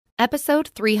Episode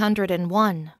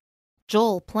 301.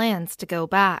 Joel plans to go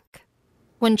back.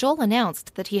 When Joel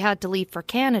announced that he had to leave for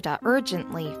Canada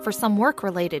urgently for some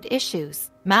work-related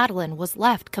issues, Madeline was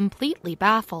left completely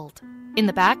baffled. In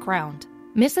the background,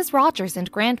 Mrs. Rogers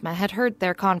and Grandma had heard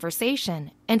their conversation,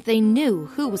 and they knew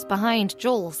who was behind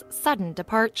Joel's sudden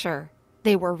departure.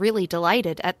 They were really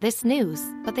delighted at this news,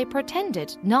 but they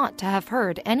pretended not to have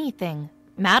heard anything.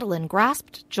 Madeline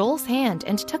grasped Joel's hand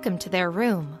and took him to their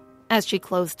room. As she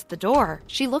closed the door,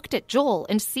 she looked at Joel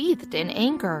and seethed in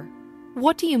anger.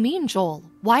 "What do you mean, Joel?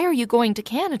 Why are you going to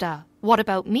Canada? What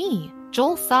about me?"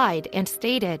 Joel sighed and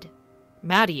stated,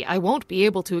 "Maddie, I won't be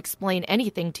able to explain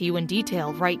anything to you in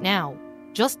detail right now.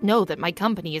 Just know that my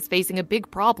company is facing a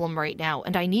big problem right now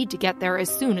and I need to get there as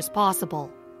soon as possible.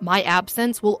 My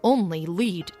absence will only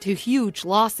lead to huge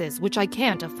losses which I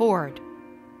can't afford."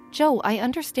 "Joe, I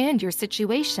understand your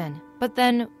situation, but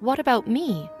then what about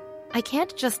me? I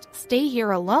can't just stay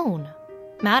here alone."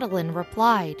 Madeline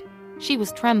replied. She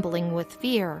was trembling with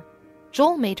fear.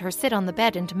 Joel made her sit on the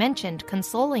bed and mentioned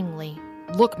consolingly,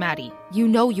 "Look, Maddie, you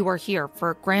know you are here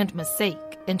for Grandma's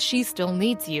sake, and she still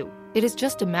needs you. It is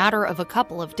just a matter of a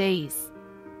couple of days."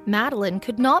 Madeline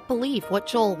could not believe what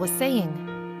Joel was saying.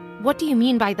 "What do you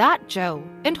mean by that, Joe?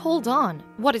 And hold on,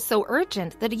 what is so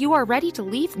urgent that you are ready to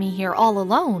leave me here all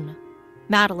alone?"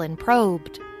 Madeline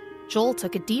probed. Joel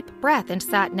took a deep breath and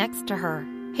sat next to her.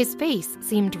 His face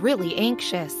seemed really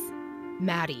anxious.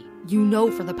 "Maddie, you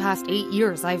know for the past 8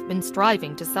 years I've been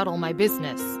striving to settle my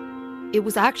business. It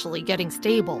was actually getting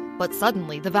stable, but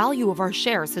suddenly the value of our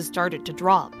shares has started to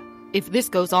drop. If this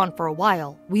goes on for a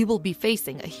while, we will be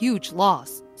facing a huge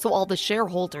loss, so all the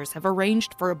shareholders have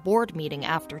arranged for a board meeting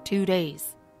after 2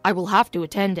 days. I will have to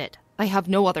attend it. I have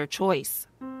no other choice."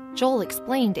 Joel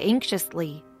explained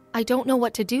anxiously, "I don't know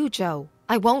what to do, Joe.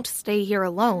 I won't stay here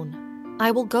alone.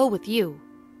 I will go with you."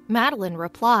 Madeline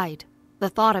replied. The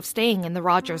thought of staying in the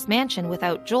Rogers mansion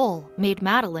without Joel made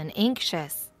Madeline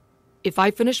anxious. "If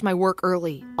I finish my work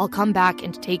early, I'll come back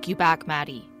and take you back,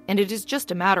 Maddie. And it is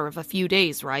just a matter of a few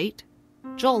days, right?"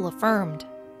 Joel affirmed.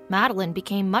 Madeline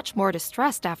became much more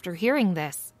distressed after hearing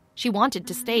this. She wanted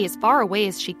to stay as far away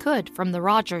as she could from the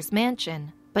Rogers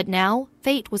mansion. But now,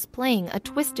 fate was playing a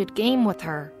twisted game with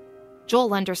her.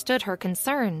 Joel understood her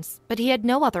concerns, but he had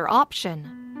no other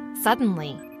option.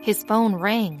 Suddenly, his phone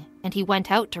rang, and he went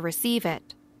out to receive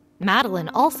it. Madeline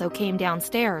also came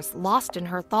downstairs, lost in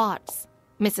her thoughts.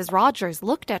 Mrs. Rogers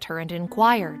looked at her and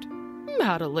inquired,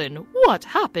 "Madeline, what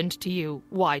happened to you?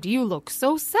 Why do you look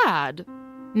so sad?"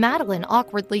 Madeline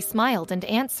awkwardly smiled and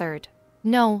answered,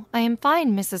 "No, I am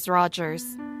fine, Mrs.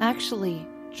 Rogers. Actually,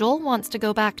 Joel wants to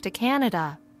go back to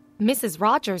Canada." Mrs.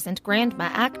 Rogers and Grandma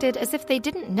acted as if they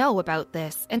didn't know about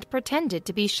this and pretended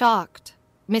to be shocked.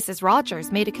 Mrs.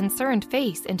 Rogers made a concerned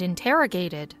face and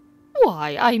interrogated,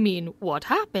 what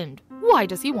happened? Why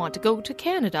does he want to go to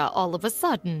Canada all of a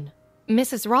sudden?"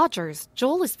 "Mrs. Rogers,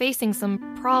 Joel is facing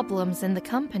some problems in the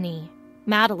company,"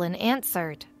 Madeline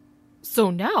answered. "So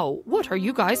now, what are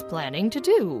you guys planning to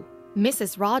do?"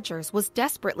 Mrs. Rogers was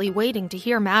desperately waiting to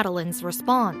hear Madeline's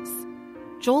response.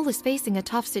 "Joel is facing a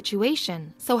tough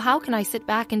situation, so how can I sit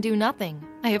back and do nothing?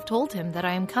 I have told him that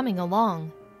I am coming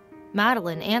along,"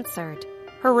 Madeline answered.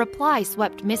 Her reply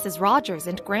swept Mrs. Rogers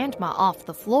and Grandma off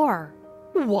the floor.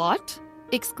 "What?"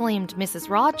 exclaimed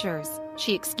Mrs. Rogers.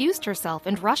 She excused herself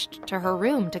and rushed to her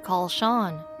room to call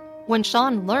Sean. When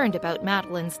Sean learned about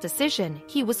Madeline's decision,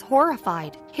 he was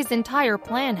horrified. His entire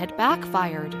plan had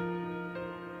backfired.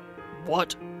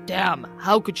 "What? Damn,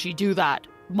 how could she do that?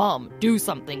 Mom, do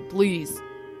something, please.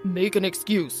 Make an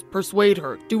excuse, persuade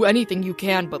her, do anything you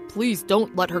can, but please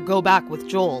don't let her go back with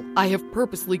Joel. I have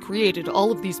purposely created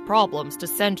all of these problems to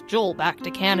send Joel back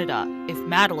to Canada. If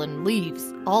Madeline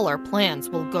leaves, all our plans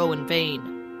will go in vain."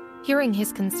 Hearing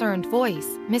his concerned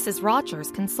voice, Mrs. Rogers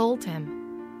consoled him.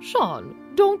 "Sean,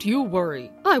 don't you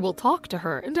worry. I will talk to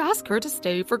her and ask her to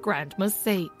stay for Grandma's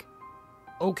sake."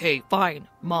 "Okay, fine.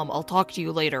 Mom, I'll talk to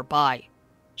you later. Bye."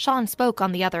 Sean spoke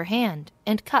on the other hand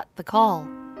and cut the call.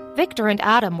 Victor and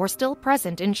Adam were still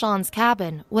present in Sean's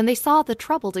cabin when they saw the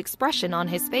troubled expression on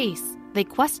his face. They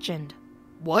questioned,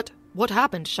 What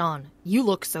happened, Sean? You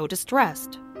look so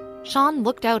distressed." Sean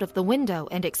looked out of the window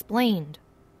and explained,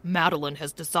 "Madeline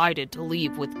has decided to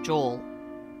leave with Joel."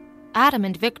 Adam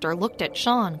and Victor looked at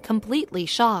Sean, completely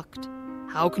shocked.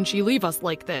 "How can she leave us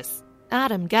like this?"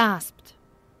 Adam gasped.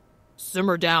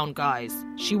 "Simmer down, guys.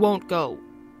 She won't go.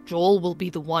 Joel will be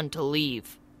the one to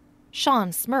leave."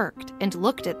 Sean smirked and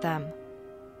looked at them.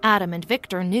 Adam and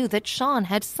Victor knew that Sean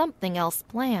had something else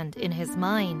planned in his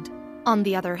mind. On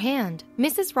the other hand,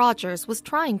 Mrs. Rogers was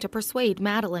trying to persuade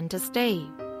Madeline to stay.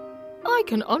 I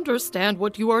can understand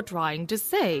what you are trying to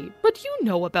say, but you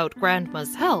know about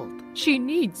Grandma's health. She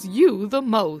needs you the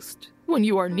most. When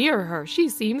you are near her, she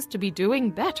seems to be doing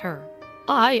better.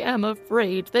 I am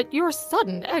afraid that your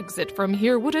sudden exit from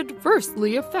here would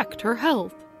adversely affect her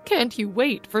health. Can't you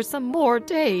wait for some more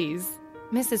days?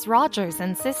 Mrs. Rogers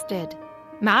insisted.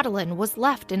 Madeline was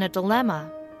left in a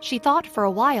dilemma. She thought for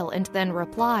a while and then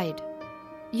replied,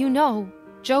 You know,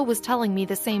 Joe was telling me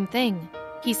the same thing.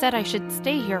 He said I should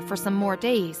stay here for some more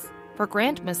days, for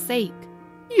Grandma's sake.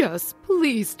 Yes,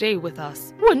 please stay with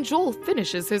us. When Joel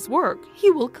finishes his work,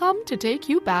 he will come to take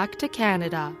you back to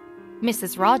Canada.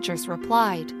 Mrs. Rogers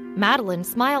replied. Madeline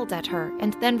smiled at her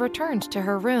and then returned to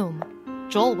her room.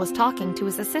 Joel was talking to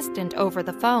his assistant over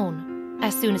the phone.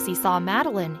 As soon as he saw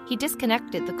Madeline, he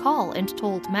disconnected the call and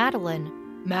told Madeline,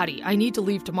 Maddie, I need to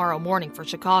leave tomorrow morning for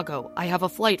Chicago. I have a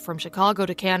flight from Chicago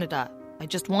to Canada. I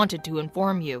just wanted to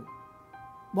inform you.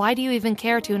 Why do you even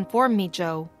care to inform me,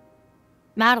 Joe?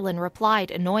 Madeline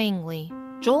replied annoyingly.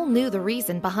 Joel knew the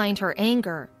reason behind her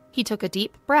anger. He took a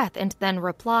deep breath and then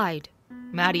replied,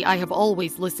 Maddie, I have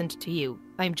always listened to you.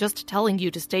 I'm just telling you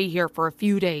to stay here for a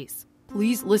few days.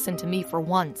 Please listen to me for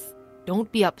once.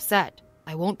 Don't be upset.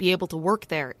 I won't be able to work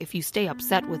there if you stay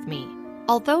upset with me.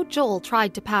 Although Joel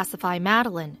tried to pacify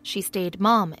Madeline, she stayed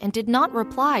mum and did not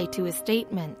reply to his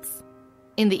statements.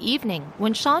 In the evening,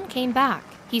 when Sean came back,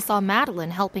 he saw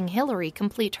Madeline helping Hillary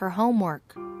complete her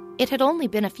homework. It had only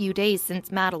been a few days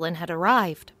since Madeline had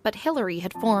arrived, but Hillary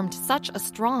had formed such a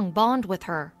strong bond with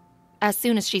her. As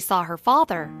soon as she saw her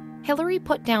father, Hillary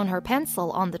put down her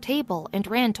pencil on the table and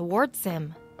ran towards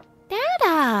him.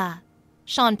 Dada!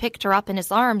 Sean picked her up in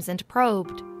his arms and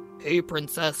probed. Hey,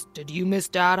 Princess, did you miss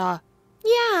Dada?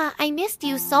 Yeah, I missed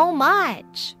you so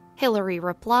much, Hillary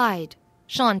replied.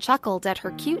 Sean chuckled at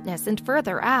her cuteness and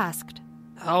further asked,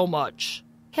 How much?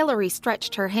 Hillary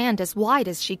stretched her hand as wide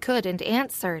as she could and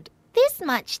answered, This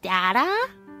much, Dada.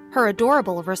 Her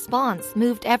adorable response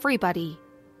moved everybody.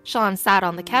 Sean sat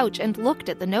on the couch and looked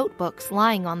at the notebooks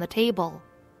lying on the table.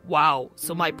 Wow,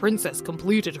 so my princess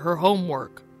completed her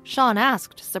homework, Sean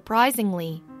asked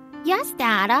surprisingly. Yes,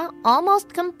 Dada,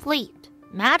 almost complete.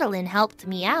 Madeline helped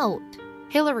me out,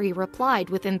 Hillary replied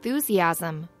with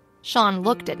enthusiasm. Sean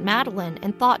looked at Madeline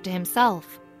and thought to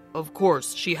himself, Of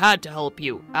course, she had to help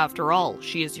you. After all,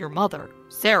 she is your mother.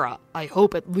 Sarah, I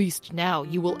hope at least now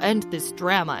you will end this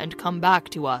drama and come back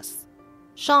to us.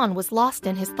 Sean was lost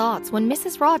in his thoughts when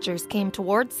Mrs. Rogers came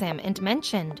towards him and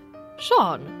mentioned,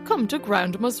 Sean, come to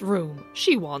Grandma's room.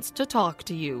 She wants to talk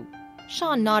to you.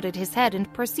 Sean nodded his head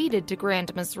and proceeded to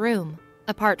Grandma's room.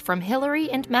 Apart from Hillary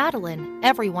and Madeline,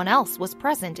 everyone else was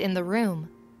present in the room.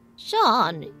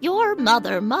 Sean, your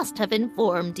mother must have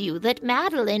informed you that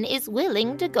Madeline is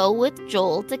willing to go with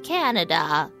Joel to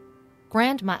Canada,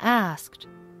 Grandma asked.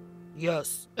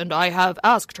 Yes, and I have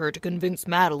asked her to convince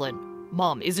Madeline.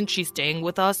 Mom, isn't she staying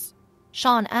with us?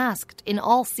 Sean asked in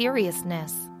all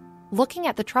seriousness. Looking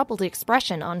at the troubled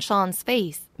expression on Sean's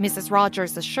face, Mrs.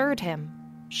 Rogers assured him,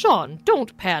 Sean,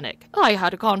 don't panic. I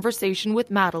had a conversation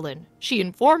with Madeline. She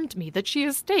informed me that she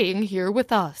is staying here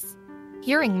with us.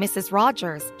 Hearing Mrs.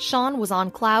 Rogers, Sean was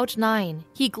on cloud nine.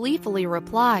 He gleefully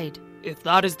replied, If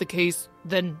that is the case,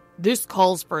 then this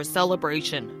calls for a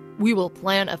celebration. We will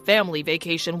plan a family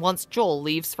vacation once Joel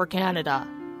leaves for Canada.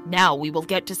 Now we will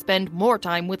get to spend more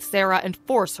time with Sarah and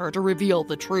force her to reveal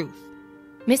the truth.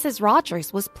 Mrs.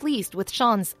 Rogers was pleased with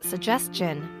Sean's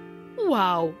suggestion.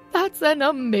 Wow, that's an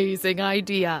amazing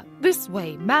idea. This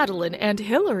way, Madeline and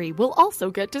Hillary will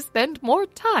also get to spend more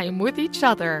time with each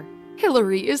other.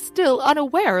 Hillary is still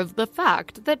unaware of the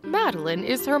fact that Madeline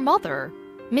is her mother,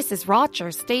 Mrs.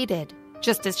 Rogers stated.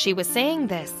 Just as she was saying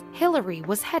this, Hillary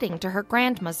was heading to her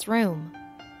grandma's room.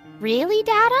 Really,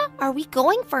 Dada? Are we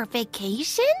going for a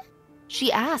vacation?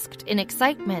 She asked in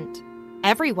excitement.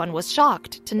 Everyone was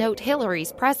shocked to note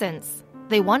Hillary's presence.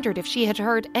 They wondered if she had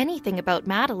heard anything about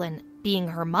Madeline being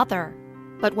her mother.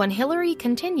 But when Hillary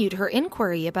continued her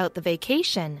inquiry about the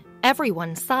vacation,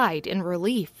 everyone sighed in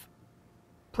relief.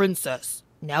 Princess,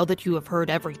 now that you have heard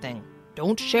everything,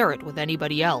 don't share it with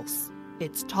anybody else.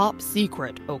 It's top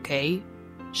secret, okay?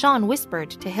 Sean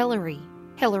whispered to Hillary.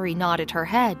 Hillary nodded her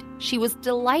head. She was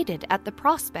delighted at the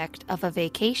prospect of a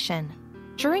vacation.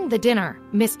 During the dinner,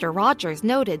 Mr. Rogers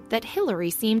noted that Hillary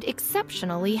seemed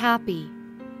exceptionally happy.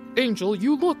 Angel,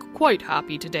 you look quite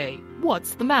happy today.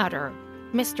 What's the matter?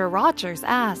 Mr. Rogers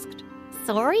asked.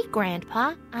 Sorry,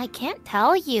 Grandpa, I can't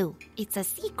tell you. It's a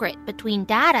secret between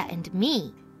Dada and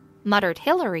me, muttered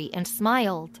Hillary and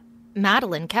smiled.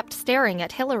 Madeline kept staring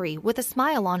at Hillary with a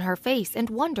smile on her face and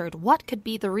wondered what could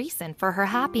be the reason for her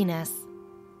happiness.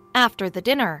 After the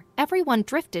dinner, everyone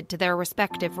drifted to their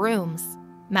respective rooms.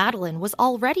 Madeline was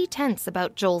already tense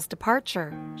about Joel's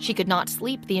departure. She could not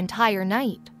sleep the entire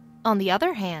night. On the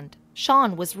other hand,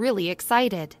 Sean was really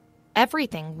excited.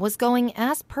 Everything was going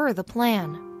as per the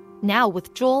plan. Now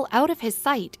with Joel out of his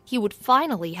sight, he would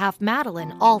finally have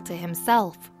Madeline all to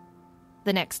himself.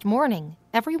 The next morning,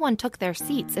 everyone took their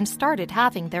seats and started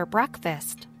having their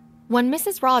breakfast. When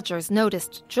Mrs. Rogers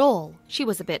noticed Joel, she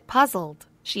was a bit puzzled.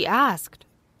 She asked,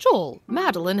 "Joel,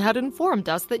 Madeline had informed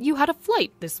us that you had a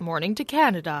flight this morning to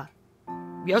Canada."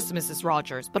 "Yes, Mrs.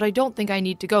 Rogers, but I don't think I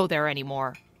need to go there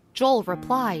anymore," Joel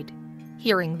replied.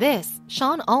 Hearing this,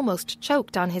 Sean almost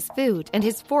choked on his food and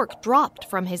his fork dropped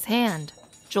from his hand.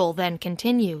 Joel then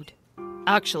continued,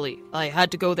 "Actually, I had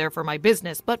to go there for my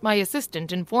business, but my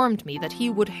assistant informed me that he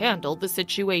would handle the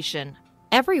situation."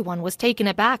 Everyone was taken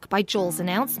aback by Joel's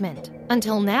announcement.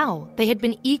 Until now, they had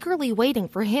been eagerly waiting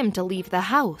for him to leave the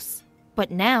house.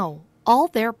 But now, all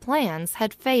their plans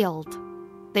had failed.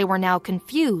 They were now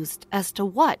confused as to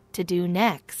what to do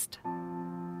next.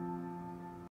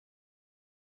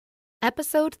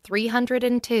 Episode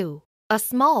 302, A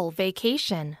Small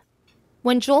Vacation.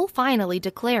 When Joel finally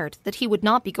declared that he would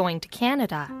not be going to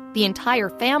Canada, the entire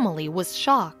family was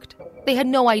shocked. They had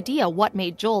no idea what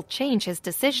made Joel change his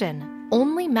decision.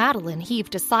 Only Madeline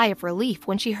heaved a sigh of relief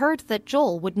when she heard that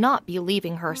Joel would not be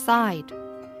leaving her side.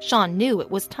 Sean knew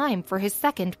it was time for his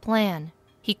second plan.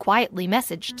 He quietly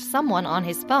messaged someone on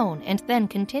his phone and then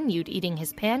continued eating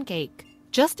his pancake.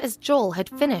 Just as Joel had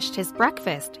finished his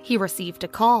breakfast, he received a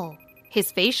call.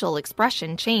 His facial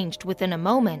expression changed within a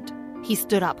moment. He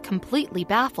stood up completely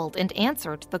baffled and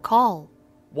answered the call.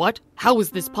 "What? How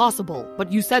is this possible?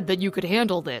 But you said that you could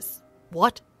handle this."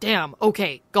 "What? Damn,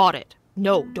 okay, got it.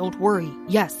 No, don't worry.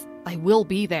 Yes, I will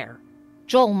be there."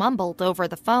 Joel mumbled over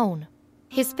the phone.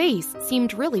 His face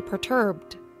seemed really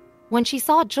perturbed. When she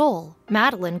saw Joel,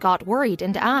 Madeline got worried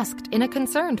and asked in a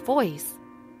concerned voice,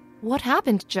 "What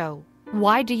happened, Joe?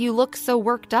 Why do you look so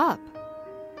worked up?"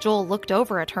 Joel looked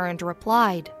over at her and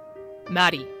replied,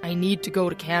 "Maddie, I need to go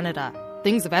to Canada.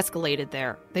 Things have escalated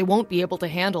there. They won't be able to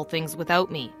handle things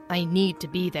without me. I need to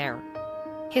be there."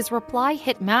 His reply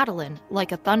hit Madeline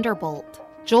like a thunderbolt.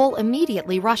 Joel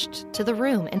immediately rushed to the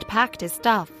room and packed his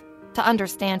stuff. To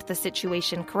understand the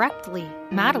situation correctly,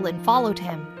 Madeline followed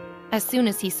him. As soon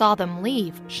as he saw them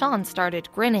leave, Sean started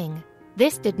grinning.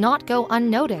 This did not go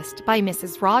unnoticed by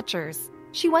Mrs. Rogers.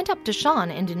 She went up to Sean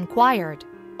and inquired,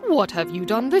 "What have you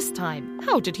done this time?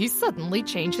 How did he suddenly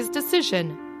change his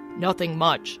decision?" "Nothing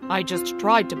much. I just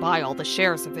tried to buy all the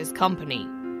shares of his company,"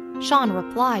 Sean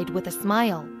replied with a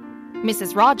smile.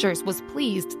 Mrs. Rogers was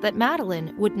pleased that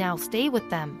Madeline would now stay with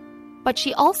them. But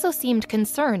she also seemed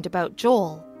concerned about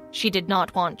Joel. She did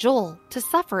not want Joel to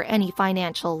suffer any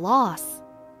financial loss.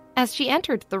 As she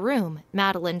entered the room,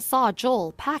 Madeline saw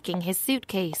Joel packing his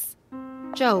suitcase.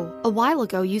 "Joe, a while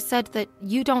ago you said that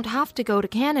you don't have to go to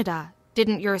Canada.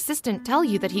 Didn't your assistant tell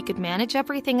you that he could manage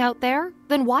everything out there?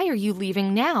 Then why are you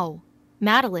leaving now?"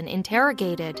 Madeline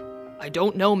interrogated. "I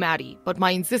don't know, Maddie, but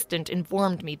my assistant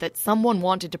informed me that someone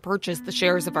wanted to purchase the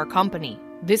shares of our company.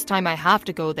 This time I have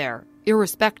to go there,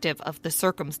 irrespective of the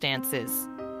circumstances,"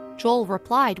 Joel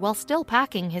replied while still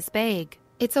packing his bag.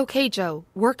 "It's okay, Joe.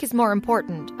 Work is more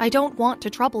important. I don't want to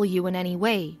trouble you in any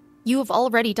way. You have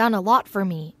already done a lot for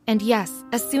me, and yes,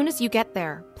 as soon as you get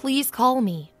there, please call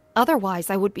me. Otherwise,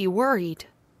 I would be worried,"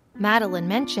 Madeline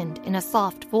mentioned in a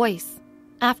soft voice.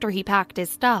 After he packed his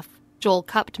stuff, Joel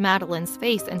cupped Madeline's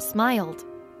face and smiled.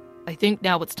 "I think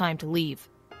now it's time to leave.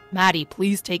 Maddie,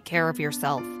 please take care of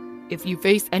yourself. If you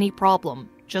face any problem,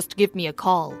 just give me a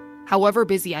call. However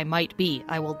busy I might be,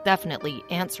 I will definitely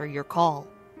answer your call."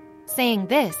 Saying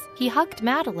this, he hugged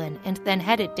Madeline and then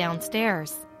headed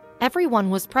downstairs. Everyone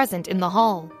was present in the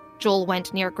hall. Joel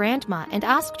went near Grandma and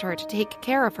asked her to take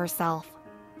care of herself.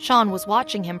 Sean was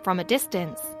watching him from a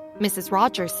distance. Mrs.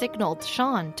 Rogers signaled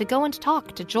Sean to go and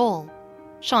talk to Joel.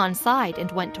 Sean sighed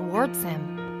and went towards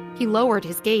him. He lowered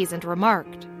his gaze and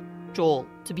remarked, "Joel,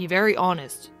 to be very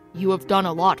honest, you have done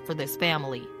a lot for this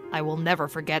family. I will never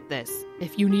forget this.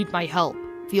 If you need my help,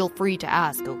 feel free to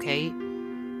ask, okay?"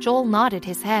 Joel nodded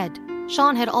his head.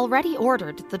 Sean had already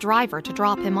ordered the driver to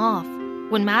drop him off.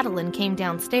 When Madeline came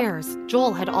downstairs,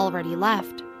 Joel had already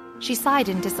left. She sighed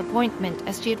in disappointment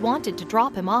as she had wanted to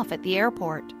drop him off at the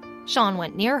airport. Sean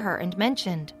went near her and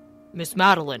mentioned, "Miss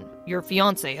Madeline, your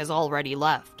fiancé has already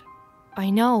left." "I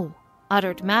know,"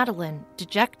 uttered Madeline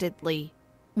dejectedly.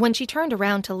 When she turned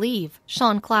around to leave,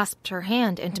 Sean clasped her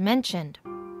hand and mentioned,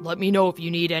 "Let me know if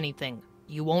you need anything.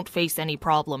 You won't face any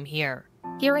problem here."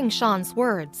 Hearing Sean's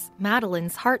words,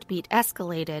 Madeline's heartbeat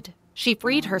escalated. She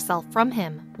freed herself from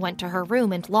him, went to her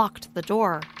room and locked the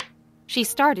door. She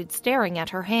started staring at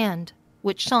her hand.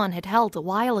 which Sean had held a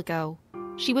while ago.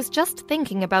 She was just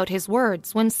thinking about his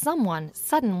words when someone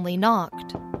suddenly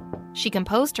knocked. She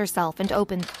composed herself and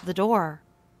opened the door.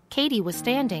 Katie was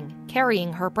standing,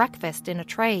 carrying her breakfast in a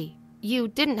tray. "You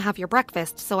didn't have your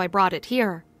breakfast, so I brought it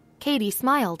here." Katie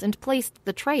smiled and placed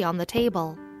the tray on the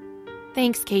table.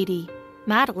 "Thanks, Katie,"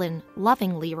 Madeline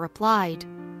lovingly replied.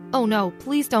 "Oh no,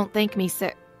 please don't thank me,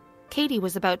 Katie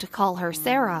was about to call her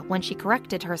Sarah when she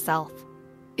corrected herself.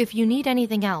 "If you need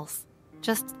anything else,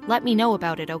 just let me know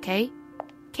about it, okay?"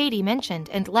 Katie mentioned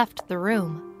and left the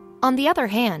room. On the other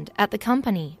hand, at the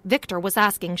company, Victor was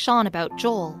asking Sean about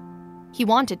Joel. He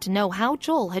wanted to know how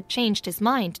Joel had changed his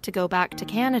mind to go back to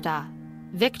Canada.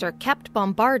 Victor kept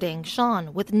bombarding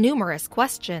Sean with numerous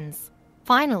questions.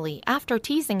 Finally, after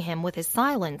teasing him with his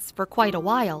silence for quite a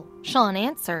while, Sean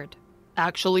answered,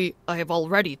 "Actually, I have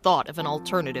already thought of an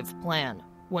alternative plan.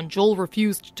 When Joel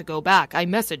refused to go back, I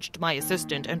messaged my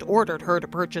assistant and ordered her to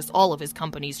purchase all of his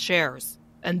company's shares.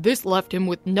 And this left him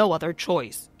with no other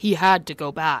choice. He had to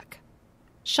go back."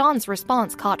 Sean's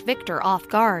response caught Victor off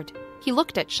guard. He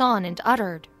looked at Sean and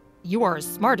uttered, "You are as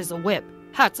smart as a whip.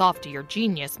 Hats off to your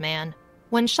genius, man."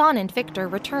 When Sean and Victor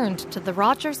returned to the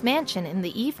Rogers mansion in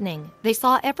the evening, they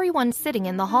saw everyone sitting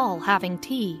in the hall having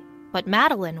tea, but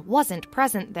Madeline wasn't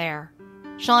present there.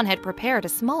 Sean had prepared a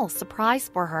small surprise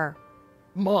for her.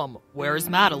 "Mom, where's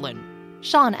Madeline?"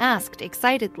 Sean asked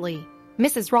excitedly.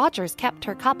 Mrs. Rogers kept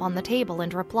her cup on the table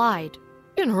and replied,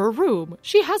 "In her room.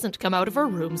 She hasn't come out of her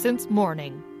room since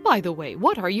morning. By the way,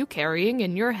 what are you carrying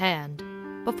in your hand?"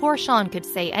 Before Sean could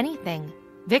say anything,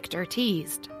 Victor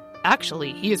teased,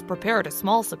 "Actually, he has prepared a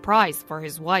small surprise for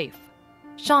his wife."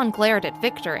 Sean glared at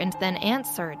Victor and then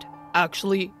answered,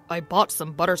 "Actually, I bought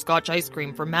some butterscotch ice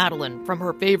cream for Madeline from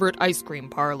her favorite ice cream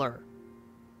parlor."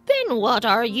 "Then what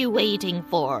are you waiting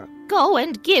for? Go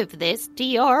and give this to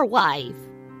your wife,"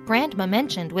 Grandma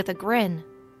mentioned with a grin.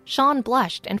 Sean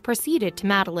blushed and proceeded to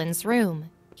Madeline's room.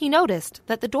 He noticed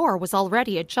that the door was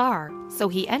already ajar, so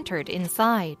he entered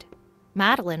inside.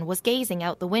 Madeline was gazing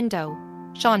out the window.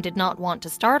 Sean did not want to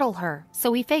startle her,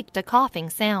 so he faked a coughing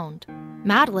sound.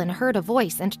 Madeline heard a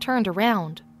voice and turned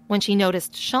around. When she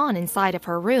noticed Sean inside of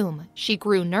her room, she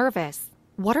grew nervous.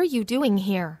 "What are you doing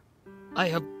here?" "I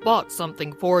have bought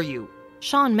something for you,"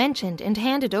 Sean mentioned and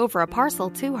handed over a parcel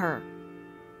to her.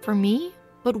 "For me?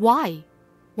 But why?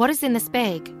 What is in this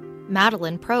bag?"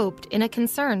 Madeline probed in a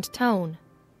concerned tone.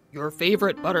 "Your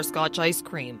favorite butterscotch ice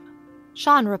cream."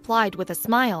 Sean replied with a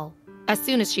smile. As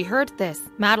soon as she heard this,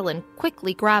 Madeline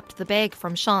quickly grabbed the bag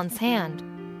from Sean's hand.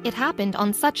 It happened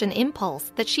on such an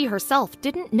impulse that she herself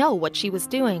didn't know what she was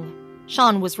doing.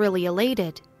 Sean was really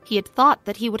elated. He had thought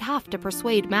that he would have to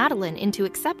persuade Madeline into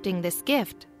accepting this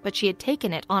gift, but she had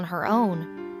taken it on her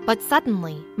own. But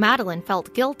suddenly, Madeline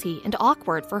felt guilty and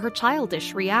awkward for her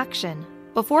childish reaction.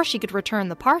 Before she could return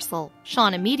the parcel,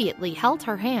 Sean immediately held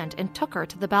her hand and took her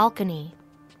to the balcony.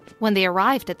 When they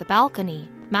arrived at the balcony,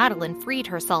 Madeline freed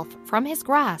herself from his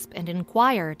grasp and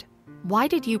inquired, "Why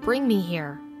did you bring me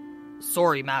here?"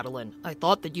 "Sorry, Madeline. I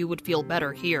thought that you would feel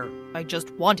better here. I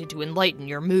just wanted to enlighten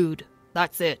your mood.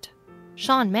 That's it,"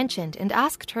 Sean mentioned and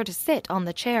asked her to sit on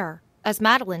the chair. As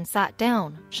Madeline sat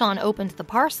down, Sean opened the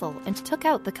parcel and took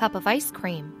out the cup of ice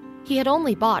cream. He had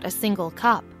only bought a single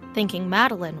cup, thinking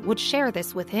Madeline would share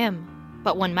this with him.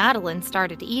 But when Madeline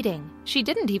started eating, she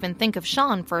didn't even think of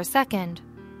Sean for a second.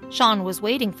 Sean was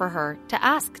waiting for her to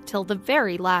ask till the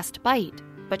very last bite,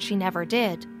 but she never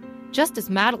did. Just as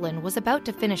Madeline was about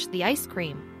to finish the ice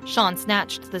cream, Sean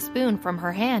snatched the spoon from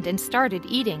her hand and started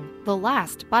eating the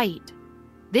last bite.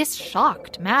 This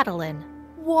shocked Madeline.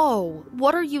 "Whoa,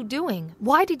 what are you doing?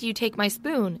 Why did you take my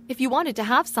spoon? If you wanted to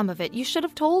have some of it, you should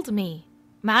have told me,"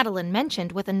 Madeline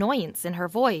mentioned with annoyance in her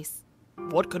voice.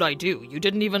 "What could I do? You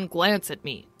didn't even glance at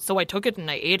me, so I took it and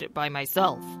I ate it by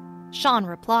myself," Sean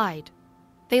replied.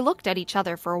 They looked at each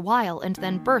other for a while and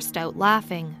then burst out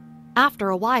laughing. After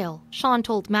a while, Sean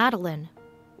told Madeline,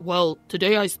 "Well,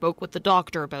 today I spoke with the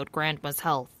doctor about Grandma's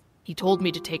health. He told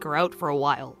me to take her out for a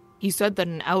while. He said that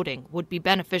an outing would be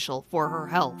beneficial for her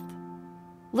health."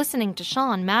 Listening to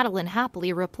Sean, Madeline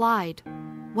happily replied,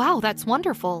 "Wow, that's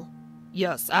wonderful."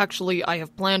 "Yes, actually, I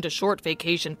have planned a short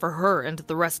vacation for her and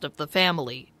the rest of the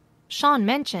family," Sean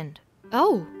mentioned.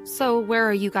 "Oh, so where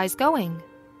are you guys going?"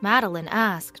 Madeline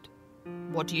asked.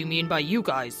 "What do you mean by you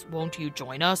guys? Won't you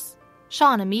join us?"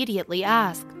 Sean immediately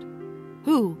asked.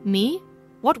 "Who, me?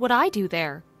 What would I do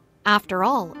there? After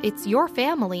all, it's your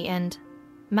family and—"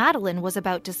 Madeline was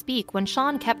about to speak when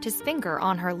Sean kept his finger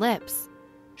on her lips.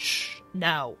 "Shh,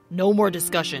 now, no more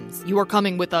discussions. You are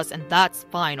coming with us and that's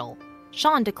final,"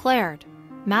 Sean declared.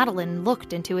 Madeline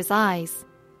looked into his eyes.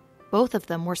 Both of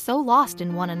them were so lost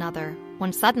in one another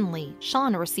when suddenly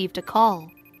Sean received a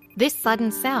call. This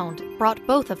sudden sound brought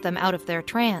both of them out of their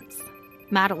trance.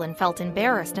 Madeline felt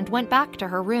embarrassed and went back to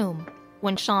her room.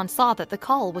 When Sean saw that the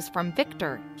call was from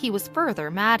Victor, he was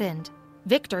further maddened.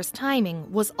 Victor's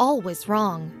timing was always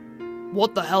wrong.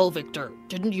 What the hell, Victor?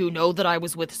 Didn't you know that I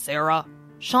was with Sarah?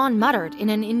 Sean muttered in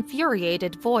an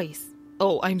infuriated voice.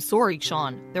 Oh, I'm sorry,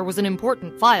 Sean. There was an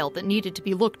important file that needed to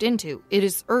be looked into. It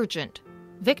is urgent.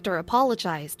 Victor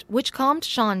apologized, which calmed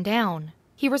Sean down.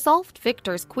 He resolved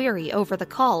Victor's query over the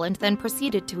call and then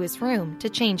proceeded to his room to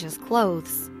change his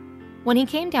clothes. When he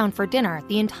came down for dinner,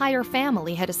 the entire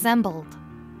family had assembled.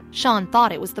 Sean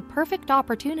thought it was the perfect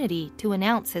opportunity to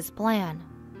announce his plan.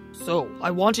 So,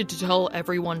 I wanted to tell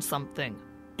everyone something.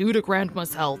 Due to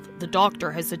Grandma's health, the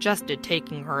doctor has suggested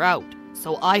taking her out,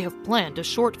 so I have planned a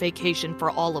short vacation for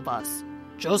all of us.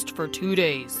 Just for 2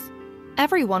 days.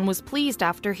 Everyone was pleased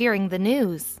after hearing the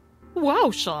news.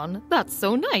 Wow, Sean, that's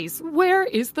so nice. Where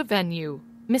is the venue?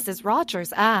 Mrs.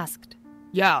 Rogers asked.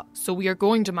 Yeah, so we are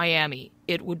going to Miami.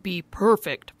 It would be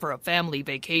perfect for a family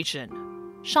vacation.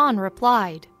 Sean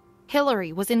replied.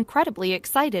 Hillary was incredibly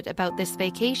excited about this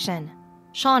vacation.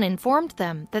 Sean informed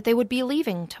them that they would be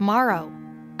leaving tomorrow.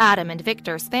 Adam and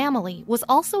Victor's family was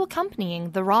also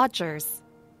accompanying the Rogers.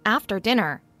 After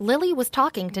dinner, Lily was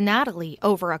talking to Natalie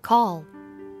over a call.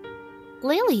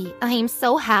 Lily, I'm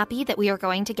so happy that we are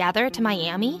going together to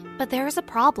Miami, but there is a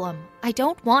problem. I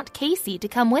don't want Casey to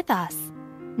come with us.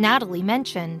 Natalie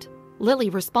mentioned. Lily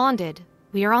responded,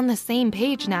 We are on the same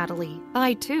page, Natalie.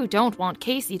 I too don't want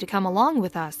Casey to come along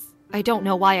with us. I don't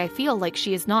know why I feel like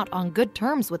she is not on good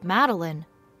terms with Madeline.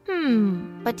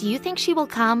 But do you think she will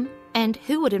come? And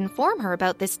who would inform her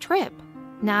about this trip?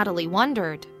 Natalie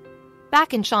wondered.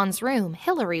 Back in Sean's room,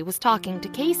 Hillary was talking to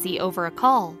Casey over a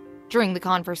call. During the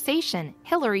conversation,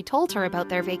 Hillary told her about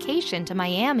their vacation to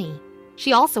Miami.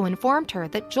 She also informed her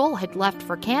that Joel had left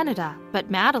for Canada, but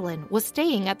Madeline was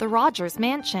staying at the Rogers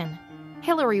mansion.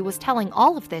 Hillary was telling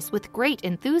all of this with great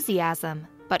enthusiasm,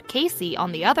 but Casey,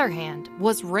 on the other hand,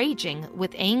 was raging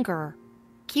with anger.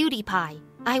 Cutie pie,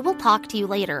 I will talk to you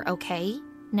later, okay?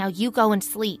 Now you go and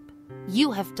sleep.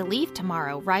 You have to leave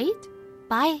tomorrow, right?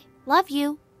 Bye. Love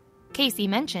you. Casey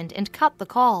mentioned and cut the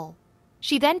call.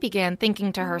 She then began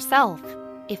thinking to herself,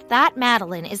 if that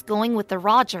Madeline is going with the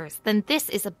Rogers, then this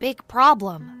is a big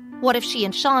problem. What if she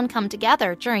and Sean come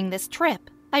together during this trip?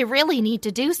 I really need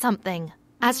to do something.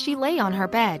 As she lay on her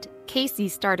bed, Casey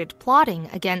started plotting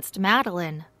against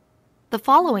Madeline. The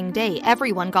following day,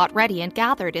 everyone got ready and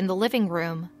gathered in the living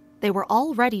room. They were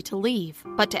all ready to leave,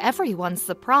 but to everyone's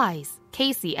surprise,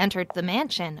 Casey entered the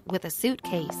mansion with a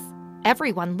suitcase.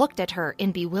 Everyone looked at her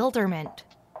in bewilderment.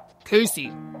 Casey,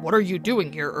 what are you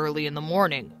doing here early in the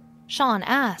morning? Sean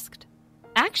asked.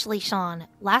 Actually, Sean,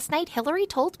 last night Hillary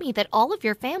told me that all of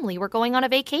your family were going on a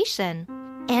vacation.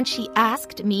 And she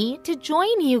asked me to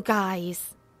join you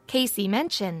guys, Casey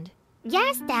mentioned.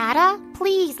 Yes, Dada,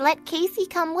 please let Casey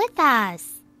come with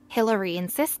us, Hillary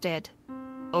insisted.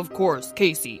 Of course,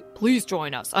 Casey, please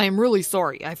join us. I am really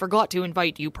sorry. I forgot to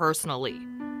invite you personally.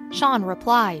 Sean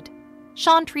replied.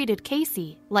 Sean treated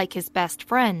Casey like his best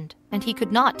friend, and he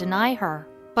could not deny her.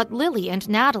 But Lily and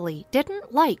Natalie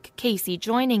didn't like Casey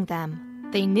joining them.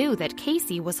 They knew that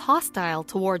Casey was hostile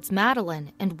towards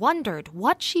Madeline and wondered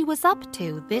what she was up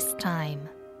to this time.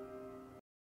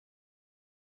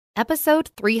 Episode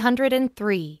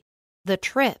 303, The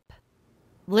Trip.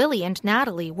 Lily and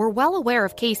Natalie were well aware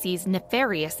of Casey's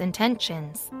nefarious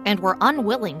intentions and were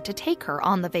unwilling to take her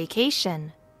on the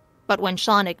vacation. But when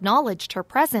Sean acknowledged her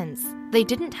presence, they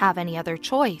didn't have any other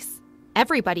choice.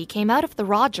 Everybody came out of the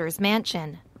Rogers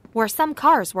mansion, where some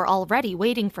cars were already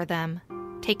waiting for them.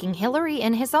 Taking Hillary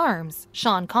in his arms,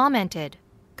 Sean commented,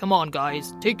 Come on,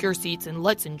 guys, take your seats and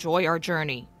let's enjoy our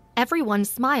journey. Everyone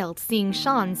smiled seeing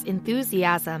Sean's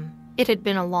enthusiasm. It had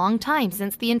been a long time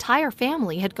since the entire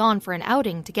family had gone for an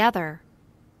outing together.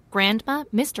 Grandma,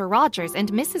 Mr. Rogers,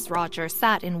 and Mrs. Rogers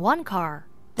sat in one car,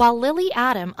 while Lily,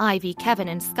 Adam, Ivy, Kevin,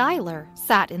 and Skylar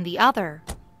sat in the other.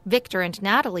 Victor and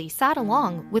Natalie sat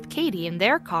along with Katie in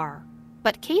their car,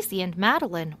 but Casey and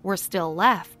Madeline were still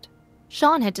left.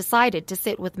 Sean had decided to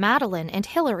sit with Madeline and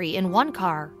Hillary in one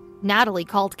car. Natalie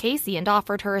called Casey and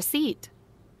offered her a seat.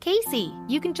 Casey,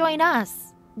 you can join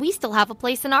us. We still have a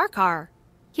place in our car.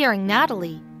 Hearing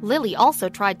Natalie, Lily also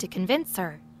tried to convince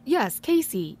her. Yes,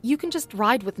 Casey, you can just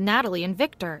ride with Natalie and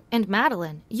Victor, and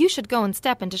Madeline, you should go and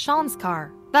step into Sean's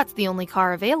car. That's the only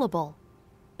car available.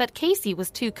 But Casey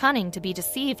was too cunning to be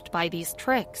deceived by these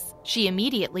tricks. She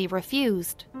immediately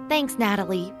refused. Thanks,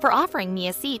 Natalie, for offering me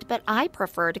a seat, but I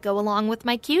prefer to go along with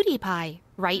my cutie pie.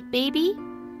 Right, baby?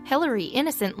 Hillary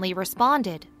innocently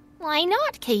responded. Why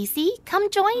not, Casey?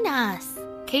 Come join us.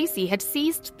 Casey had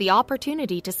seized the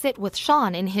opportunity to sit with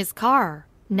Sean in his car.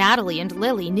 Natalie and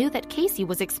Lily knew that Casey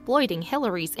was exploiting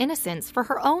Hillary's innocence for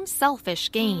her own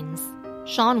selfish gains.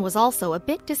 Sean was also a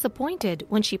bit disappointed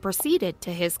when she proceeded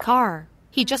to his car.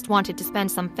 He just wanted to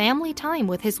spend some family time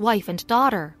with his wife and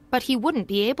daughter, but he wouldn't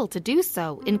be able to do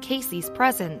so in Casey's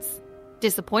presence.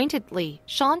 Disappointedly,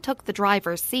 Sean took the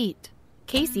driver's seat.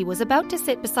 Casey was about to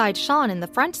sit beside Sean in the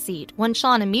front seat when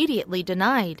Sean immediately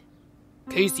denied.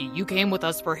 Casey, you came with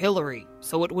us for Hillary,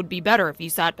 so it would be better if you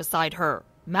sat beside her.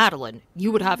 Madeline,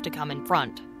 you would have to come in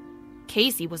front.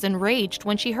 Casey was enraged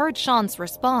when she heard Sean's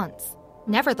response.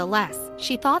 Nevertheless,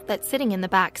 she thought that sitting in the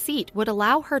back seat would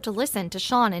allow her to listen to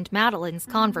Sean and Madeline's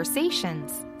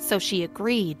conversations, so she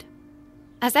agreed.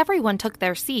 As everyone took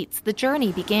their seats, the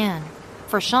journey began.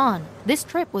 For Sean, this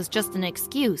trip was just an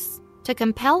excuse to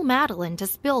compel Madeline to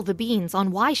spill the beans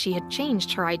on why she had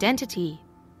changed her identity.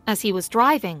 As he was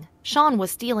driving, Sean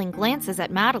was stealing glances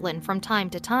at Madeline from time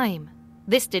to time.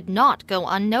 This did not go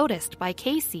unnoticed by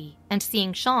Casey, and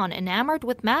seeing Sean enamored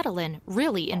with Madeline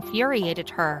really infuriated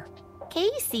her.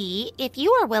 Casey, if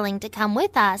you are willing to come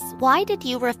with us, why did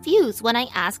you refuse when I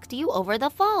asked you over the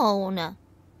phone?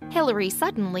 Hillary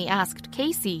suddenly asked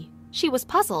Casey. She was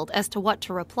puzzled as to what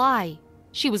to reply.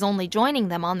 She was only joining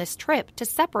them on this trip to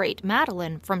separate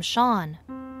Madeline from Sean.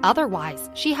 Otherwise,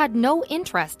 she had no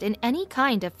interest in any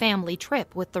kind of family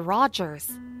trip with the Rogers.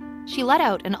 She let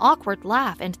out an awkward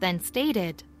laugh and then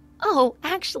stated, Oh,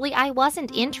 actually, I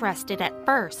wasn't interested at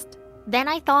first. Then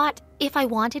I thought, if I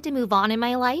wanted to move on in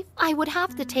my life, I would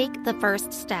have to take the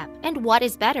first step. And what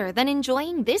is better than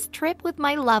enjoying this trip with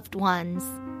my loved ones?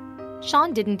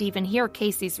 Sean didn't even hear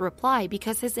Casey's reply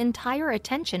because his entire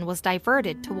attention was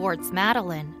diverted towards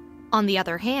Madeline. On the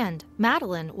other hand,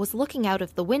 Madeline was looking out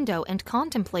of the window and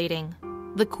contemplating.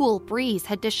 The cool breeze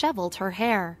had disheveled her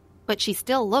hair, but she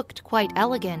still looked quite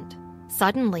elegant.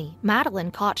 Suddenly,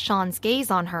 Madeline caught Sean's gaze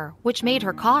on her, which made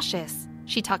her cautious.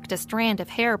 She tucked a strand of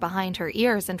hair behind her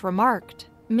ears and remarked,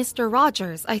 Mr.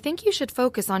 Rogers, I think you should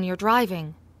focus on your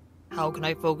driving. How can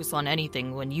I focus on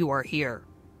anything when you are here?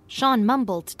 Sean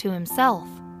mumbled to himself.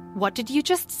 What did you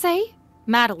just say?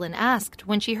 Madeline asked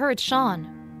when she heard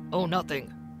Sean. Oh,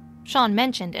 nothing. Sean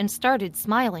mentioned and started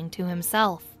smiling to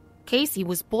himself. Casey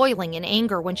was boiling in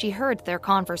anger when she heard their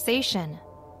conversation.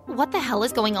 What the hell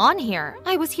is going on here?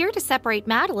 I was here to separate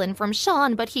Madeline from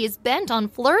Sean, but he is bent on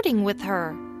flirting with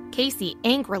her. Casey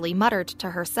angrily muttered to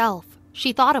herself.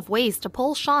 She thought of ways to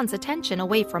pull Sean's attention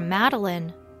away from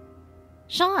Madeline.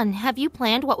 Sean, have you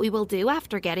planned what we will do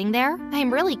after getting there?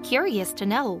 I'm really curious to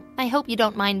know. I hope you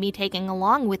don't mind me taking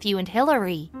along with you and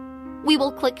Hillary. We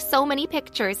will click so many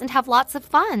pictures and have lots of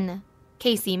fun,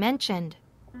 Casey mentioned.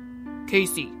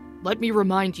 Casey, let me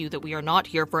remind you that we are not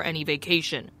here for any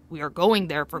vacation. We are going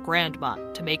there for Grandma,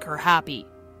 to make her happy.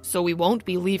 So we won't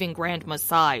be leaving Grandma's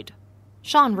side,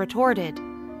 Sean retorted.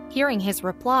 Hearing his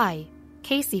reply,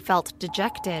 Casey felt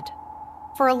dejected.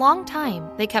 For a long time,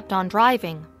 they kept on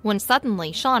driving, when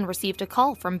suddenly Sean received a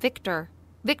call from Victor.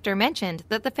 Victor mentioned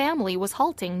that the family was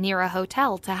halting near a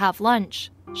hotel to have lunch.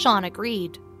 Sean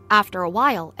agreed. After a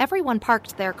while, everyone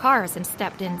parked their cars and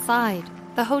stepped inside.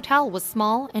 The hotel was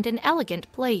small and an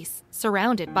elegant place,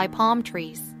 surrounded by palm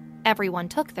trees. Everyone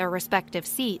took their respective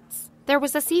seats. There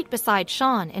was a seat beside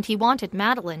Sean, and he wanted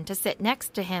Madeline to sit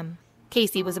next to him.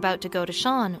 Casey was about to go to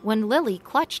Sean when Lily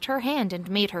clutched her hand and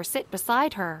made her sit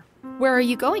beside her. Where are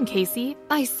you going, Casey?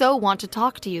 I so want to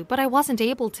talk to you, but I wasn't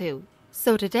able to.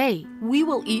 So today, we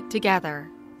will eat together.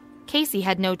 Casey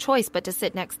had no choice but to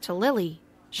sit next to Lily.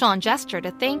 Sean gestured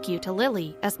a thank you to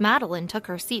Lily as Madeline took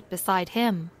her seat beside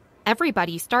him.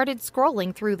 Everybody started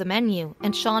scrolling through the menu,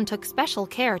 and Sean took special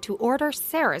care to order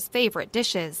Sarah's favorite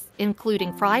dishes,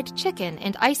 including fried chicken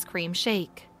and ice cream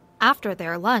shake. After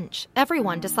their lunch,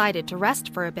 everyone decided to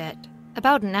rest for a bit.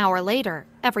 About an hour later,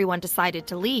 everyone decided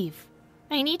to leave.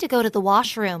 I need to go to the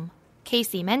washroom,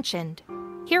 Casey mentioned.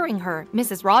 Hearing her,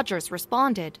 Mrs. Rogers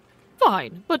responded,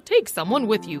 Fine, but take someone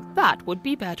with you. That would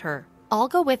be better. I'll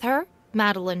go with her.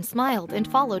 Madeline smiled and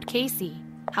followed Casey.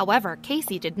 However,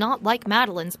 Casey did not like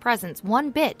Madeline's presence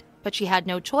one bit, but she had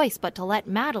no choice but to let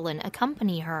Madeline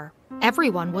accompany her.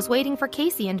 Everyone was waiting for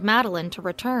Casey and Madeline to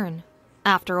return.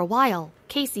 After a while,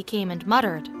 Casey came and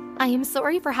muttered, I am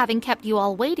sorry for having kept you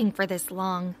all waiting for this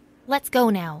long. Let's go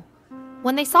now.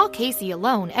 When they saw Casey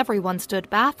alone, everyone stood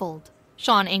baffled.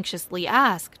 Sean anxiously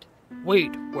asked,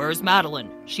 Wait, where's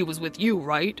Madeline? She was with you,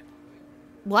 right?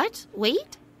 What?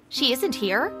 Wait? She isn't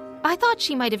here? I thought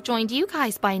she might have joined you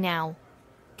guys by now.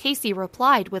 Casey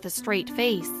replied with a straight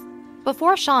face.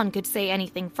 Before Sean could say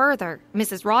anything further,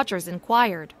 Mrs. Rogers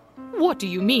inquired, What do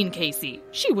you mean, Casey?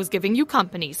 She was giving you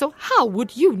company, so how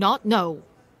would you not know?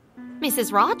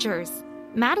 Mrs. Rogers,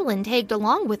 Madeline tagged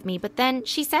along with me, but then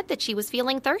she said that she was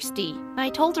feeling thirsty. I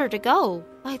told her to go.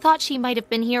 I thought she might have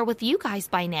been here with you guys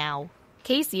by now.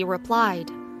 Casey replied.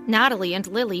 Natalie and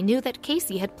Lily knew that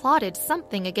Casey had plotted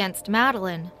something against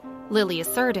Madeline. Lily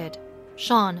asserted,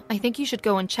 "Sean, I think you should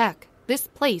go and check. This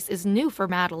place is new for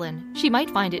Madeline. She might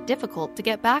find it difficult to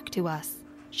get back to us."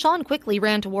 Sean quickly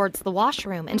ran towards the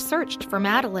washroom and searched for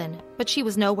Madeline, but she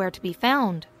was nowhere to be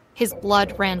found. His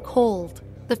blood ran cold.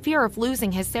 The fear of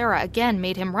losing his Sarah again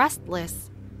made him restless.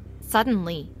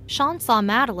 Suddenly, Sean saw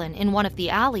Madeline in one of the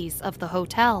alleys of the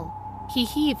hotel. He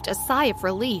heaved a sigh of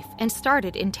relief and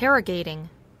started interrogating.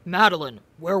 Madeline,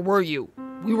 where were you?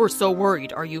 We were so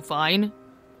worried. Are you fine?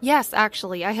 Yes,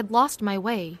 actually, I had lost my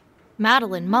way.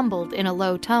 Madeline mumbled in a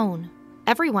low tone.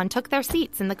 Everyone took their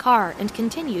seats in the car and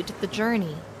continued the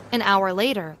journey. An hour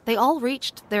later, they all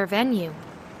reached their venue.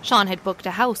 Sean had booked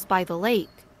a house by the lake.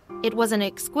 It was an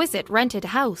exquisite rented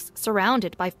house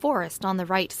surrounded by forest on the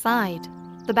right side.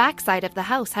 The backside of the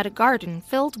house had a garden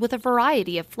filled with a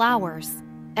variety of flowers.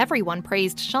 Everyone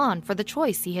praised Sean for the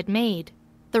choice he had made.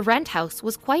 The rent house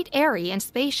was quite airy and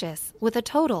spacious, with a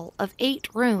total of 8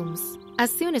 rooms.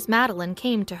 As soon as Madeline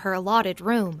came to her allotted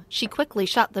room, she quickly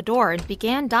shut the door and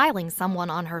began dialing someone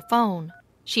on her phone.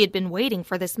 She had been waiting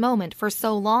for this moment for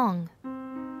so long.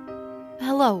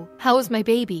 "Hello, how is my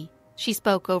baby?" She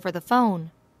spoke over the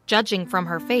phone. Judging from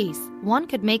her face, one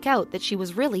could make out that she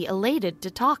was really elated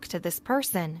to talk to this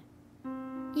person.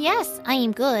 Yes, I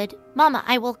am good. Mama,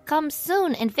 I will come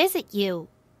soon and visit you.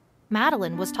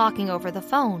 Madeline was talking over the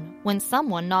phone when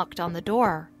someone knocked on the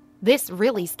door. This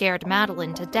really scared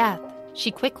Madeline to death.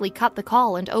 She quickly cut the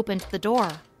call and opened the door.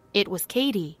 It was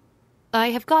Katie.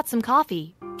 "I have got some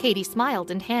coffee." Katie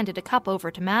smiled and handed a cup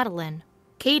over to Madeline.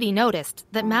 Katie noticed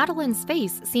that Madeline's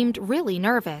face seemed really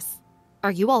nervous.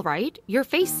 "Are you all right? Your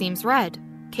face seems red,"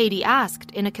 Katie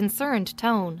asked in a concerned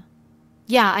tone.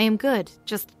 "Yeah, I am good,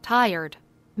 just tired,"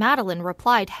 Madeline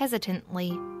replied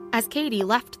hesitantly. As Katie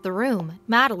left the room,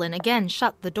 Madeline again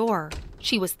shut the door.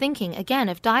 She was thinking again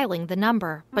of dialing the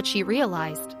number, but she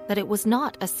realized that it was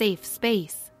not a safe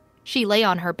space. She lay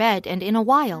on her bed and in a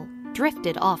while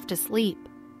drifted off to sleep.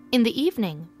 In the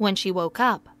evening, when she woke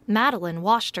up, Madeline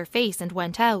washed her face and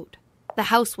went out. The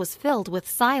house was filled with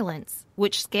silence,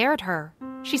 which scared her.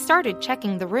 She started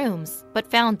checking the rooms,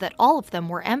 but found that all of them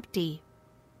were empty.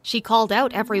 She called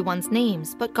out everyone's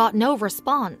names, but got no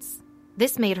response.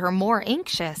 This made her more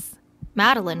anxious.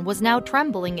 Madeline was now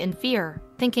trembling in fear,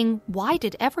 thinking, why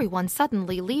did everyone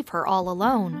suddenly leave her all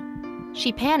alone?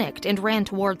 She panicked and ran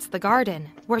towards the garden,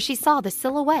 where she saw the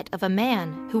silhouette of a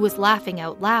man who was laughing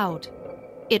out loud.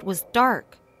 It was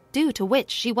dark, due to which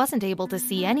she wasn't able to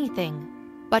see anything.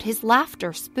 But his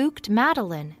laughter spooked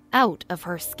Madeline out of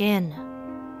her skin.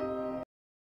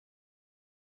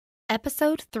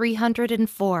 Episode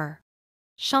 304.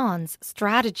 Sean's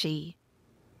Strategy.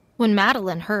 When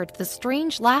Madeline heard the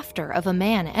strange laughter of a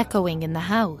man echoing in the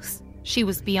house, she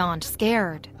was beyond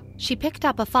scared. She picked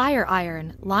up a fire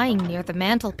iron lying near the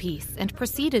mantelpiece and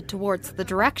proceeded towards the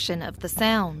direction of the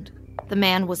sound. The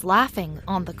man was laughing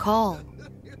on the call.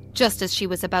 Just as she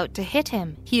was about to hit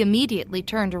him, he immediately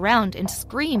turned around and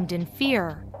screamed in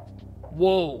fear.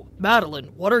 "Whoa,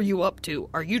 Madeline, what are you up to?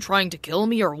 Are you trying to kill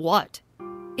me or what?"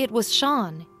 It was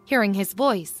Sean. Hearing his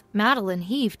voice, Madeline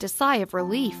heaved a sigh of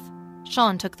relief.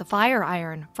 Sean took the fire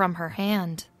iron from her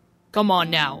hand. "Come on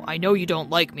now, I know you don't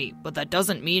like me, but that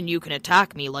doesn't mean you can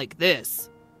attack me like this,"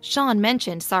 Sean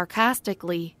mentioned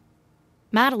sarcastically.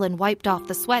 Madeline wiped off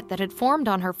the sweat that had formed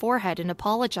on her forehead and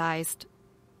apologized.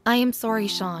 "I am sorry,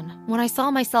 Sean. When I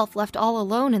saw myself left all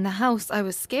alone in the house, I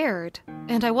was scared,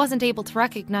 and I wasn't able to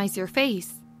recognize your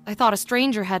face. I thought a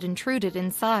stranger had intruded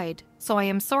inside, so I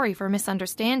am sorry for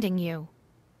misunderstanding you."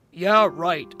 "Yeah,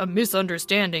 right, a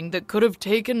misunderstanding that could have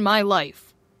taken my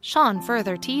life," Sean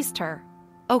further teased her.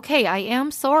 "Okay, I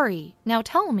am sorry. Now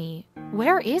tell me,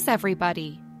 where is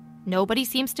everybody? Nobody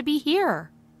seems to be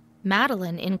here."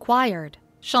 Madeline inquired.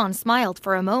 Sean smiled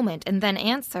for a moment and then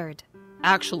answered.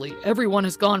 "Actually, everyone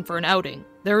has gone for an outing.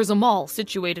 There is a mall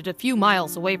situated a few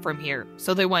miles away from here,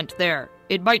 so they went there.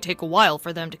 It might take a while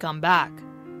for them to come back."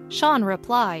 Sean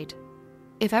replied,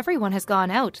 "If everyone has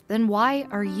gone out, then why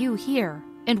are you here?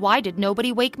 And why did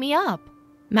nobody wake me up?"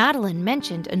 Madeline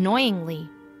mentioned annoyingly.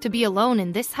 To be alone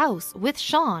in this house with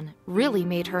Sean really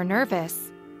made her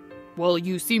nervous. "Well,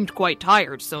 you seemed quite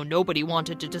tired, so nobody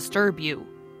wanted to disturb you,"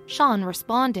 Sean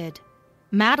responded.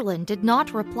 Madeline did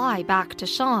not reply back to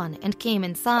Sean and came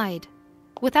inside.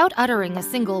 Without uttering a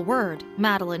single word,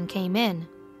 Madeline came in.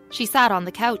 She sat on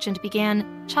the couch and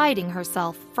began chiding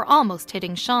herself for almost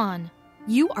hitting Sean.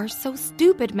 "You are so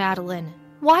stupid, Madeline.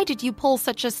 Why did you pull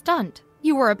such a stunt?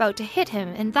 You were about to hit him,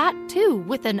 and that too,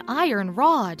 with an iron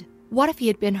rod. What if he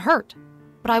had been hurt?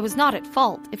 But I was not at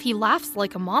fault. If he laughs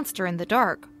like a monster in the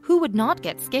dark, who would not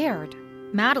get scared?"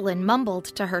 Madeline mumbled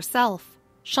to herself.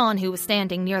 Sean, who was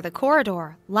standing near the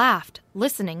corridor, laughed,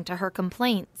 listening to her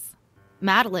complaints.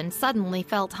 Madeline suddenly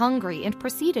felt hungry and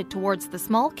proceeded towards the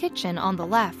small kitchen on the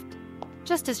left.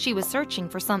 Just as she was searching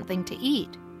for something to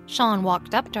eat, Sean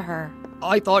walked up to her.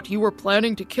 "I thought you were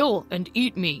planning to kill and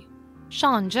eat me."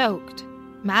 Sean joked.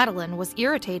 Madeline was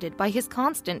irritated by his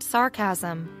constant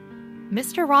sarcasm.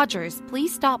 "Mr. Rogers,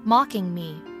 please stop mocking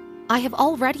me. I have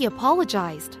already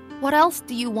apologized. What else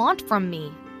do you want from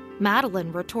me?"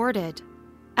 Madeline retorted.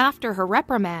 After her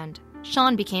reprimand,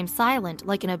 Sean became silent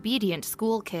like an obedient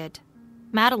school kid.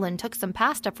 Madeline took some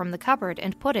pasta from the cupboard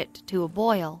and put it to a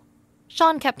boil.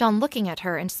 Sean kept on looking at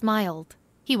her and smiled.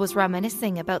 He was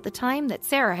reminiscing about the time that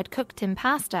Sarah had cooked him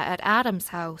pasta at Adam's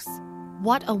house.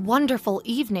 What a wonderful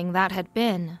evening that had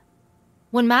been.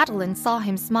 When Madeline saw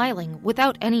him smiling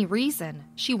without any reason,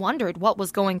 she wondered what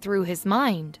was going through his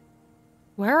mind.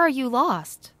 "Where are you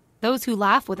lost? Those who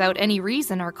laugh without any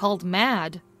reason are called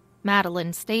mad,"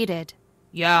 Madeline stated.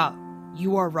 "Yeah,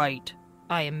 you are right.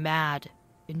 I am mad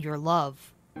in your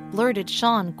love," blurted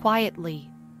Sean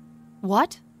quietly.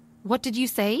 "What? What did you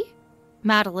say?"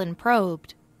 Madeline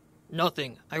probed.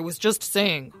 "Nothing. I was just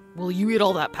saying, will you eat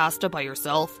all that pasta by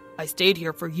yourself? I stayed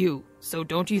here for you, so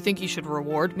don't you think you should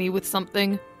reward me with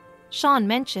something?" Sean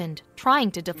mentioned,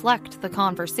 trying to deflect the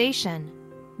conversation.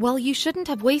 "Well, you shouldn't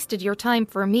have wasted your time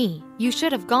for me. You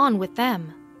should have gone with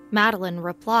them," Madeline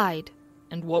replied.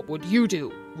 "And what would you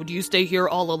do? Would you stay here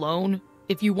all alone?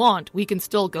 If you want, we can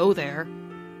still go there."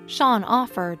 Sean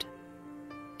offered.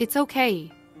 "It's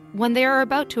okay. When they are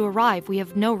about to arrive, we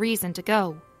have no reason to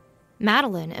go."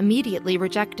 Madeline immediately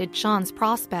rejected Sean's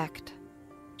prospect.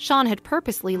 Sean had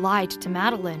purposely lied to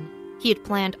Madeline. He had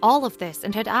planned all of this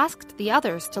and had asked the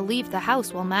others to leave the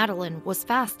house while Madeline was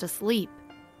fast asleep.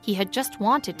 He had just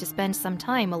wanted to spend some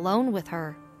time alone with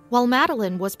her. While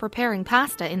Madeline was preparing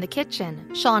pasta in the kitchen,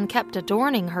 Sean kept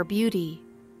adorning her beauty.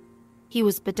 He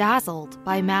was bedazzled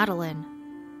by Madeline.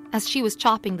 As she was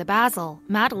chopping the basil,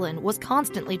 Madeline was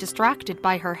constantly distracted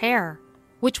by her hair,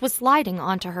 which was sliding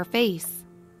onto her face.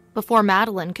 Before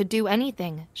Madeline could do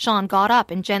anything, Sean got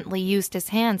up and gently used his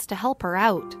hands to help her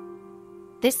out.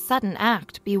 This sudden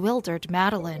act bewildered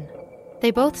Madeline.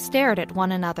 They both stared at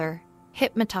one another,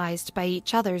 hypnotized by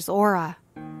each other's aura.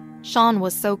 Sean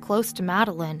was so close to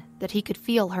Madeline that he could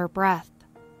feel her breath.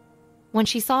 When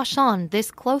she saw Sean this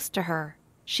close to her,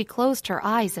 she closed her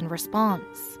eyes in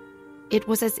response. It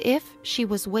was as if she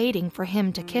was waiting for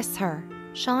him to kiss her.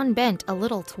 Sean bent a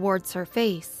little towards her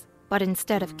face, but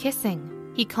instead of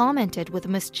kissing, he commented with a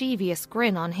mischievous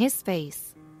grin on his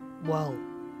face. "Well,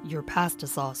 your pasta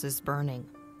sauce is burning.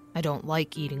 I don't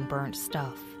like eating burnt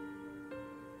stuff."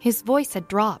 His voice had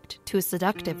dropped to a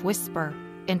seductive whisper,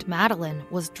 and Madeline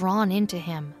was drawn into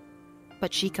him.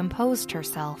 But she composed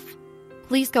herself.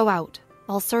 "Please go out.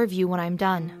 I'll serve you when I'm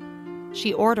done,"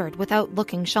 she ordered without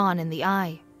looking Sean in the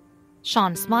eye.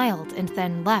 Sean smiled and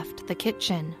then left the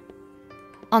kitchen.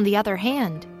 On the other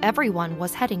hand, everyone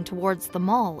was heading towards the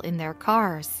mall in their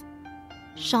cars.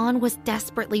 Sean was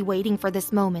desperately waiting for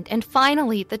this moment, and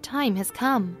finally the time has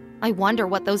come. I wonder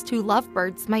what those two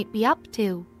lovebirds might be up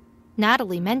to.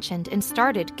 Natalie mentioned and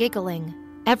started giggling.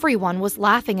 Everyone was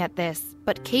laughing at this,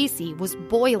 but Casey was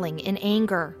boiling in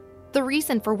anger. The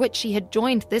reason for which she had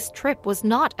joined this trip was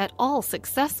not at all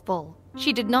successful.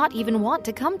 She did not even want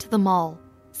to come to the mall.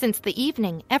 Since the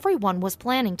evening, everyone was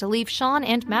planning to leave Sean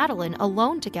and Madeline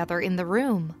alone together in the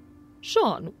room.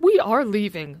 "Sean, we are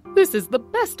leaving. This is the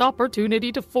best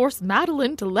opportunity to force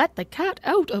Madeline to let the cat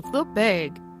out of the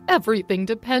bag. Everything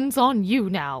depends on you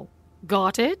now.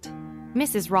 Got it?"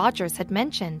 Mrs. Rogers had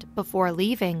mentioned before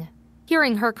leaving.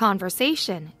 Hearing her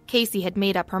conversation, Casey had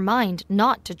made up her mind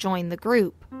not to join the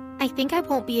group. "I think I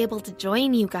won't be able to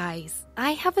join you guys.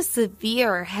 I have a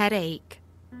severe headache."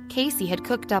 Casey had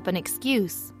cooked up an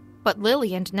excuse, but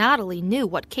Lily and Natalie knew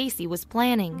what Casey was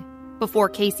planning. Before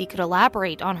Casey could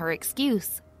elaborate on her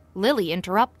excuse, Lily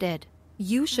interrupted.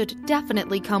 "You should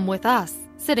definitely come with us.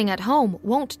 Sitting at home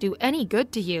won't do any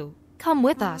good to you. Come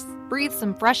with us, breathe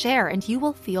some fresh air, and you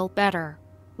will feel better."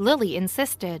 Lily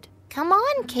insisted. Come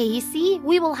on, Casey.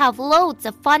 We will have loads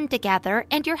of fun together,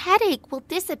 and your headache will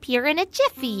disappear in a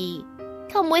jiffy.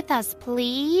 Come with us,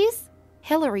 please.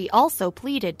 Hillary also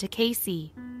pleaded to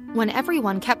Casey. When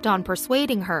everyone kept on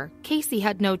persuading her, Casey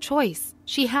had no choice.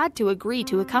 She had to agree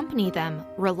to accompany them,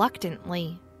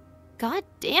 reluctantly. God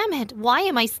damn it, why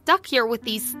am I stuck here with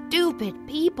these stupid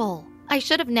people? I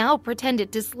should have now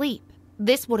pretended to sleep.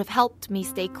 This would have helped me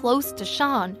stay close to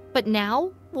Sean, but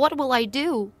now, what will I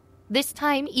do? This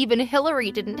time, even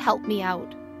Hillary didn't help me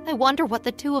out. I wonder what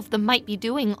the two of them might be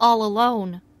doing all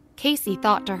alone. Casey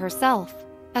thought to herself.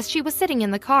 As she was sitting in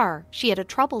the car, she had a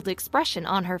troubled expression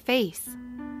on her face.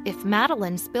 If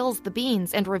Madeline spills the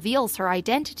beans and reveals her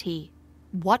identity,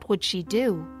 what would she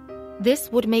do?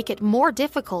 This would make it more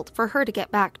difficult for her to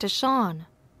get back to Sean.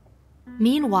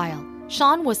 Meanwhile,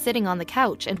 Sean was sitting on the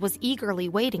couch and was eagerly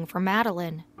waiting for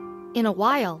Madeline. In a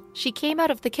while, she came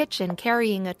out of the kitchen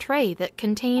carrying a tray that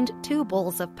contained 2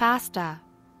 bowls of pasta.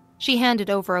 She handed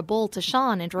over a bowl to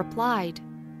Sean and replied,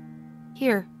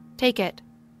 "Here, take it."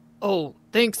 "Oh,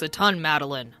 thanks a ton,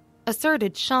 Madeline,"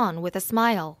 asserted Sean with a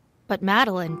smile, but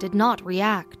Madeline did not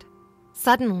react.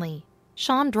 Suddenly,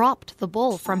 Sean dropped the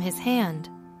bowl from his hand.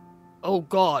 "Oh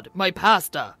God, my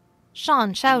pasta!"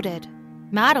 Sean shouted.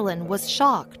 Madeline was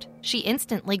shocked. She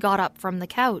instantly got up from the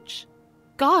couch.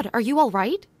 "God, are you all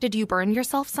right? Did you burn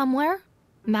yourself somewhere?"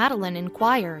 Madeline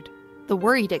inquired. The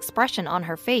worried expression on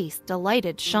her face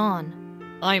delighted Sean.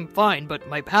 "I'm fine, but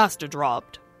my pasta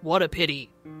dropped. What a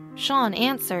pity." Sean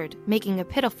answered, making a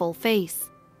pitiful face.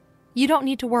 "You don't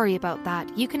need to worry about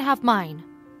that. You can have mine,"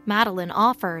 Madeline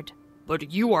offered.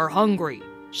 "But you are hungry,"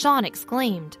 Sean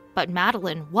exclaimed, but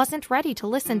Madeline wasn't ready to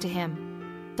listen to him.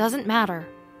 "Doesn't matter.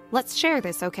 Let's share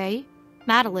this, okay?"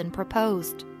 Madeline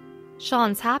proposed.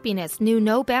 Sean's happiness knew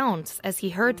no bounds as he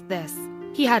heard this.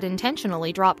 He had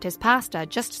intentionally dropped his pasta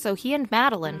just so he and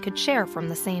Madeline could share from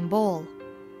the same bowl.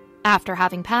 After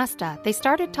having pasta, they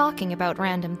started talking about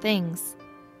random things.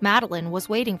 Madeline was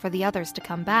waiting for the others to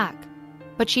come back,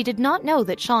 but she did not know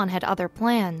that Sean had other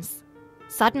plans.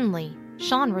 Suddenly,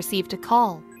 Sean received a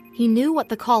call. He knew what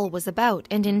the call was about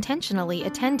and intentionally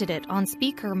attended it on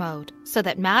speaker mode so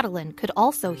that Madeline could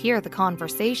also hear the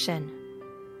conversation.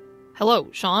 "Hello,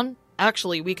 Sean.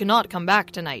 Actually, we cannot come back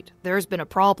tonight. There's been a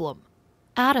problem."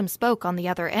 Adam spoke on the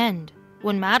other end.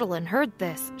 When Madeline heard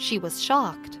this, she was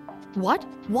shocked. "What?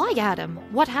 Why, Adam?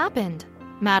 What happened?"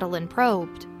 Madeline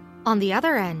probed. On the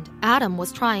other end, Adam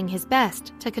was trying his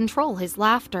best to control his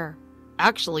laughter.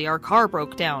 "Actually, our car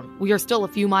broke down. We are still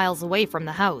a few miles away from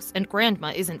the house, and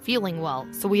Grandma isn't feeling well,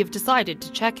 so we have decided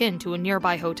to check in to a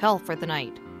nearby hotel for the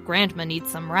night. Grandma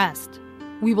needs some rest.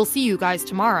 We will see you guys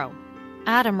tomorrow."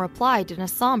 Adam replied in a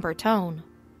somber tone.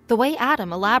 The way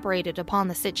Adam elaborated upon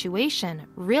the situation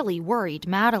really worried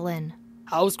Madeline.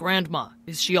 "How's Grandma?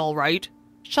 Is she all right?"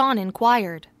 Sean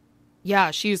inquired.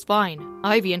 "Yeah, she's fine.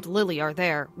 Ivy and Lily are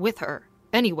there, with her.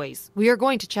 Anyways, we are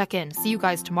going to check in. See you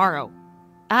guys tomorrow."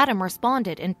 Adam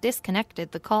responded and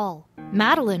disconnected the call.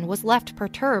 Madeline was left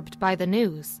perturbed by the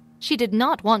news. She did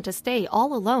not want to stay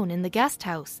all alone in the guest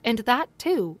house, and that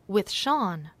too, with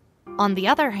Sean. On the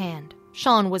other hand,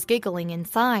 Sean was giggling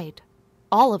inside.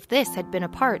 All of this had been a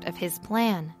part of his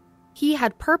plan. He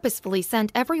had purposefully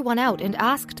sent everyone out and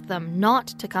asked them not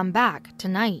to come back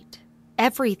tonight.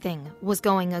 Everything was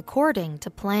going according to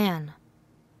plan.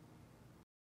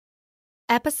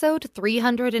 Episode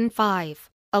 305,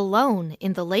 Alone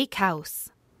in the Lake House.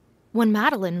 When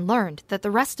Madeline learned that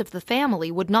the rest of the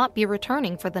family would not be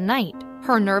returning for the night,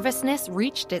 her nervousness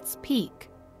reached its peak.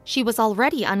 She was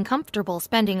already uncomfortable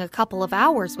spending a couple of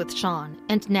hours with Sean,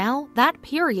 and now that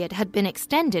period had been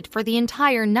extended for the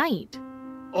entire night.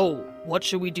 "Oh, what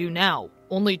should we do now?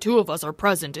 Only 2 of us are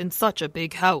present in such a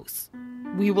big house.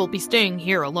 We will be staying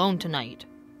here alone tonight,"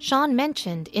 Sean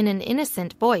mentioned in an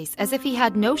innocent voice as if he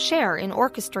had no share in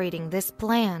orchestrating this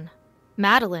plan.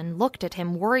 Madeline looked at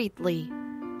him worriedly.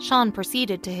 Sean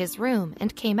proceeded to his room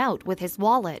and came out with his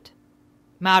wallet.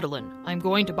 "Madeline, I'm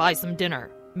going to buy some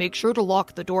dinner. Make sure to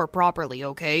lock the door properly,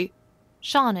 okay?"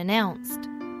 Sean announced.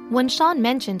 When Sean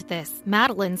mentioned this,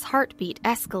 Madeline's heartbeat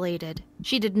escalated.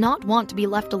 She did not want to be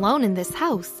left alone in this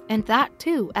house, and that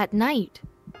too at night.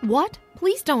 "What?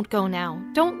 Please don't go now.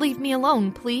 Don't leave me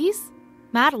alone, please,"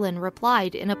 Madeline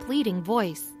replied in a pleading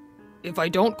voice. "If I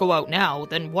don't go out now,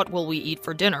 then what will we eat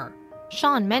for dinner?"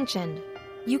 Sean mentioned.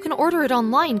 "You can order it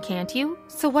online, can't you?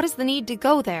 So what is the need to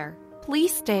go there?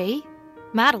 Please stay,"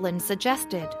 Madeline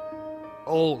suggested.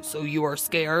 "Oh, so you are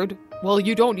scared? Well,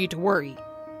 you don't need to worry.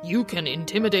 You can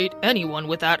intimidate anyone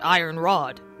with that iron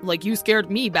rod, like you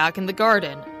scared me back in the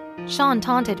garden." Sean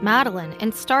taunted Madeline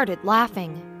and started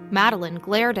laughing. Madeline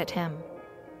glared at him.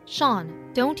 "Sean,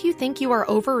 don't you think you are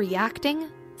overreacting?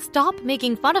 Stop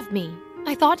making fun of me.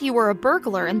 I thought you were a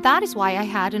burglar and that is why I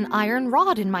had an iron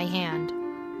rod in my hand."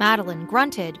 Madeline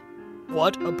grunted.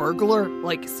 "What, a burglar?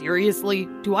 Like, seriously?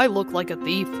 Do I look like a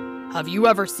thief? Have you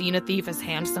ever seen a thief as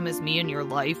handsome as me in your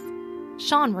life?"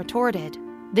 Sean retorted.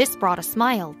 This brought a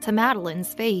smile to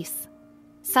Madeline's face.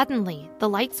 Suddenly, the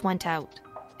lights went out,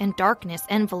 and darkness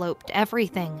enveloped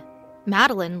everything.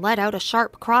 Madeline let out a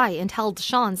sharp cry and held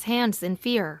Sean's hands in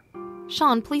fear.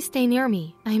 "Sean, please stay near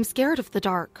me. I am scared of the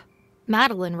dark,"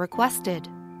 Madeline requested.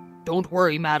 "Don't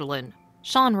worry, Madeline,"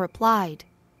 Sean replied.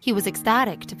 He was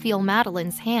ecstatic to feel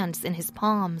Madeline's hands in his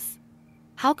palms.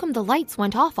 How come the lights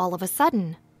went off all of a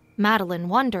sudden? Madeline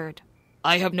wondered.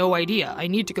 "I have no idea. I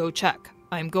need to go check.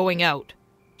 I'm going out."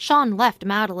 Sean left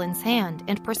Madeline's hand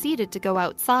and proceeded to go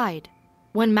outside,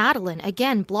 when Madeline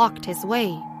again blocked his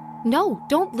way. "No,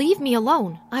 don't leave me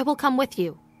alone. I will come with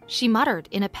you," she muttered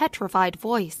in a petrified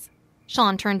voice.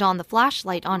 Sean turned on the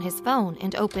flashlight on his phone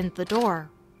and opened the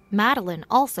door. Madeline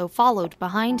also followed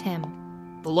behind him.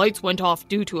 "The lights went off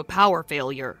due to a power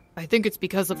failure. I think it's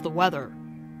because of the weather,"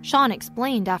 Sean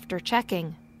explained after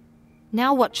checking.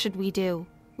 "Now what should we do?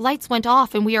 Lights went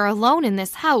off and we are alone in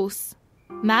this house,"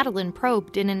 Madeline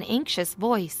probed in an anxious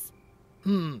voice.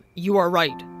 You are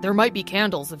right. There might be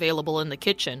candles available in the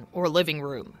kitchen or living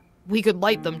room. We could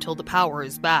light them till the power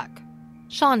is back,"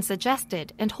 Sean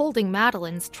suggested, and holding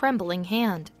Madeline's trembling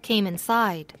hand, came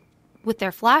inside. With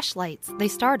their flashlights, they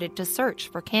started to search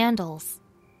for candles.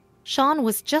 Sean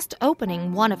was just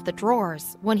opening one of the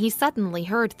drawers when he suddenly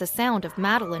heard the sound of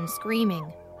Madeline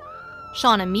screaming.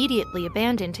 Sean immediately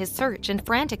abandoned his search and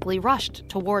frantically rushed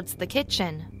towards the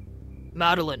kitchen.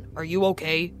 "Madeline, are you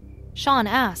okay?" Sean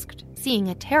asked, seeing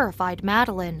a terrified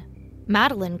Madeline.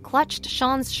 Madeline clutched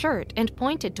Sean's shirt and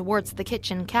pointed towards the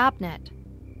kitchen cabinet.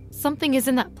 "Something is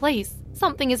in that place.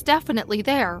 Something is definitely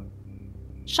there."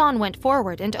 Sean went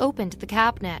forward and opened the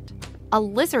cabinet. A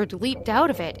lizard leaped out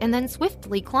of it and then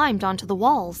swiftly climbed onto the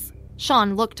walls.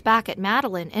 Sean looked back at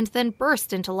Madeline and then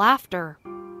burst into laughter.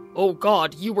 "Oh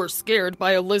God, you were scared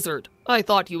by a lizard. I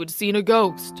thought you had seen a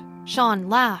ghost." Sean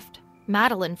laughed.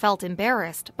 Madeline felt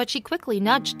embarrassed, but she quickly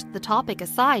nudged the topic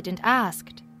aside and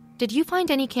asked, "Did you find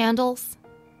any candles?"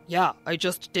 "Yeah, I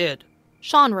just did,"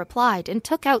 Sean replied and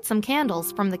took out some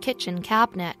candles from the kitchen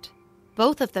cabinet.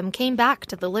 Both of them came back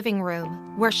to the living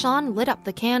room, where Sean lit up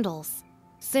the candles.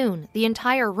 Soon, the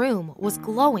entire room was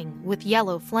glowing with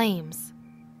yellow flames.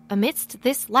 Amidst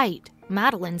this light,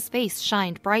 Madeline's face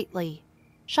shined brightly.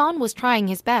 Sean was trying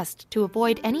his best to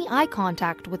avoid any eye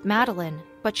contact with Madeline,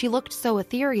 but she looked so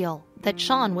ethereal that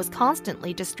Sean was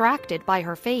constantly distracted by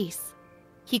her face.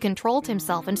 He controlled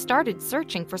himself and started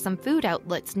searching for some food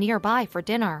outlets nearby for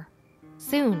dinner.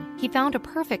 Soon, he found a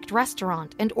perfect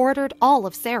restaurant and ordered all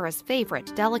of Sarah's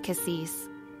favorite delicacies.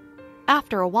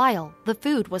 After a while, the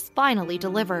food was finally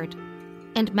delivered,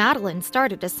 and Madeline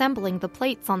started assembling the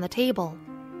plates on the table.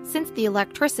 Since the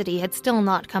electricity had still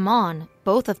not come on,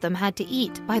 both of them had to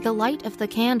eat by the light of the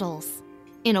candles.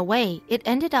 In a way, it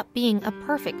ended up being a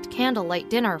perfect candlelight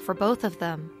dinner for both of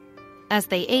them. As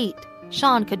they ate,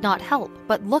 Sean could not help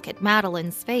but look at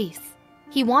Madeline's face.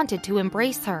 He wanted to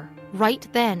embrace her, right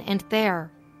then and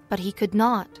there, but he could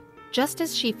not. Just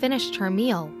as she finished her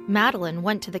meal, Madeline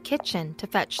went to the kitchen to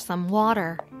fetch some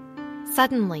water.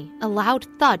 Suddenly, a loud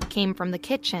thud came from the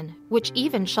kitchen, which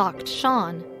even shocked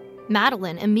Sean.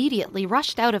 Madeline immediately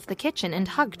rushed out of the kitchen and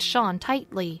hugged Sean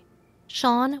tightly.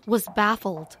 Sean was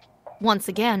baffled. Once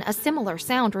again, a similar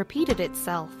sound repeated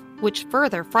itself, which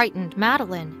further frightened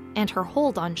Madeline, and her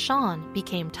hold on Sean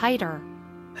became tighter.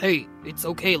 "Hey, it's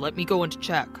okay, let me go and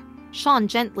check," Sean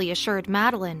gently assured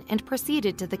Madeline and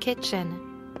proceeded to the kitchen.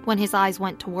 When his eyes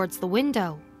went towards the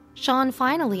window, Sean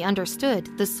finally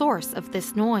understood the source of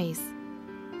this noise.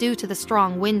 Due to the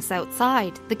strong winds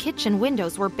outside, the kitchen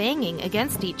windows were banging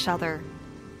against each other.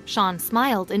 Sean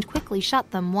smiled and quickly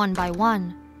shut them one by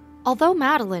one. Although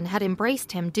Madeline had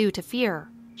embraced him due to fear,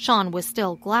 Sean was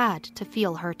still glad to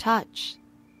feel her touch.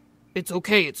 "It's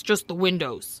okay, it's just the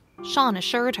windows," Sean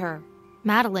assured her.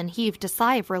 Madeline heaved a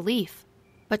sigh of relief,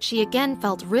 but she again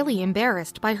felt really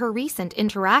embarrassed by her recent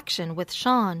interaction with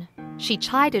Sean. She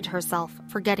chided herself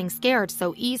for getting scared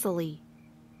so easily.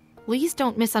 "Please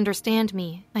don't misunderstand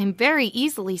me. I am very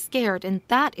easily scared, and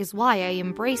that is why I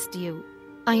embraced you.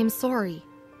 I am sorry."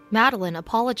 Madeline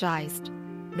apologized.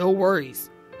 "No worries,"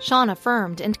 Sean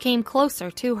affirmed and came closer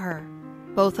to her.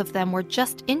 Both of them were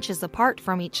just inches apart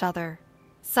from each other.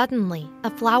 Suddenly, a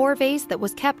flower vase that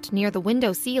was kept near the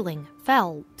window ceiling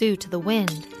fell due to the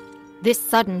wind. This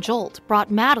sudden jolt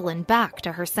brought Madeline back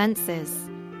to her senses.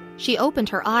 She opened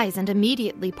her eyes and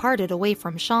immediately parted away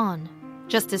from Sean.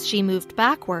 Just as she moved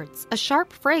backwards, a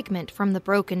sharp fragment from the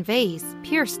broken vase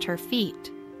pierced her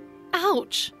feet.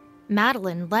 "Ouch!"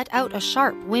 Madeline let out a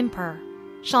sharp whimper.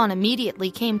 Sean immediately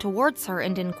came towards her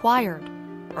and inquired,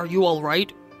 "Are you all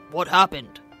right? What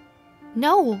happened?"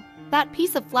 "No, that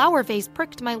piece of flower vase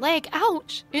pricked my leg.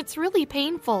 Ouch! It's really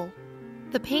painful."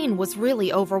 The pain was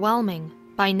really overwhelming.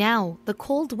 By now, the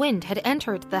cold wind had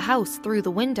entered the house through the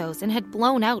windows and had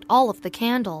blown out all of the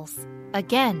candles.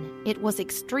 Again, it was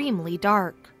extremely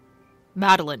dark.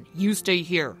 Madeline, you stay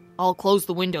here. I'll close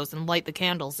the windows and light the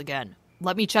candles again.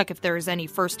 Let me check if there is any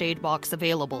first aid box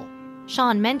available.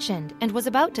 Sean mentioned and was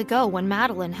about to go when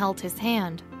Madeline held his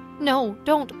hand. No,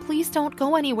 don't. Please don't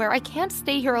go anywhere. I can't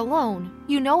stay here alone.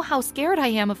 You know how scared I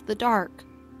am of the dark.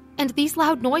 And these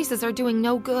loud noises are doing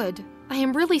no good. I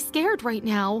am really scared right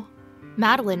now,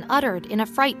 Madeline uttered in a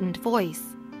frightened voice.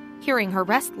 Hearing her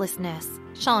restlessness,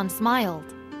 Sean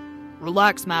smiled.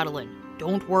 Relax, Madeline.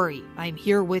 Don't worry. I'm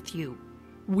here with you.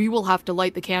 We will have to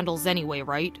light the candles anyway,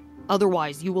 right?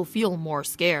 Otherwise, you will feel more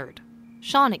scared.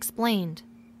 Sean explained.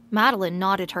 Madeline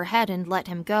nodded her head and let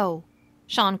him go.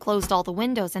 Sean closed all the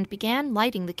windows and began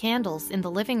lighting the candles in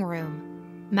the living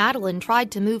room. Madeline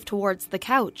tried to move towards the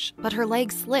couch, but her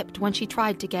legs slipped when she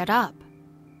tried to get up.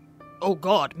 Oh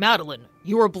God, Madeline,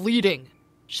 you are bleeding!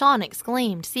 Sean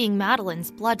exclaimed, seeing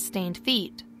Madeline's blood-stained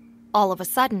feet. All of a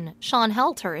sudden, Sean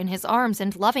held her in his arms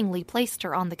and lovingly placed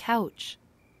her on the couch.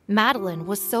 Madeline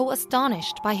was so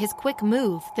astonished by his quick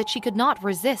move that she could not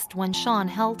resist when Sean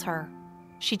held her.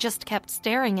 She just kept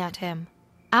staring at him.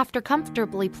 After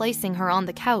comfortably placing her on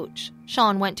the couch,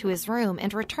 Sean went to his room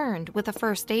and returned with a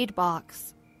first aid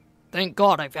box. Thank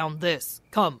God I found this.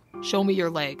 Come, show me your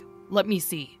leg. Let me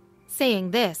see.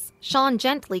 Saying this, Sean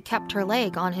gently kept her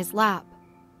leg on his lap.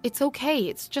 It's okay,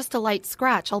 it's just a light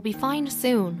scratch. I'll be fine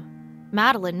soon,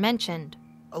 Madeline mentioned.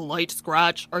 A light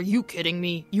scratch? Are you kidding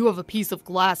me? You have a piece of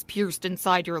glass pierced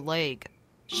inside your leg.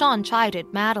 Sean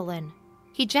chided Madeline.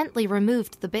 He gently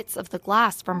removed the bits of the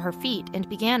glass from her feet and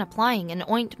began applying an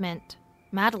ointment.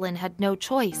 Madeline had no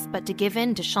choice but to give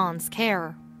in to Sean's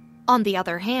care. On the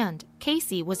other hand,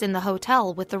 Casey was in the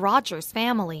hotel with the Rogers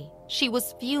family. She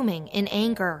was fuming in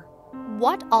anger.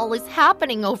 What all is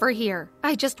happening over here?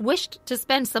 I just wished to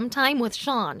spend some time with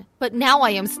Sean, but now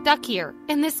I am stuck here,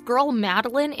 and this girl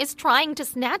Madeline is trying to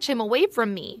snatch him away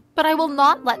from me. But I will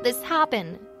not let this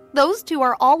happen. Those two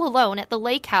are all alone at the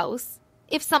lake house.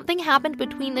 If something happened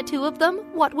between the two of them,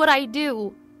 what would I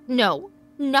do? No,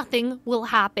 nothing will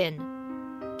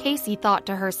happen. Casey thought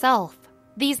to herself.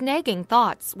 These nagging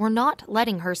thoughts were not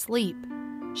letting her sleep.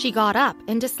 She got up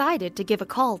and decided to give a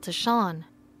call to Sean.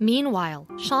 Meanwhile,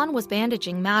 Sean was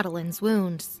bandaging Madeline's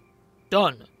wounds.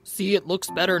 Done. See, it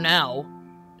looks better now,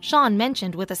 Sean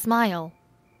mentioned with a smile.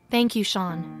 Thank you,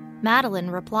 Sean, Madeline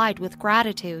replied with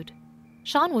gratitude.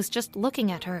 Sean was just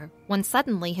looking at her when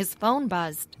suddenly his phone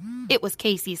buzzed. It was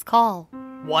Casey's call.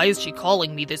 Why is she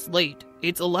calling me this late?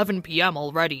 It's 11 p.m.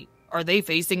 already. Are they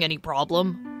facing any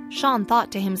problem? Sean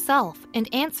thought to himself and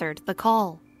answered the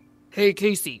call. Hey,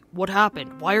 Casey, what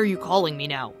happened? Why are you calling me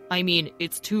now? I mean,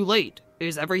 it's too late.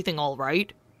 Is everything all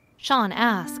right? Sean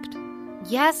asked.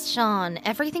 Yes, Sean,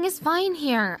 everything is fine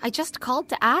here. I just called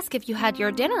to ask if you had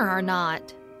your dinner or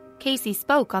not. Casey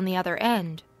spoke on the other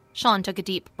end. Sean took a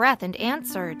deep breath and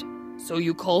answered. So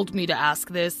you called me to ask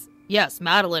this? Yes,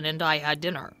 Madeline and I had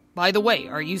dinner. By the way,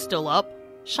 are you still up?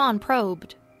 Sean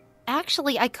probed.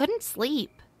 Actually, I couldn't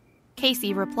sleep.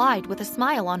 Casey replied with a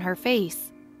smile on her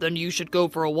face. Then you should go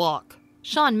for a walk,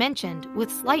 Sean mentioned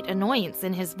with slight annoyance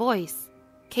in his voice.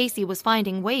 Casey was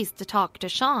finding ways to talk to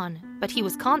Sean, but he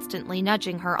was constantly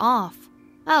nudging her off.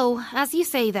 Oh, as you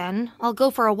say then, I'll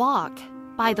go for a walk.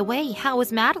 By the way, how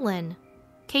is Madeline?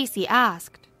 Casey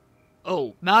asked.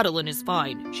 Oh, Madeline is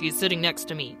fine. She is sitting next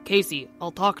to me. Casey,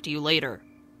 I'll talk to you later.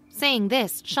 Saying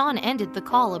this, Sean ended the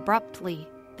call abruptly.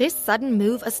 This sudden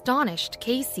move astonished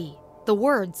Casey. The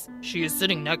words, she is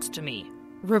sitting next to me,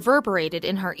 reverberated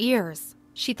in her ears.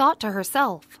 She thought to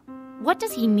herself, what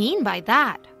does he mean by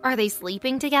that? Are they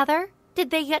sleeping together? Did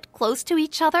they get close to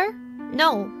each other?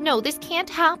 No, this can't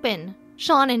happen.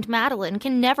 Sean and Madeline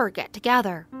can never get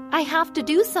together. I have to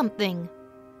do something.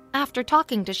 After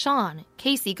talking to Sean,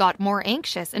 Casey got more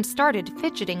anxious and started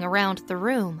fidgeting around the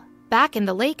room. Back in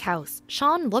the lake house,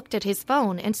 Sean looked at his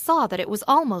phone and saw that it was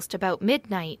almost about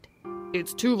midnight.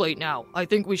 It's too late now. I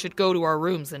think we should go to our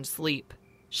rooms and sleep,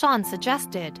 Sean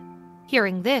suggested.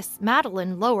 Hearing this,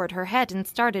 Madeline lowered her head and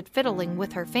started fiddling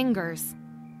with her fingers.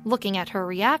 Looking at her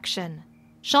reaction,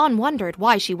 Sean wondered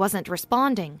why she wasn't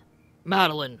responding.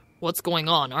 Madeline, what's going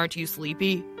on? Aren't you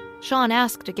sleepy? Sean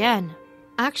asked again.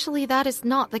 Actually, that is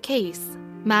not the case,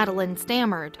 Madeline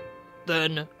stammered.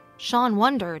 Then? Sean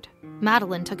wondered.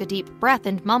 Madeline took a deep breath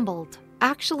and mumbled.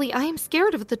 Actually, I am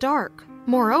scared of the dark.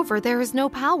 Moreover, there is no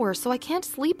power, so I can't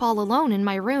sleep all alone in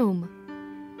my room.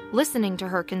 Listening to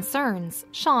her concerns,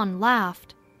 Sean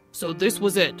laughed. So this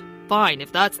was it. Fine,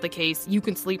 if that's the case, you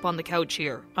can sleep on the couch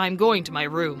here. I'm going to my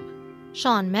room,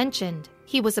 Sean mentioned.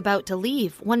 He was about to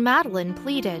leave when Madeline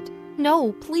pleaded,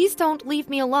 "No, please don't leave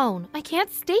me alone. I can't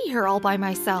stay here all by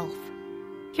myself."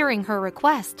 Hearing her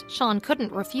request, Sean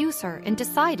couldn't refuse her and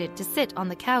decided to sit on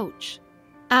the couch.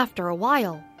 After a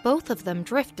while, both of them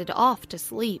drifted off to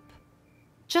sleep.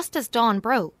 Just as dawn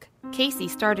broke, Casey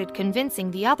started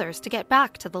convincing the others to get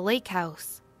back to the lake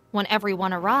house. When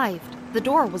everyone arrived, the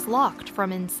door was locked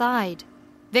from inside.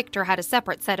 Victor had a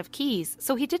separate set of keys,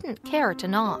 so he didn't care to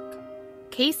knock.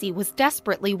 Casey was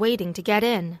desperately waiting to get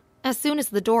in. As soon as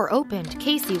the door opened,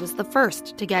 Casey was the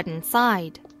first to get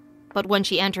inside. But when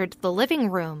she entered the living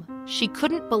room, she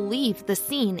couldn't believe the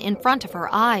scene in front of her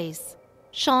eyes.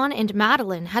 Sean and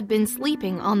Madeline had been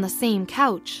sleeping on the same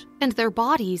couch, and their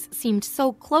bodies seemed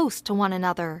so close to one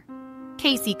another.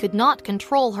 Casey could not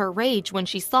control her rage when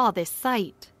she saw this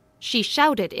sight. She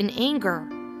shouted in anger,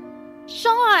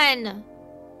 "Sean!"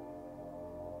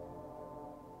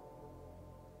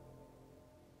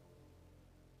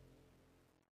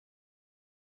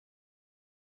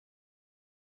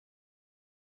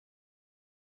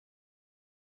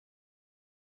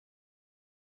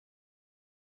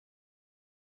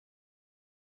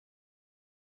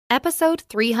 Episode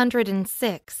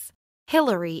 306,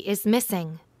 Hillary is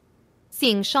Missing.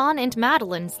 Seeing Sean and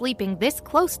Madeline sleeping this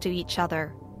close to each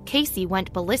other, Casey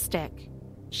went ballistic.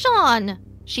 "Sean!"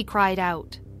 she cried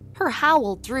out. Her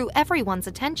howl drew everyone's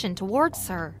attention towards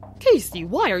her. Casey,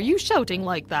 why are you shouting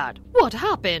like that? What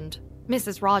happened?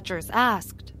 Mrs. Rogers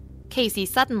asked. Casey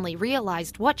suddenly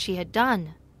realized what she had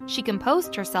done. She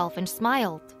composed herself and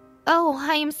smiled. "Oh,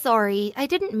 I'm sorry. I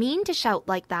didn't mean to shout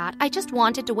like that. I just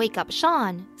wanted to wake up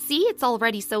Sean. See, it's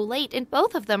already so late and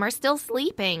both of them are still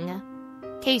sleeping,"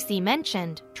 Casey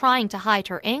mentioned, trying to hide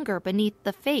her anger beneath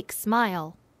the fake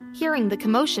smile. Hearing the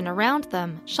commotion around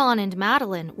them, Sean and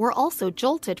Madeline were also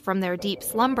jolted from their deep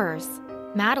slumbers.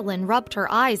 Madeline rubbed her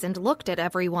eyes and looked at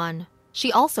everyone.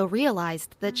 She also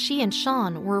realized that she and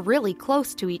Sean were really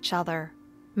close to each other.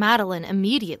 Madeline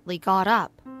immediately got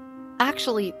up.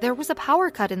 "Actually, there was a power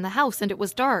cut in the house and it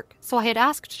was dark, so I had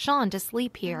asked Sean to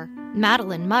sleep here,"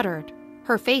 Madeline muttered.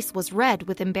 Her face was red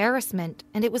with embarrassment,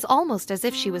 and it was almost as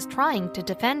if she was trying to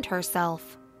defend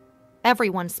herself.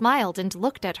 Everyone smiled and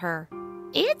looked at her.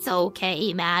 "It's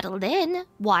okay, Madeline.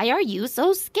 Why are you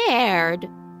so scared?"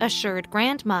 assured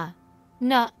Grandma.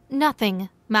 Nothing,"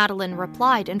 Madeline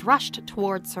replied and rushed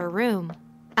towards her room.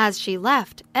 As she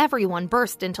left, everyone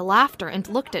burst into laughter and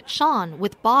looked at Sean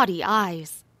with bawdy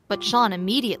eyes. But Sean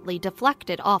immediately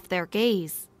deflected off their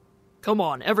gaze. "Come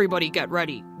on, everybody get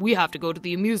ready. We have to go to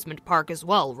the amusement park as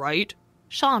well, right?"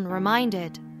 Sean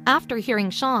reminded. After hearing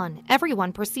Sean,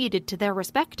 everyone proceeded to their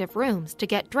respective rooms to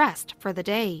get dressed for the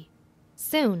day.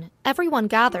 Soon, everyone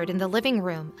gathered in the living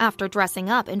room after dressing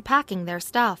up and packing their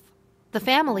stuff. The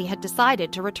family had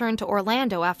decided to return to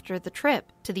Orlando after the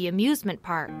trip to the amusement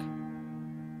park.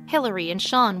 Hillary and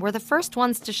Sean were the first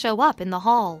ones to show up in the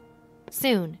hall.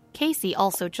 Soon, Casey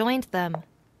also joined them.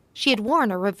 She had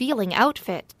worn a revealing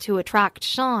outfit to attract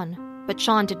Sean, but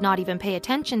Sean did not even pay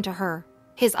attention to her.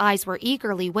 His eyes were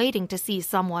eagerly waiting to see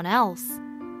someone else.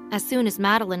 As soon as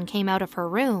Madeline came out of her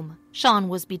room, Sean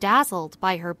was bedazzled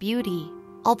by her beauty.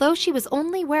 Although she was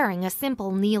only wearing a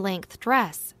simple knee-length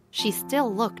dress, she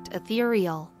still looked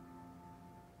ethereal.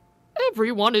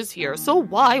 "Everyone is here, so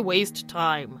why waste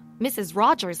time?" Mrs.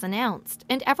 Rogers announced,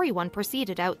 and everyone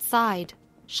proceeded outside.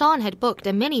 Sean had booked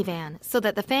a minivan so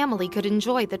that the family could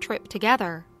enjoy the trip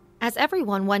together. As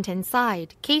everyone went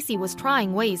inside, Casey was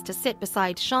trying ways to sit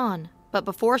beside Sean, but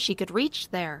before she could reach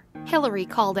there, Hillary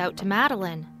called out to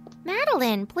Madeline.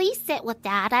 "Madeline, please sit with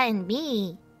Dada and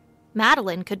me."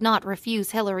 Madeline could not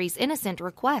refuse Hillary's innocent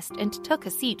request and took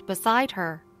a seat beside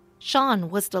her. Sean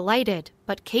was delighted,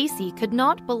 but Casey could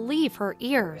not believe her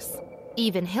ears.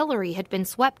 Even Hillary had been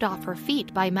swept off her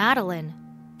feet by Madeline.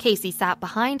 Casey sat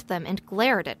behind them and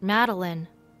glared at Madeline.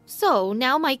 "So,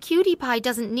 now my cutie pie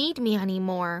doesn't need me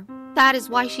anymore. That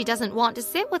is why she doesn't want to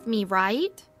sit with me,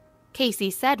 right?" Casey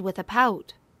said with a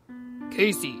pout.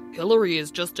 "Casey, Hillary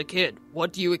is just a kid.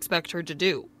 What do you expect her to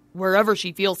do? Wherever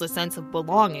she feels a sense of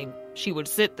belonging, she would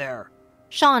sit there."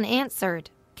 Sean answered.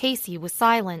 Casey was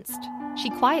silenced. She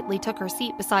quietly took her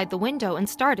seat beside the window and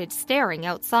started staring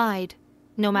outside.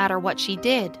 No matter what she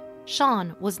did,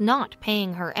 Sean was not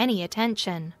paying her any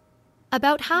attention.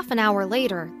 About half an hour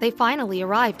later, they finally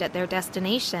arrived at their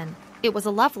destination. It was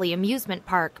a lovely amusement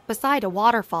park beside a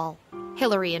waterfall.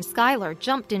 Hillary and Skylar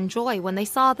jumped in joy when they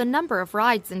saw the number of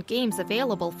rides and games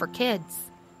available for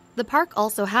kids. The park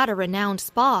also had a renowned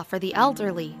spa for the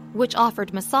elderly, which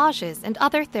offered massages and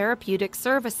other therapeutic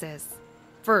services.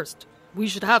 "First, we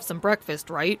should have some breakfast,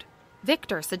 right?"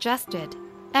 Victor suggested.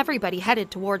 Everybody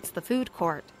headed towards the food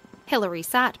court. Hillary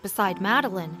sat beside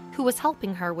Madeline, who was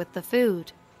helping her with the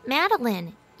food.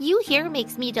 Madeline, you here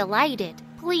makes me delighted.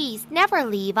 Please, never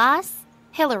leave us.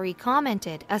 Hillary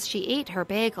commented as she ate her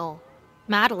bagel.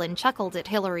 Madeline chuckled at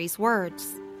Hillary's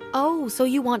words. Oh, so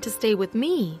you want to stay with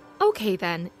me? Okay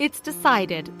then, it's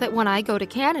decided that when I go to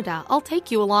Canada, I'll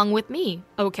take you along with me,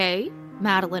 okay?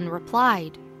 Madeline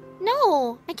replied.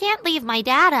 No, I can't leave my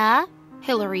dada,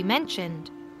 Hillary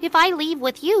mentioned. If I leave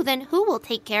with you, then who will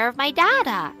take care of my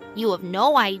dada? You have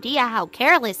no idea how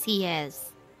careless he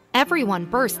is. Everyone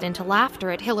burst into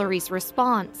laughter at Hillary's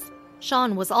response.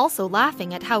 Sean was also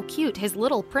laughing at how cute his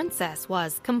little princess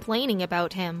was, complaining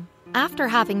about him. After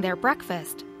having their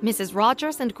breakfast, Mrs.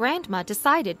 Rogers and Grandma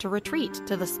decided to retreat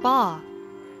to the spa.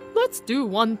 Let's do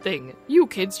one thing. You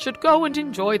kids should go and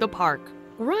enjoy the park.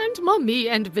 Grandma, me,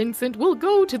 and Vincent will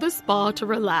go to the spa to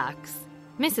relax,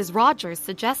 Mrs. Rogers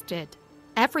suggested.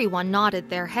 Everyone nodded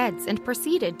their heads and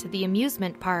proceeded to the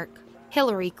amusement park.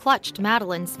 Hillary clutched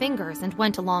Madeline's fingers and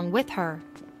went along with her.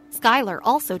 Skylar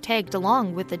also tagged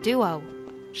along with the duo.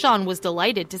 Sean was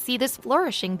delighted to see this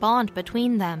flourishing bond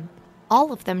between them.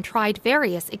 All of them tried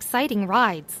various exciting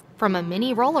rides, from a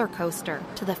mini roller coaster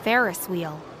to the Ferris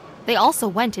wheel. They also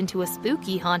went into a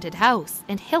spooky haunted house,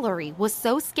 and Hillary was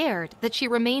so scared that she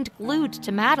remained glued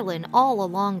to Madeline all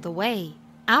along the way.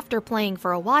 After playing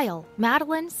for a while,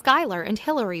 Madeline, Skylar, and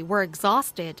Hillary were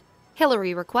exhausted.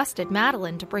 Hillary requested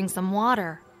Madeline to bring some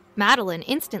water. Madeline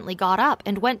instantly got up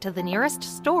and went to the nearest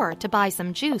store to buy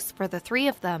some juice for the three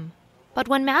of them. But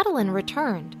when Madeline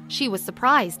returned, she was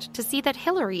surprised to see that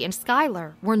Hillary and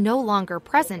Skylar were no longer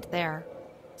present there.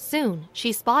 Soon,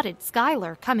 she spotted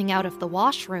Skylar coming out of the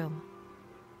washroom.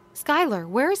 Skylar,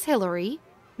 where's Hillary?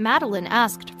 Madeline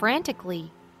asked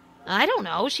frantically. I don't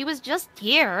know, she was just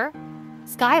here.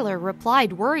 Skylar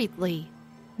replied worriedly.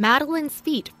 Madeline's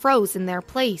feet froze in their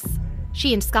place.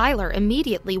 She and Skylar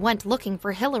immediately went looking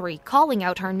for Hillary, calling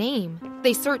out her name.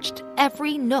 They searched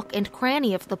every nook and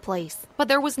cranny of the place, but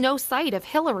there was no sight of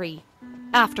Hillary.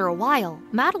 After a while,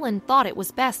 Madeline thought it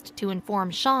was best to inform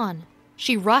Sean.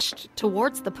 She rushed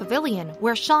towards the pavilion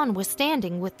where Sean was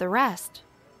standing with the rest.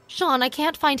 Sean, I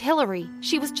can't find Hillary.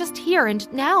 She was just here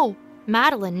and now.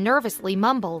 Madeline nervously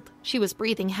mumbled. She was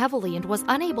breathing heavily and was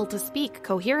unable to speak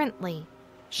coherently.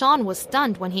 Sean was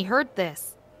stunned when he heard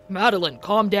this. Madeline,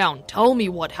 calm down. Tell me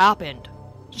what happened.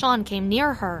 Sean came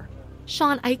near her.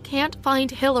 Sean, I can't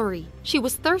find Hillary. She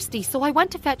was thirsty, so I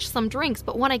went to fetch some drinks,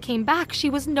 but when I came back, she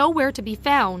was nowhere to be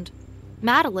found.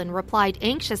 Madeline replied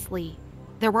anxiously.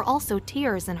 There were also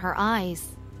tears in her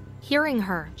eyes. Hearing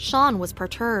her, Sean was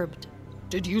perturbed.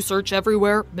 Did you search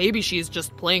everywhere? Maybe she is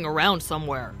just playing around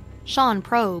somewhere. Sean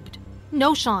probed.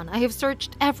 No, Sean, I have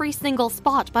searched every single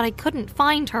spot, but I couldn't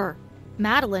find her.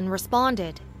 Madeline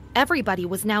responded. Everybody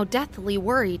was now deathly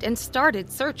worried and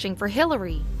started searching for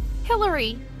Hillary.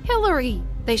 Hillary! Hillary!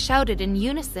 They shouted in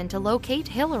unison to locate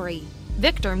Hillary.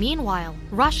 Victor, meanwhile,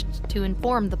 rushed to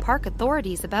inform the park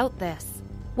authorities about this.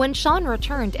 When Sean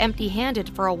returned empty-handed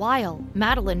for a while,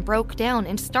 Madeline broke down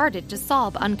and started to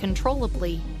sob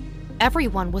uncontrollably.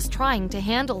 Everyone was trying to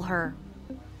handle her.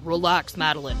 Relax,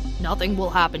 Madeline. Nothing will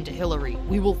happen to Hillary.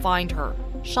 We will find her.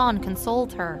 Sean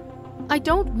consoled her. I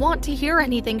don't want to hear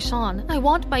anything, Sean. I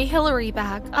want my Hillary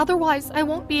back. Otherwise, I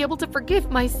won't be able to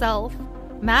forgive myself.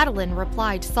 Madeline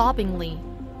replied sobbingly.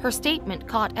 Her statement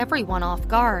caught everyone off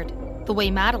guard. The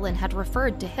way Madeline had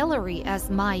referred to Hillary as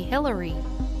my Hillary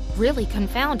really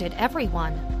confounded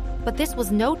everyone. But this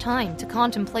was no time to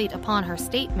contemplate upon her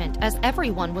statement, as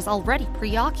everyone was already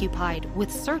preoccupied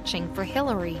with searching for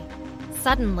Hillary.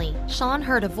 Suddenly, Sean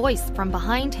heard a voice from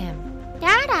behind him.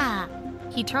 Dada!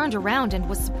 He turned around and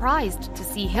was surprised to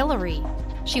see Hillary.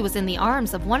 She was in the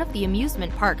arms of one of the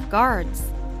amusement park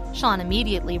guards. Sean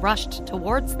immediately rushed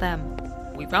towards them.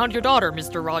 We found your daughter,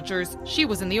 Mr. Rogers. She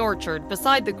was in the orchard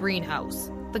beside the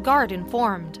greenhouse. The guard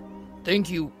informed.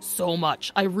 Thank you so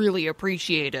much. I really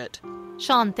appreciate it.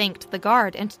 Sean thanked the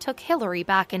guard and took Hillary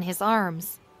back in his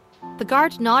arms. The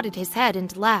guard nodded his head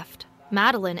and left.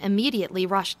 Madeline immediately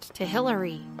rushed to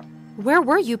Hillary. Where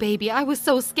were you, baby? I was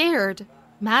so scared.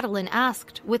 Madeline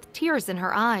asked with tears in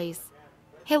her eyes.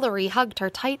 Hillary hugged her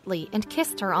tightly and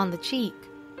kissed her on the cheek.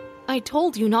 I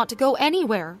told you not to go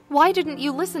anywhere. Why didn't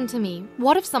you listen to me?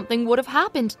 What if something would have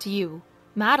happened to you?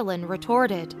 Madeline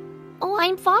retorted. Oh,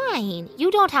 I'm fine. You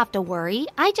don't have to worry.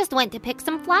 I just went to pick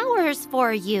some flowers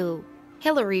for you.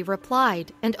 Hillary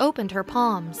replied and opened her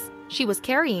palms. She was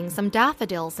carrying some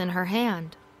daffodils in her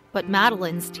hand. But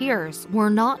Madeline's tears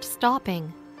were not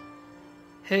stopping.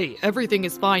 Hey, everything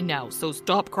is fine now, so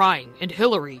stop crying. And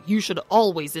Hillary, you should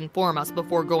always inform us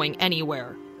before going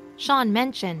anywhere. Sean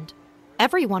mentioned.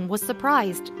 Everyone was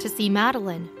surprised to see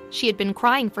Madeline. She had been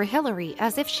crying for Hillary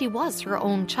as if she was her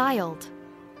own child.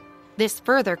 This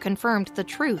further confirmed the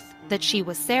truth that she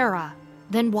was Sarah.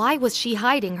 Then why was she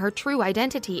hiding her true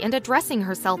identity and addressing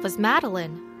herself as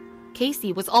Madeline?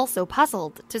 Casey was also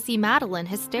puzzled to see Madeline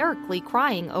hysterically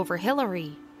crying over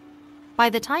Hillary. By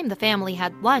the time the family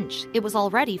had lunch, it was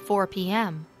already 4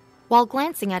 p.m. While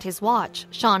glancing at his watch,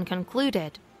 Sean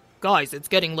concluded, Guys, it's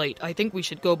getting late. I think we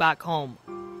should go back home.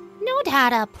 No,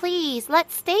 Dada, please,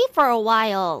 let's stay for a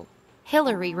while,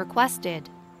 Hillary requested.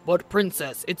 But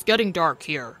Princess, it's getting dark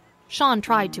here. Sean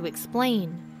tried to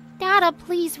explain. Dada,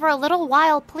 please, for a little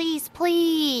while, please,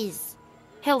 please.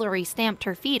 Hillary stamped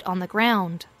her feet on the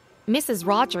ground. Mrs.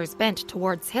 Rogers bent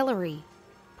towards Hillary.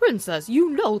 Princess,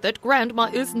 you know that Grandma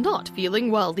is not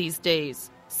feeling well these days.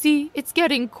 See, it's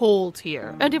getting cold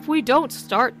here, and if we don't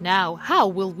start now, how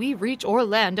will we reach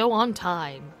Orlando on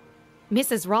time?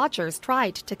 Mrs. Rogers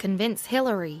tried to convince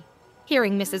Hillary.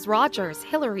 Hearing Mrs. Rogers,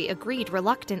 Hillary agreed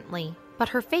reluctantly, but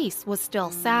her face was still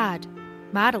sad.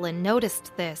 Madeline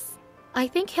noticed this. I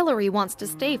think Hillary wants to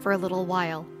stay for a little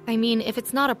while. I mean, if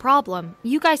it's not a problem,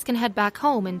 you guys can head back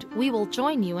home and we will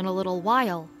join you in a little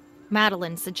while,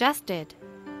 Madeline suggested.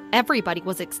 Everybody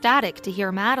was ecstatic to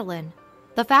hear Madeline.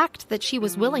 The fact that she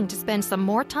was willing to spend some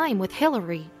more time with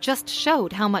Hillary just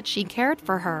showed how much she cared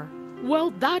for her.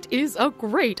 Well, that is a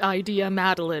great idea,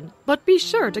 Madeline, but be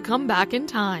sure to come back in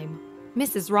time,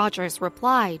 Mrs. Rogers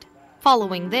replied.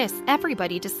 Following this,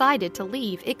 everybody decided to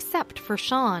leave except for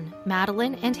Sean,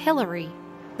 Madeline, and Hillary.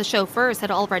 The chauffeurs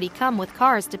had already come with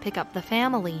cars to pick up the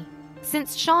family.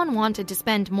 Since Sean wanted to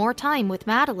spend more time with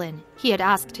Madeline, he had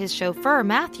asked his chauffeur,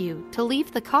 Matthew, to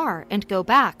leave the car and go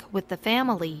back with the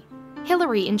family.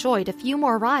 Hillary enjoyed a few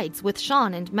more rides with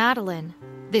Sean and Madeline.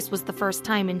 This was the first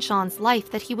time in Sean's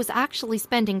life that he was actually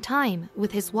spending time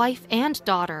with his wife and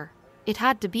daughter. It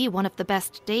had to be one of the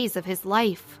best days of his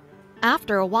life.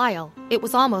 After a while, it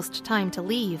was almost time to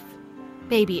leave.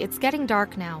 Baby, it's getting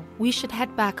dark now. We should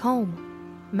head back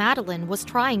home. Madeline was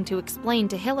trying to explain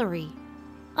to Hillary.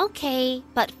 Okay,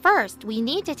 but first we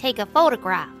need to take a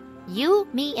photograph. You,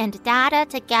 me, and Dada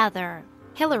together,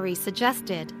 Hillary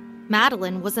suggested.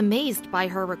 Madeline was amazed by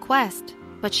her request,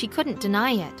 but she couldn't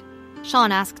deny it.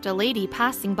 Sean asked a lady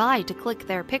passing by to click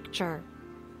their picture.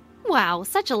 Wow,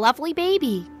 such a lovely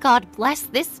baby. God bless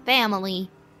this family,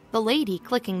 the lady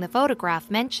clicking the photograph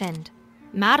mentioned.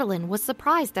 Madeline was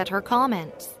surprised at her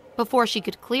comments. Before she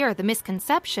could clear the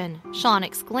misconception, Sean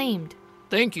exclaimed,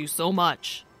 Thank you so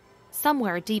much.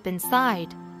 Somewhere deep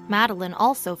inside, Madeline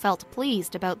also felt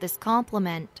pleased about this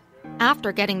compliment.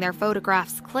 After getting their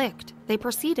photographs clicked, they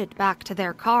proceeded back to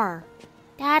their car.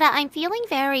 Dada, I'm feeling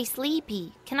very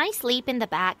sleepy. Can I sleep in the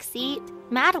back seat?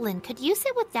 Madeline, could you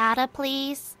sit with Dada,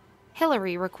 please?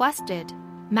 Hillary requested.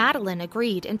 Madeline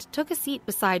agreed and took a seat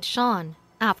beside Sean.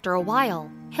 After a while,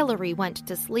 Hillary went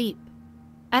to sleep.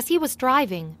 As he was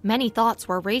driving, many thoughts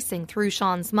were racing through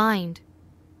Sean's mind.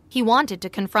 He wanted to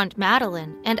confront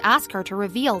Madeline and ask her to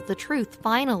reveal the truth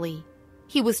finally.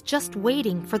 He was just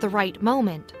waiting for the right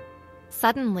moment.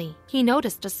 Suddenly, he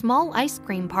noticed a small ice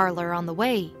cream parlor on the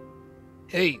way.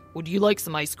 Hey, would you like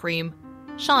some ice cream?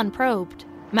 Sean probed.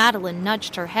 Madeline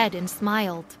nudged her head and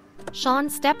smiled. Sean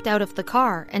stepped out of the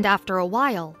car and after a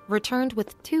while returned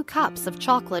with 2 cups of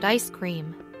chocolate ice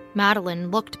cream.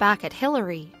 Madeline looked back at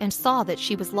Hillary and saw that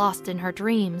she was lost in her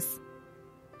dreams.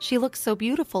 She looks so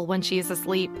beautiful when she is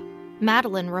asleep,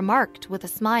 Madeline remarked with a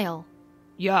smile.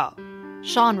 Yeah,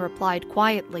 Sean replied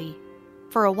quietly.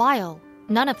 For a while,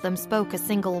 none of them spoke a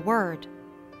single word.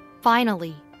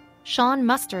 Finally, Sean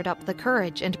mustered up the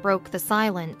courage and broke the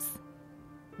silence.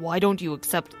 Why don't you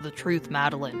accept the truth,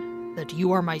 Madeline, that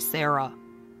you are my Sarah?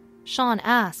 Sean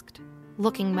asked,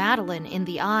 looking Madeline in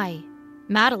the eye.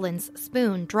 Madeline's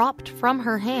spoon dropped from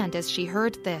her hand as she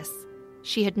heard this.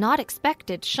 She had not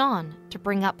expected Sean to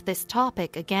bring up this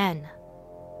topic again.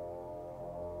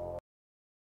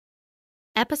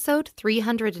 Episode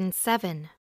 307.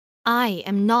 I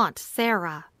Am Not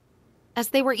Sarah. As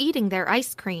they were eating their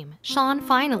ice cream, Sean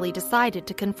finally decided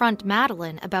to confront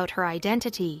Madeline about her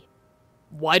identity.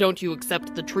 Why don't you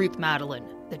accept the truth, Madeline,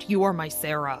 that you are my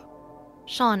Sarah?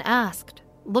 Sean asked,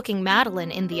 looking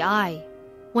Madeline in the eye.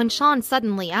 When Sean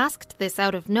suddenly asked this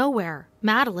out of nowhere,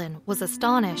 Madeline was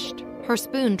astonished. Her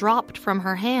spoon dropped from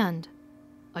her hand.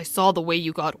 I saw the way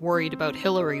you got worried about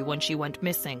Hillary when she went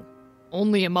missing.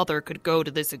 Only a mother could go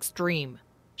to this extreme.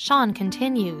 Sean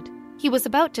continued. He was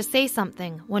about to say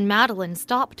something when Madeline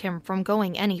stopped him from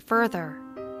going any further.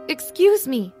 Excuse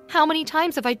me, how many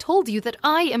times have I told you that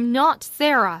I am not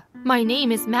Sarah? My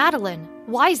name is Madeline.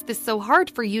 Why is this so hard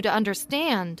for you to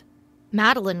understand?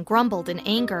 Madeline grumbled in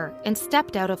anger and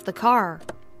stepped out of the car.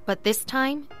 But this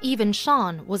time, even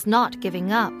Sean was not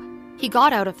giving up. He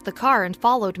got out of the car and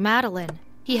followed Madeline.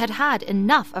 He had had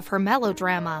enough of her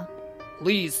melodrama.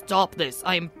 Please stop this.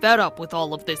 I am fed up with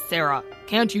all of this, Sarah.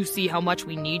 Can't you see how much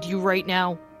we need you right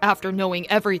now? After knowing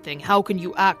everything, how can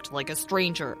you act like a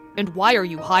stranger? And why are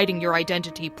you hiding your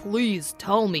identity? Please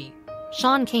tell me.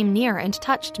 Sean came near and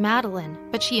touched Madeline,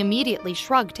 but she immediately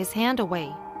shrugged his hand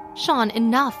away. Sean,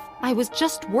 enough. I was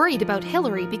just worried about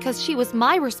Hillary because she was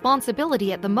my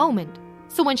responsibility at the moment.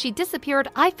 So when she disappeared,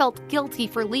 I felt guilty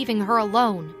for leaving her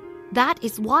alone. That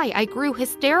is why I grew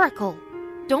hysterical.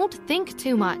 Don't think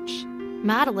too much,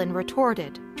 Madeline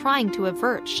retorted, trying to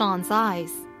avert Sean's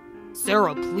eyes.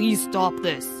 Sarah, please stop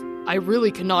this. I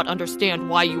really cannot understand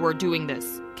why you are doing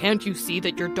this. Can't you see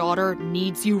that your daughter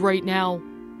needs you right now?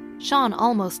 Sean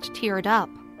almost teared up.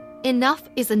 Enough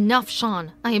is enough,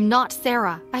 Sean. I am not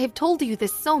Sarah. I have told you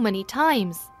this so many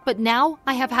times. But now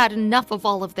I have had enough of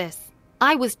all of this.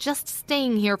 I was just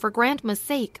staying here for Grandma's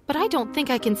sake, but I don't think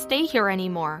I can stay here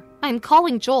anymore. I am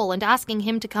calling Joel and asking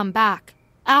him to come back.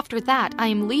 After that, I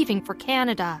am leaving for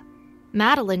Canada.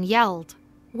 Madeline yelled.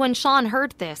 When Sean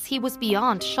heard this, he was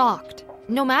beyond shocked.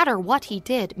 No matter what he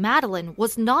did, Madeline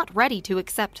was not ready to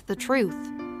accept the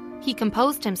truth. He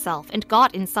composed himself and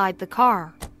got inside the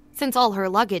car. Since all her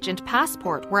luggage and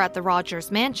passport were at the Rogers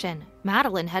mansion,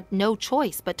 Madeline had no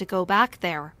choice but to go back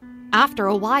there. After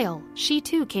a while, she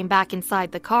too came back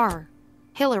inside the car.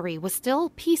 Hillary was still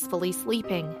peacefully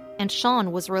sleeping, and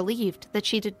Sean was relieved that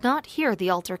she did not hear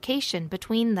the altercation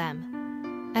between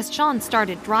them. As Sean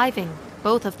started driving,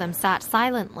 both of them sat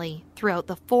silently throughout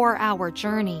the 4-hour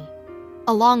journey.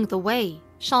 Along the way,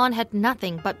 Sean had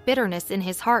nothing but bitterness in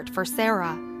his heart for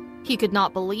Sarah. He could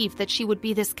not believe that she would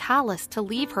be this callous to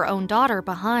leave her own daughter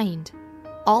behind.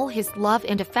 All his love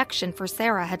and affection for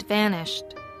Sarah had vanished.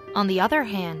 On the other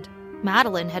hand,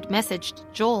 Madeline had messaged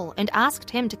Joel and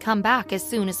asked him to come back as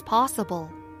soon as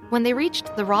possible. When they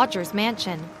reached the Rogers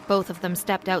mansion, both of them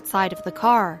stepped outside of the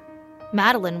car.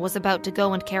 Madeline was about to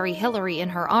go and carry Hillary in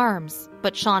her arms,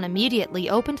 but Sean immediately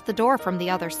opened the door from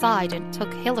the other side and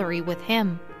took Hillary with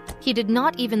him. He did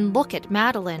not even look at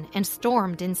Madeline and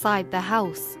stormed inside the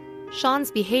house.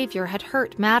 Sean's behavior had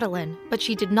hurt Madeline, but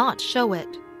she did not show it.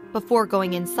 Before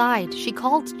going inside, she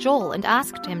called Joel and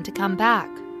asked him to come back.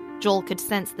 Joel could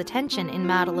sense the tension in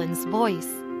Madeline's voice.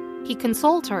 He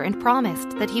consoled her and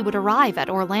promised that he would arrive at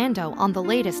Orlando on the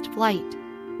latest flight.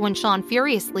 When Sean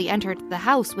furiously entered the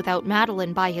house without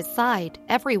Madeline by his side,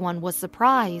 everyone was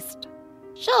surprised.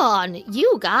 Sean,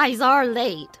 you guys are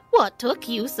late. What took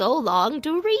you so long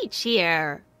to reach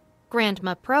here?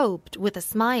 Grandma probed with a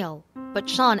smile, but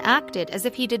Sean acted as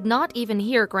if he did not even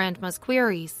hear Grandma's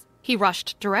queries. He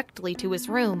rushed directly to his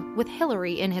room with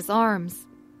Hillary in his arms.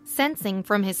 Sensing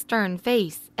from his stern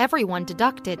face, everyone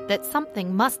deducted that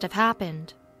something must have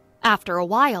happened. After a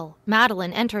while,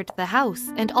 Madeline entered the house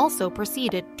and also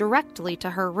proceeded directly to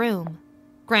her room.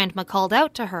 Grandma called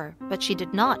out to her, but she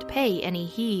did not pay any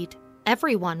heed.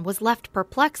 Everyone was left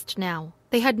perplexed now.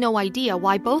 They had no idea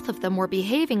why both of them were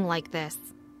behaving like this.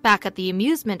 Back at the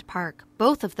amusement park,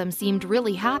 both of them seemed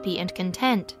really happy and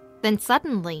content. Then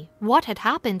suddenly, what had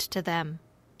happened to them?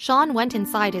 Sean went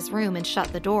inside his room and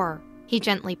shut the door. He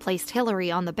gently placed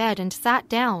Hillary on the bed and sat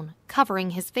down,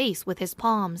 covering his face with his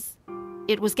palms.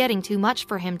 It was getting too much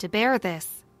for him to bear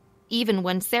this. Even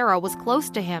when Sarah was close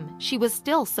to him, she was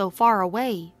still so far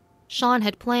away. Sean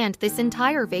had planned this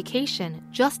entire vacation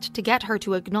just to get her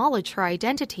to acknowledge her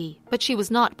identity, but she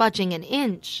was not budging an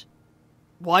inch.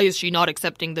 Why is she not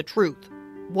accepting the truth?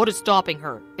 What is stopping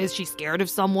her? Is she scared of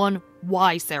someone?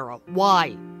 Why, Sarah?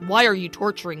 Why? Why are you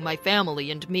torturing my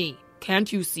family and me?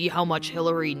 Can't you see how much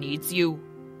Hillary needs you?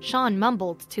 Sean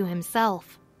mumbled to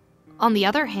himself. On the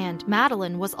other hand,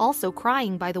 Madeline was also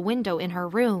crying by the window in her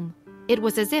room. It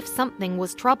was as if something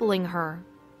was troubling her.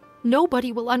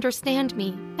 Nobody will understand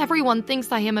me. Everyone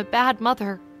thinks I am a bad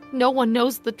mother. No one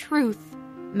knows the truth.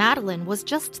 Madeline was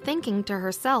just thinking to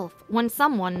herself when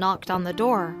someone knocked on the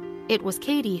door. It was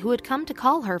Katie, who had come to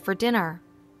call her for dinner.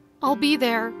 "I'll be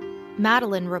there,"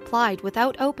 Madeline replied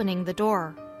without opening the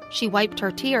door. She wiped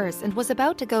her tears and was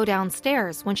about to go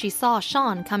downstairs when she saw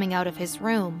Sean coming out of his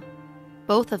room.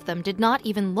 Both of them did not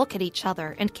even look at each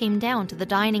other and came down to the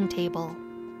dining table.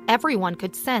 Everyone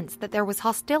could sense that there was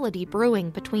hostility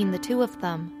brewing between the two of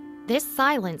them. This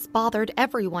silence bothered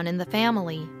everyone in the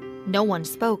family. No one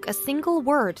spoke a single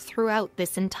word throughout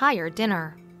this entire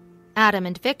dinner. Adam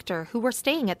and Victor, who were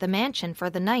staying at the mansion for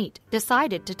the night,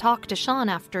 decided to talk to Sean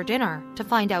after dinner to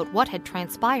find out what had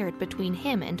transpired between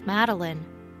him and Madeline.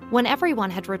 When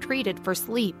everyone had retreated for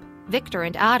sleep, Victor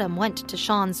and Adam went to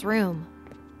Sean's room.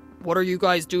 What are you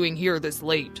guys doing here this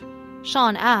late?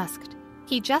 Sean asked.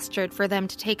 He gestured for them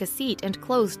to take a seat and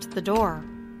closed the door.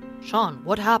 Sean,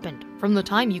 what happened? From the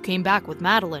time you came back with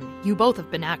Madeline, you both have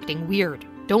been acting weird.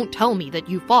 Don't tell me that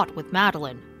you fought with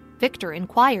Madeline. Victor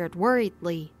inquired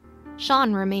worriedly.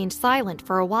 Sean remained silent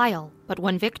for a while, but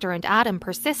when Victor and Adam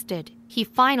persisted, he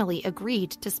finally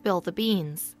agreed to spill the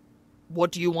beans.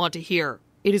 What do you want to hear?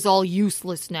 It is all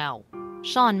useless now,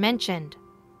 Sean mentioned.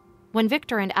 When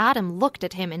Victor and Adam looked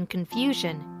at him in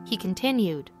confusion, he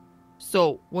continued.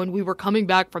 So, when we were coming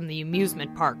back from the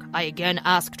amusement park, I again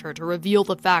asked her to reveal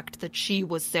the fact that she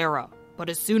was Sarah. But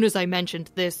as soon as I mentioned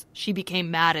this, she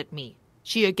became mad at me.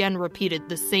 She again repeated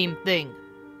the same thing.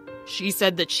 She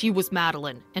said that she was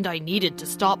Madeline, and I needed to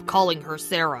stop calling her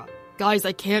Sarah. Guys,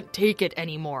 I can't take it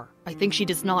anymore. I think she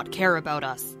does not care about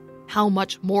us. How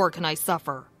much more can I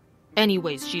suffer?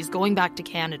 Anyways, she's going back to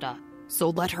Canada,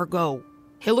 so let her go.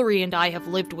 Hillary and I have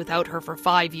lived without her for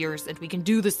 5 years, and we can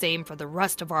do the same for the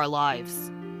rest of our lives.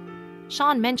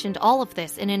 Sean mentioned all of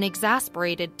this in an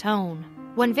exasperated tone.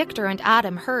 When Victor and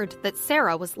Adam heard that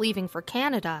Sarah was leaving for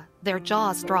Canada, their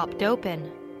jaws dropped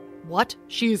open. What?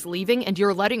 She is leaving and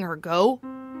you're letting her go?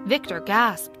 Victor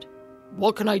gasped.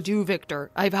 What can I do,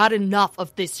 Victor? I've had enough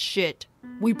of this shit.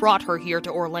 We brought her here to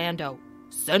Orlando,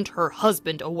 sent her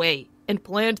husband away, and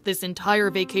planned this entire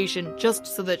vacation just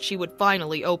so that she would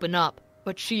finally open up.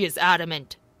 But she is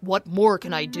adamant. What more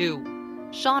can I do?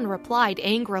 Sean replied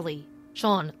angrily.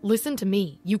 Sean, listen to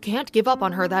me. You can't give up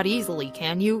on her that easily,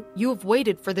 can you? You have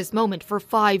waited for this moment for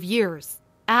 5 years.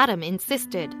 Adam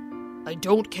insisted. I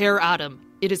don't care, Adam.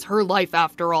 It is her life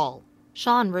after all.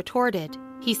 Sean retorted.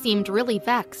 He seemed really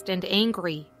vexed and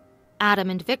angry. Adam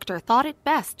and Victor thought it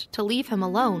best to leave him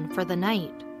alone for the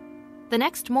night. The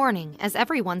next morning, as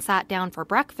everyone sat down for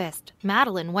breakfast,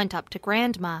 Madeline went up to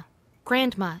Grandma.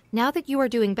 Grandma, now that you are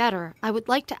doing better, I would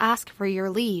like to ask for your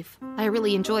leave. I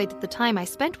really enjoyed the time I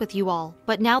spent with you all,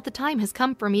 but now the time has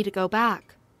come for me to go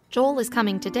back. Joel is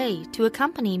coming today to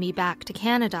accompany me back to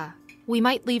Canada. We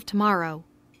might leave tomorrow.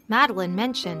 Madeline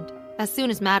mentioned. As soon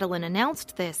as Madeline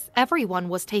announced this, everyone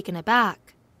was taken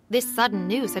aback. This sudden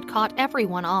news had caught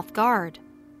everyone off guard.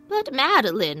 But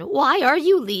Madeline, why are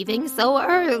you leaving so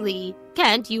early?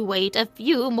 Can't you wait a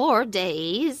few more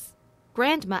days?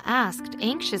 Grandma asked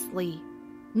anxiously.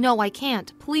 No, I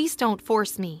can't. Please don't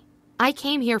force me. I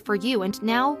came here for you and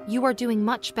now you are doing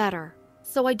much better.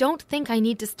 So I don't think I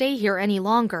need to stay here any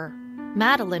longer,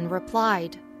 Madeline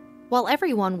replied. While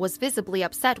everyone was visibly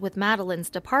upset with Madeline's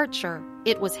departure,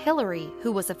 it was Hillary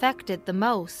who was affected the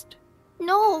most.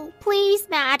 No, please,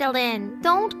 Madeline,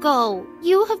 don't go.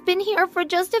 You have been here for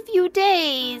just a few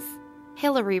days,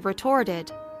 Hillary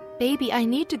retorted. Baby, I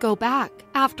need to go back.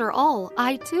 After all,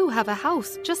 I too have a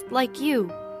house just like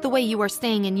you, the way you are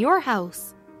staying in your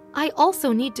house. I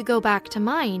also need to go back to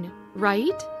mine,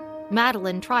 right?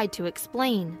 Madeline tried to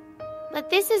explain. But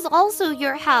this is also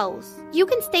your house. You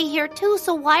can stay here too,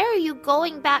 so why are you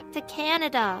going back to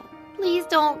Canada? Please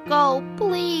don't go,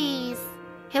 please.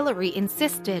 Hillary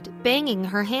insisted, banging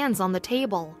her hands on the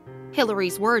table.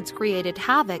 Hillary's words created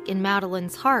havoc in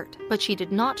Madeline's heart, but she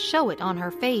did not show it on her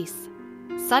face.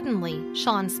 Suddenly,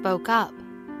 Sean spoke up.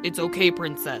 It's okay,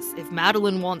 Princess. If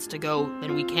Madeline wants to go,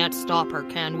 then we can't stop her,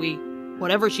 can we?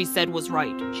 Whatever she said was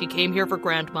right. She came here for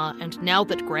Grandma, and now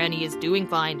that Granny is doing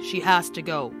fine, she has to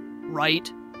go.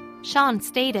 Right? Sean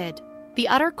stated. The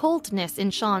utter coldness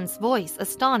in Sean's voice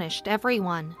astonished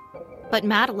everyone. But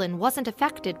Madeline wasn't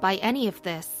affected by any of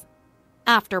this.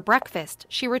 After breakfast,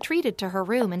 she retreated to her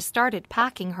room and started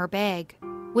packing her bag.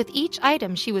 With each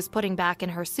item she was putting back in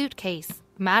her suitcase,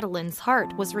 Madeline's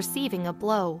heart was receiving a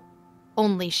blow.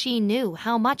 Only she knew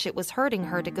how much it was hurting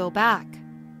her to go back.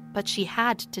 But she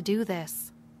had to do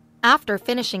this. After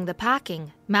finishing the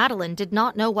packing, Madeline did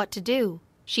not know what to do.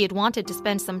 She had wanted to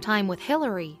spend some time with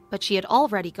Hillary, but she had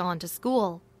already gone to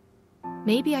school.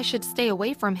 Maybe I should stay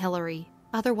away from Hillary,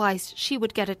 otherwise she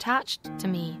would get attached to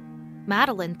me,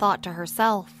 Madeline thought to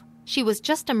herself. She was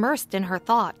just immersed in her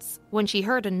thoughts when she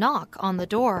heard a knock on the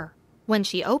door. When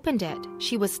she opened it,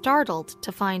 she was startled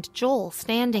to find Joel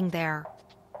standing there.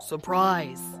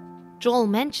 Surprise, Joel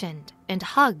mentioned and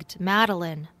hugged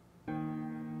Madeline.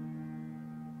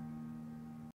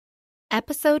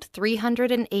 Episode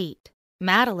 308.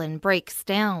 Madeline Breaks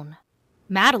Down.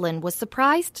 Madeline was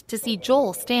surprised to see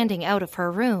Joel standing out of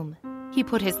her room. He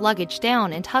put his luggage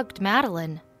down and hugged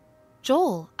Madeline.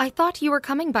 Joel, I thought you were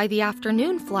coming by the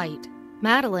afternoon flight,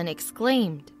 Madeline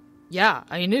exclaimed. Yeah,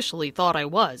 I initially thought I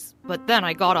was, but then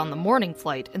I got on the morning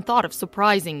flight and thought of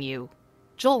surprising you,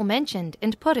 Joel mentioned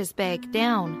and put his bag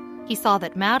down. He saw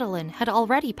that Madeline had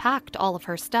already packed all of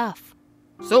her stuff.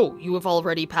 So, you have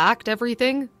already packed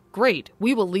everything? Great,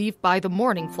 we will leave by the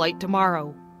morning flight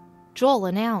tomorrow, Joel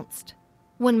announced.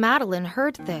 When Madeline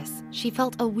heard this, she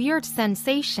felt a weird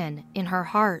sensation in her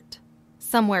heart.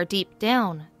 Somewhere deep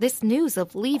down, this news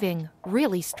of leaving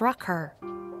really struck her.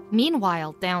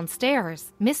 Meanwhile,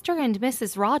 downstairs, Mr. and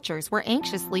Mrs. Rogers were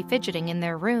anxiously fidgeting in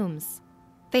their rooms.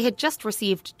 They had just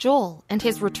received Joel, and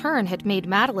his return had made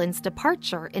Madeline's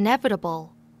departure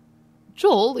inevitable.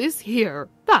 Joel is here.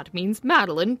 That means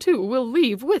Madeline, too, will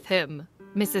leave with him,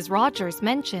 Mrs. Rogers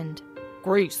mentioned.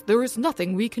 Grace, there is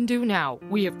nothing we can do now.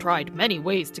 We have tried many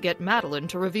ways to get Madeline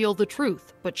to reveal the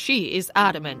truth, but she is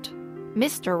adamant.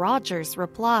 Mr. Rogers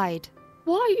replied,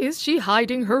 Why is she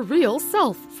hiding her real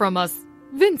self from us?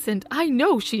 Vincent, I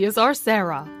know she is our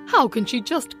Sarah. How can she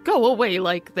just go away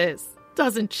like this?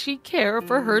 Doesn't she care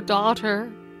for her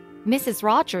daughter? Mrs.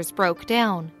 Rogers broke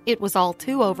down. It was all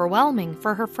too overwhelming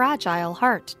for her fragile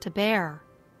heart to bear.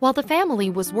 While the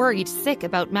family was worried sick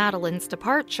about Madeline's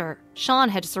departure, Sean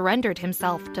had surrendered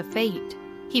himself to fate.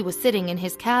 He was sitting in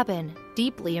his cabin,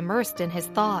 deeply immersed in his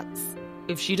thoughts.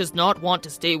 If she does not want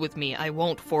to stay with me, I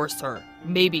won't force her.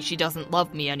 Maybe she doesn't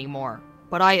love me anymore.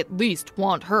 But I at least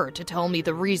want her to tell me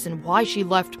the reason why she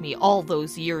left me all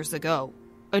those years ago.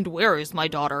 And where is my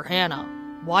daughter Hannah?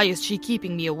 Why is she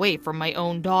keeping me away from my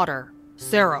own daughter?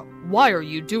 Sarah, why are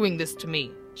you doing this to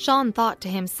me? Sean thought to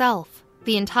himself.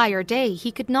 The entire day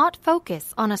he could not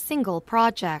focus on a single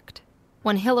project.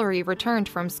 When Hilary returned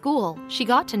from school, she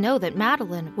got to know that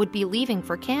Madeline would be leaving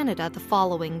for Canada the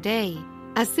following day.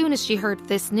 As soon as she heard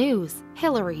this news,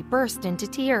 Hilary burst into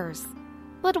tears.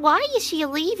 But why is she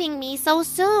leaving me so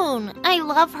soon? I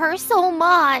love her so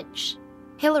much.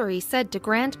 Hilary said to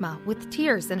Grandma with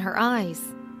tears in her eyes.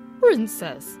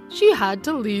 Princess, she had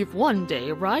to leave one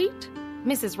day, right?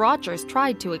 Mrs. Rogers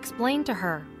tried to explain to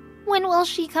her. When will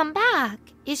she come back?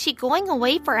 Is she going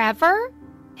away forever?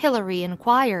 Hilary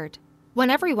inquired.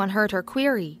 When everyone heard her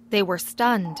query, they were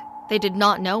stunned. They did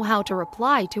not know how to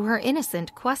reply to her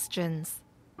innocent questions.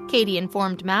 Katie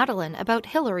informed Madeline about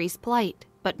Hilary's plight,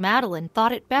 but Madeline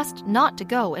thought it best not to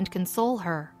go and console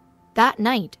her. That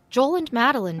night, Joel and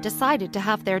Madeline decided to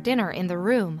have their dinner in the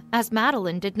room, as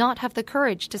Madeline did not have the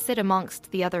courage to sit amongst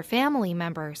the other family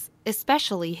members,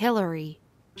 especially Hilary.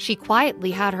 She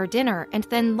quietly had her dinner and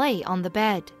then lay on the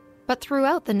bed. But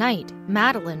throughout the night,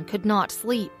 Madeline could not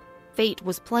sleep. Fate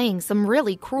was playing some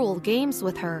really cruel games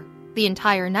with her. The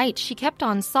entire night she kept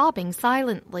on sobbing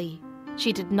silently.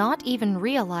 She did not even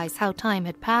realize how time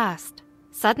had passed.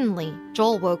 Suddenly,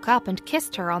 Joel woke up and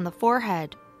kissed her on the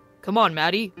forehead. Come on,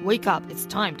 Maddie, wake up, it's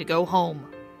time to go home,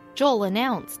 Joel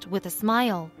announced with a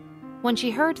smile. When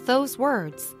she heard those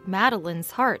words,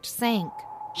 Madeline's heart sank.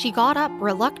 She got up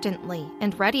reluctantly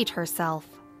and readied herself.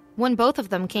 When both of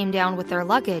them came down with their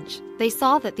luggage, they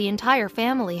saw that the entire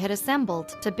family had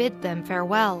assembled to bid them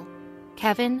farewell.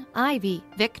 Kevin, Ivy,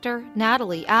 Victor,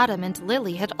 Natalie, Adam, and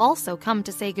Lily had also come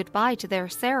to say goodbye to their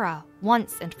Sarah,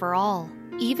 once and for all.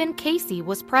 Even Casey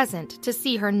was present to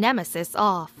see her nemesis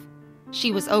off.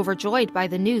 She was overjoyed by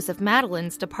the news of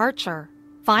Madeline's departure.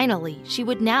 Finally, she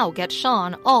would now get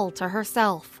Sean all to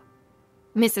herself.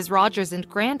 Mrs. Rogers and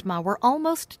Grandma were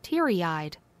almost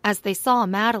teary-eyed as they saw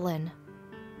Madeline.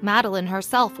 Madeline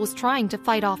herself was trying to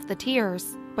fight off the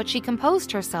tears, but she composed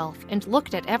herself and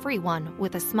looked at everyone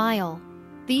with a smile.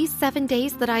 These 7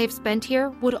 days that I have spent here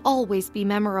would always be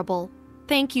memorable.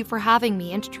 Thank you for having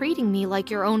me and treating me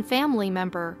like your own family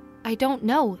member. I don't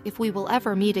know if we will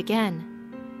ever meet again,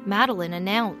 Madeline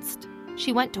announced.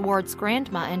 She went towards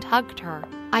Grandma and hugged her.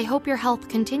 I hope your health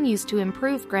continues to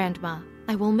improve, Grandma.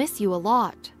 I will miss you a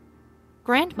lot.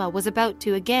 Grandma was about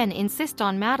to again insist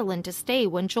on Madeline to stay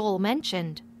when Joel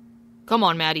mentioned, Come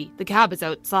on, Maddie, the cab is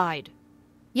outside.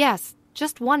 Yes,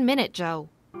 just 1 minute, Joe.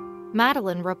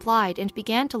 Madeline replied and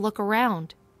began to look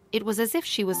around. It was as if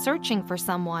she was searching for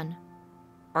someone.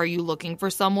 Are you looking for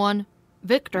someone?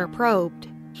 Victor probed.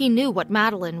 He knew what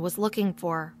Madeline was looking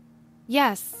for.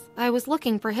 Yes, I was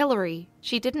looking for Hilary.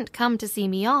 She didn't come to see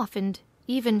me off, and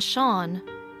even Sean.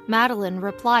 Madeline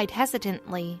replied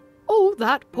hesitantly. Oh,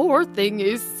 that poor thing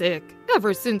is sick.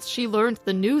 Ever since she learned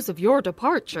the news of your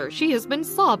departure, she has been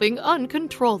sobbing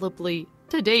uncontrollably.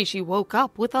 Today she woke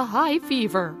up with a high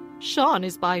fever. Sean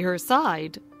is by her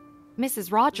side,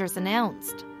 Mrs. Rogers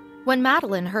announced. When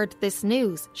Madeline heard this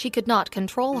news, she could not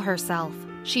control herself.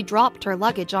 She dropped her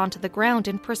luggage onto the ground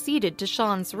and proceeded to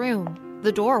Sean's room.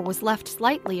 The door was left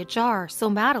slightly ajar, so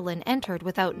Madeline entered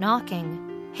without knocking.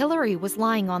 Hilary was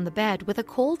lying on the bed with a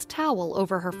cold towel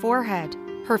over her forehead.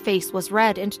 Her face was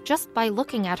red, and just by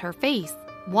looking at her face,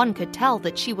 one could tell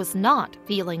that she was not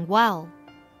feeling well.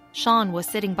 Sean was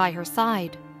sitting by her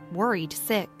side, worried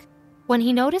sick. When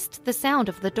he noticed the sound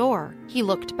of the door, he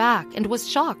looked back and was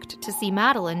shocked to see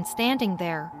Madeline standing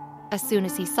there. As soon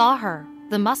as he saw her,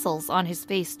 The muscles on his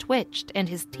face twitched and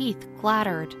his teeth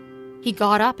clattered. He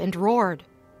got up and roared.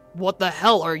 What the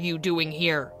hell are you doing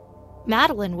here?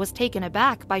 Madeline was taken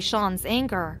aback by Sean's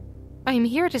anger. I'm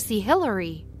here to see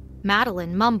Hillary.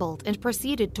 Madeline mumbled and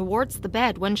proceeded towards the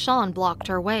bed when Sean blocked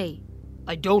her way.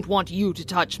 I don't want you to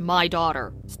touch my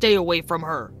daughter. Stay away from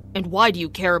her. And why do you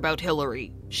care about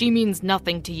Hillary? She means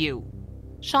nothing to you.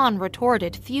 Sean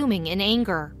retorted, fuming in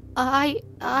anger. I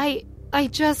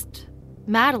just...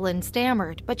 Madeline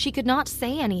stammered, but she could not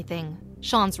say anything.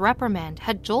 Sean's reprimand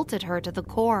had jolted her to the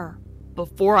core.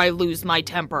 Before I lose my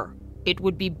temper, it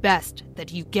would be best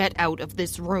that you get out of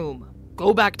this room.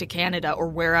 Go back to Canada or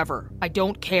wherever. I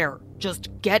don't care. Just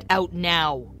get out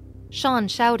now. Sean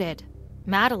shouted.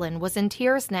 Madeline was in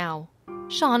tears now.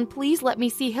 Sean, please let me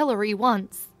see Hillary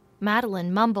once.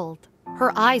 Madeline mumbled.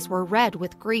 Her eyes were red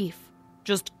with grief.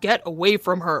 Just get away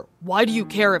from her. Why do you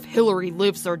care if Hillary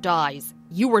lives or dies?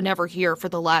 You were never here for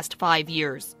the last 5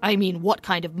 years. I mean, what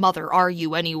kind of mother are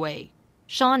you anyway?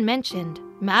 Sean mentioned.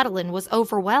 Madeline was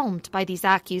overwhelmed by these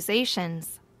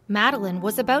accusations. Madeline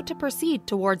was about to proceed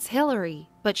towards Hillary,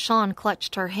 but Sean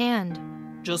clutched her hand.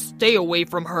 Just stay away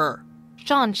from her.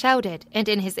 Sean shouted, and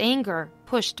in his anger,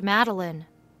 pushed Madeline.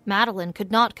 Madeline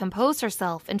could not compose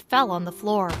herself and fell on the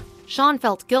floor. Sean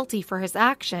felt guilty for his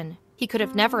action. He could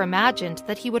have never imagined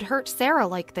that he would hurt Sarah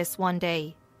like this one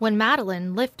day. When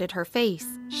Madeline lifted her face,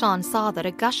 Sean saw that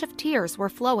a gush of tears were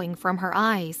flowing from her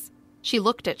eyes. She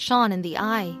looked at Sean in the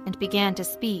eye and began to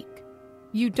speak.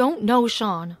 You don't know,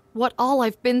 Sean, what all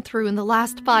I've been through in the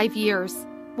last 5 years.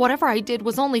 Whatever I did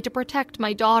was only to protect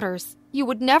my daughters. You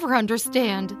would never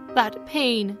understand that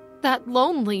pain, that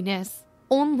loneliness.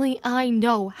 Only I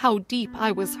know how deep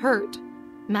I was hurt.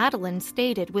 Madeline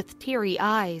stated with teary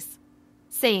eyes.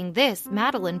 Saying this,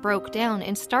 Madeline broke down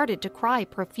and started to cry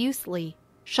profusely.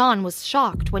 Sean was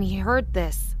shocked when he heard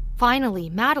this. Finally,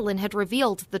 Madeline had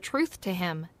revealed the truth to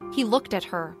him. He looked at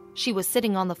her. She was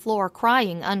sitting on the floor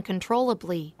crying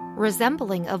uncontrollably,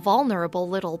 resembling a vulnerable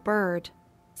little bird.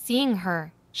 Seeing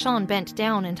her, Sean bent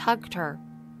down and hugged her.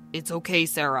 It's okay,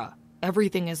 Sarah.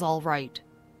 Everything is all right.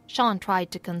 Sean tried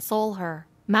to console her.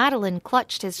 Madeline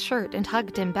clutched his shirt and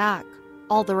hugged him back.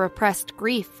 All the repressed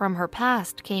grief from her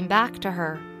past came back to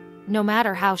her. No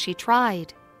matter how she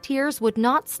tried, tears would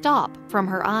not stop from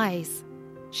her eyes.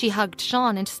 She hugged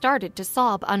Sean and started to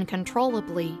sob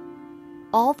uncontrollably.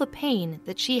 All the pain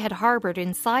that she had harbored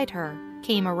inside her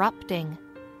came erupting.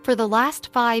 For the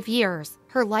last 5 years,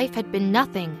 her life had been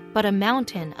nothing but a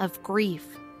mountain of grief.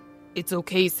 It's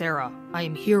okay, Sarah. I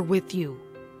am here with you.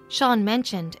 Sean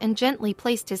mentioned and gently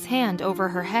placed his hand over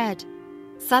her head.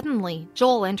 Suddenly,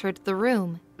 Joel entered the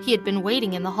room. He had been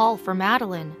waiting in the hall for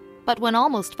Madeline, but when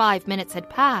almost 5 minutes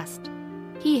had passed,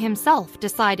 he himself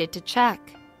decided to check.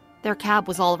 Their cab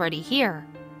was already here.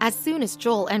 As soon as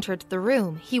Joel entered the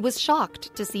room, he was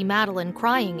shocked to see Madeline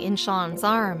crying in Sean's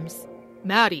arms.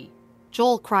 Maddie!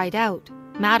 Joel cried out.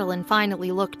 Madeline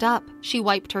finally looked up. She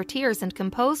wiped her tears and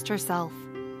composed herself.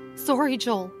 Sorry,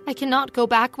 Joel, I cannot go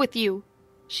back with you,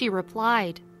 she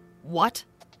replied. What?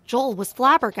 Joel was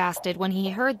flabbergasted when he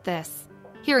heard this.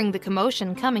 Hearing the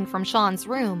commotion coming from Sean's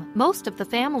room, most of the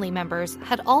family members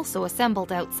had also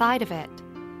assembled outside of it.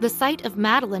 The sight of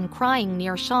Madeline crying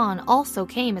near Sean also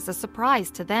came as a surprise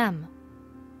to them.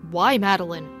 Why,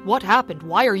 Madeline? What happened?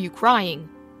 Why are you crying?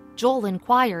 Joel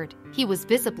inquired. He was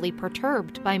visibly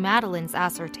perturbed by Madeline's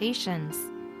assertions.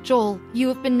 Joel, you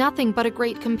have been nothing but a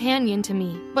great companion to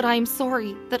me, but I am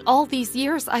sorry that all these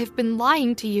years I have been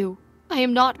lying to you. I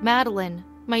am not Madeline.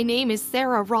 My name is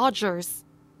Sarah Rogers.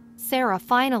 Sarah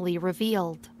finally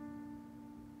revealed.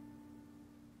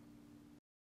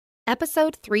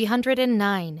 Episode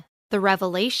 309, The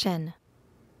Revelation.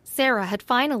 Sarah had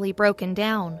finally broken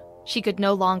down. She could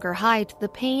no longer hide the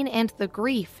pain and the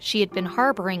grief she had been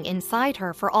harboring inside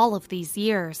her for all of these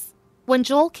years. When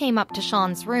Joel came up to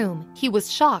Sean's room, he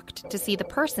was shocked to see the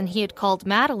person he had called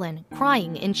Madeline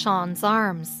crying in Sean's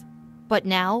arms. But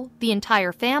now, the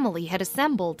entire family had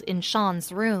assembled in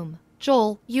Sean's room.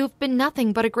 Joel, you've been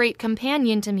nothing but a great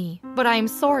companion to me, but I am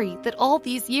sorry that all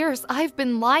these years I've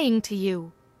been lying to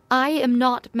you. I am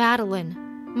not Madeline.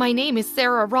 My name is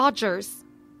Sarah Rogers,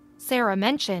 Sarah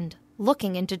mentioned,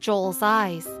 looking into Joel's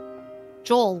eyes.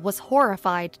 Joel was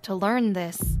horrified to learn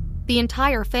this. The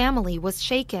entire family was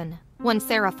shaken when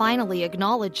Sarah finally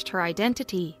acknowledged her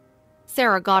identity.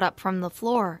 Sarah got up from the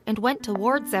floor and went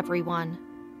towards everyone.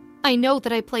 I know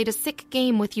that I played a sick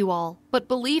game with you all, but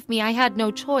believe me, I had no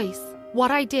choice.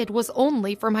 What I did was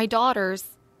only for my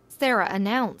daughters, Sarah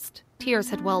announced. Tears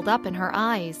had welled up in her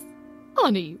eyes.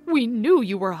 Honey, we knew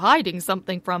you were hiding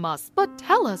something from us, but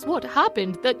tell us what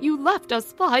happened that you left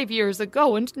us 5 years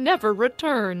ago and never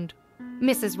returned.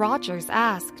 Mrs. Rogers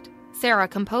asked. Sarah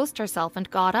composed herself and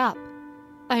got up.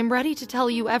 I'm ready to tell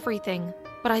you everything,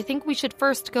 but I think we should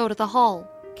first go to the hall.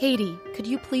 Katie, could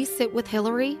you please sit with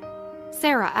Hillary?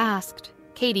 Sarah asked.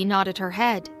 Katie nodded her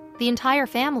head. The entire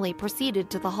family proceeded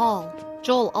to the hall.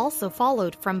 Joel also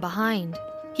followed from behind.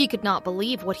 He could not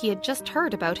believe what he had just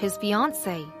heard about his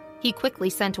fiancée. He quickly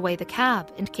sent away the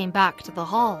cab and came back to the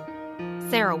hall.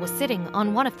 Sarah was sitting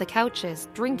on one of the couches,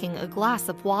 drinking a glass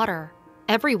of water.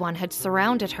 Everyone had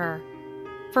surrounded her.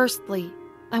 Firstly,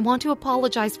 I want to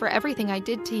apologize for everything I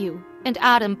did to you. And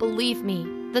Adam, believe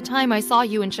me, the time I saw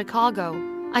you in Chicago,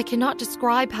 I cannot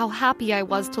describe how happy I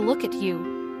was to look at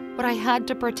you. But I had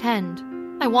to pretend.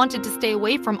 I wanted to stay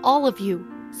away from all of you,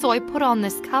 so I put on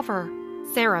this cover,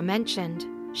 Sarah mentioned.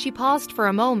 She paused for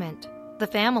a moment. The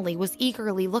family was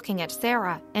eagerly looking at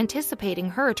Sarah, anticipating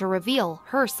her to reveal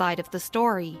her side of the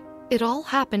story. It all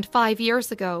happened 5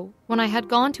 years ago, when I had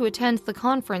gone to attend the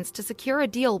conference to secure a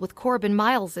deal with Corbin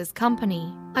Miles's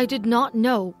company. I did not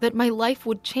know that my life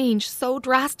would change so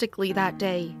drastically that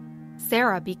day.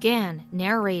 Sarah began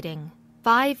narrating.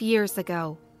 5 years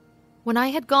ago. When I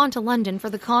had gone to London for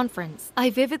the conference,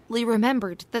 I vividly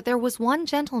remembered that there was one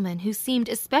gentleman who seemed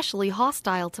especially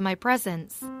hostile to my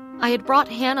presence. I had brought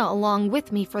Hannah along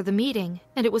with me for the meeting,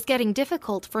 and it was getting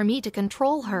difficult for me to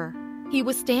control her. He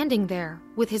was standing there,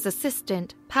 with his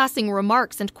assistant, passing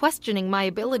remarks and questioning my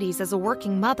abilities as a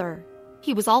working mother.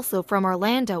 He was also from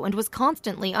Orlando and was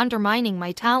constantly undermining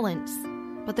my talents.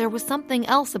 But there was something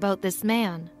else about this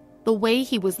man. The way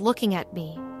he was looking at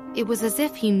me. It was as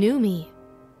if he knew me.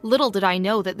 Little did I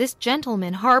know that this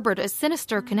gentleman harbored a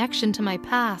sinister connection to my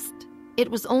past.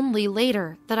 It was only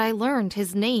later that I learned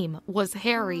his name was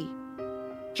Harry.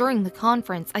 During the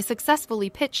conference, I successfully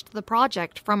pitched the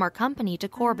project from our company to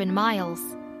Corbin Miles.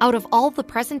 Out of all the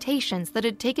presentations that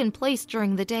had taken place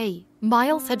during the day,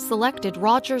 Miles had selected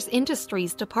Rogers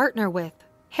Industries to partner with.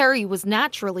 Harry was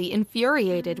naturally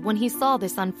infuriated when he saw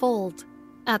this unfold.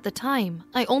 At the time,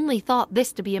 I only thought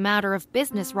this to be a matter of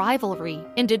business rivalry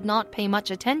and did not pay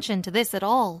much attention to this at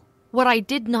all. What I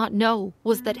did not know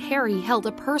was that Harry held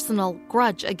a personal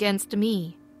grudge against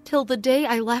me. Till the day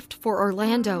I left for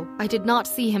Orlando, I did not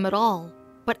see him at all.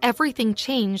 But everything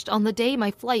changed on the day my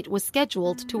flight was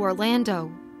scheduled to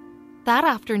Orlando. That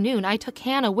afternoon, I took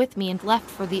Hannah with me and left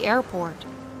for the airport.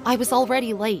 I was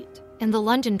already late, and the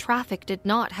London traffic did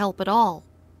not help at all.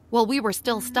 While we were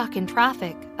still stuck in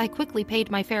traffic, I quickly paid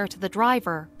my fare to the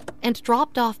driver and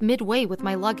dropped off midway with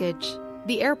my luggage.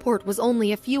 The airport was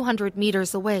only a few hundred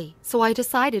meters away, so I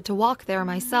decided to walk there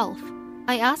myself.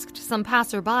 I asked some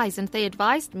passerbys and they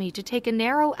advised me to take a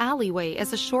narrow alleyway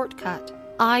as a shortcut.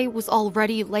 I was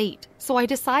already late, so I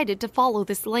decided to follow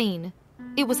this lane.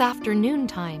 It was afternoon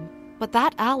time, but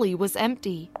that alley was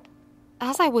empty.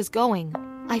 As I was going,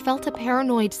 I felt a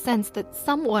paranoid sense that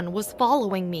someone was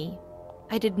following me.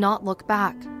 I did not look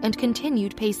back and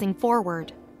continued pacing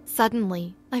forward.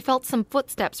 Suddenly, I felt some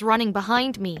footsteps running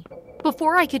behind me.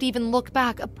 Before I could even look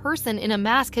back, a person in a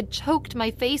mask had choked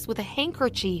my face with a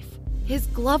handkerchief. His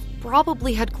glove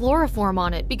probably had chloroform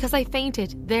on it because I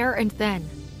fainted there and then.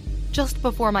 Just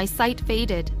before my sight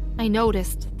faded, I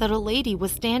noticed that a lady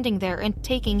was standing there and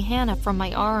taking Hannah from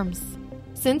my arms.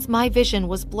 Since my vision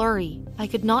was blurry, I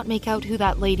could not make out who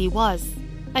that lady was.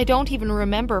 I don't even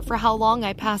remember for how long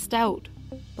I passed out.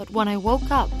 But when I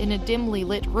woke up in a dimly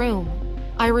lit room,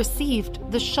 I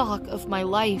received the shock of my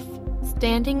life.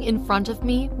 Standing in front of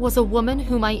me was a woman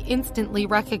whom I instantly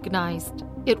recognized.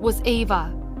 It was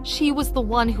Ava. She was the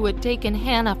one who had taken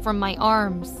Hannah from my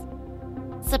arms.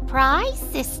 "Surprise,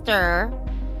 sister,"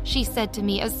 she said to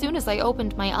me as soon as I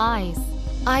opened my eyes.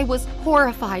 I was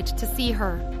horrified to see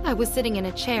her. I was sitting in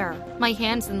a chair. My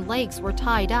hands and legs were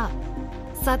tied up.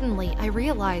 Suddenly, I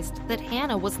realized that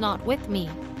Hannah was not with me.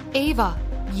 "Ava,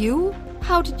 you?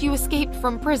 How did you escape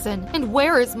from prison? And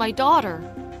where is my daughter?"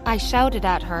 I shouted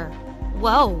at her.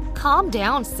 "Whoa, calm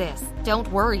down, sis.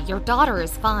 Don't worry, your daughter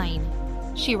is fine,"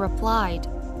 she replied.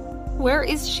 "Where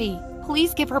is she?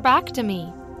 Please give her back to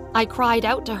me." I cried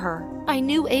out to her. I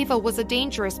knew Ava was a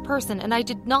dangerous person and I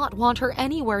did not want her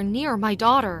anywhere near my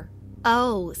daughter.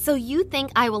 "Oh, so you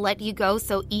think I will let you go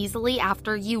so easily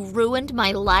after you ruined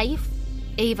my life?"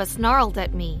 Ava snarled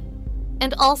at me.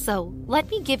 "And also, let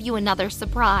me give you another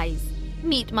surprise.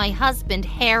 Meet my husband,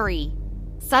 Harry."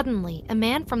 Suddenly, a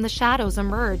man from the shadows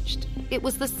emerged. It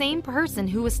was the same person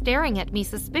who was staring at me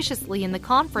suspiciously in the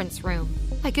conference room.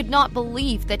 I could not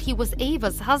believe that he was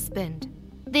Ava's husband.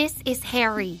 "This is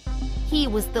Harry. He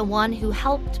was the one who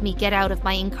helped me get out of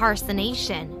my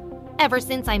incarceration. Ever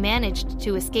since I managed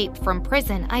to escape from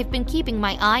prison, I've been keeping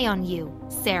my eye on you,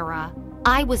 Sarah."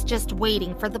 I was just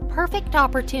waiting for the perfect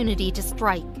opportunity to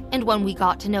strike, and when we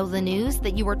got to know the news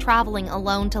that you were traveling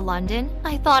alone to London,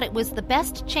 I thought it was the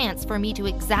best chance for me to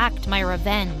exact my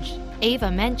revenge,"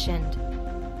 Ava mentioned.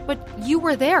 "But you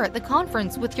were there at the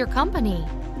conference with your company,"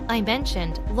 I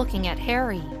mentioned, looking at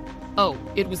Harry. "Oh,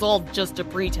 it was all just a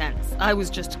pretense. I was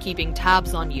just keeping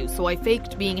tabs on you, so I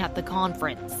faked being at the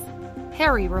conference,"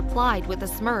 Harry replied with a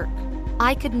smirk.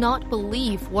 I could not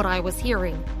believe what I was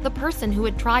hearing. The person who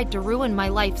had tried to ruin my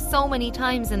life so many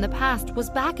times in the past was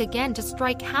back again to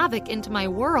strike havoc into my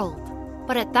world.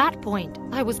 But at that point,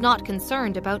 I was not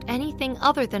concerned about anything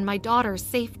other than my daughter's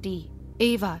safety.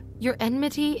 "Ava, your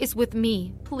enmity is with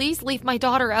me. Please leave my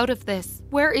daughter out of this.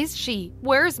 Where is she?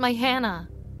 Where is my Hannah?"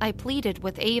 I pleaded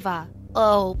with Ava.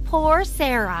 "Oh, poor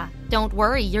Sarah. Don't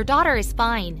worry, your daughter is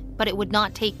fine, but it would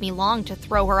not take me long to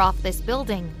throw her off this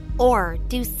building. Or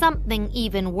do something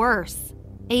even worse,"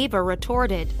 Ava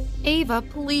retorted. "Ava,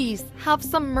 please, have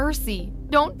some mercy.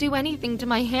 Don't do anything to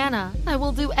my Hannah. I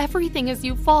will do everything as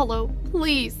you follow.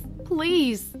 Please,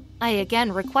 please," I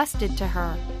again requested to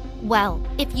her. "Well,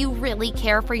 if you really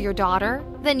care for your daughter,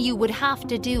 then you would have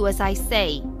to do as I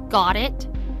say. Got it?"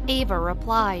 Ava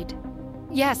replied.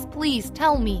 "Yes, please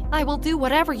tell me. I will do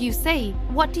whatever you say.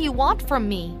 What do you want from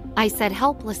me?" I said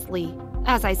helplessly.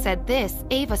 As I said this,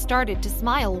 Ava started to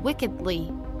smile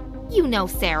wickedly. "You know,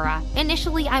 Sarah,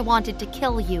 initially I wanted to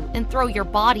kill you and throw your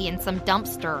body in some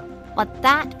dumpster, but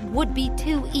that would be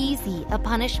too easy a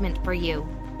punishment for you.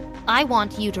 I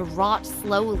want you to rot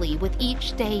slowly with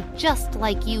each day, just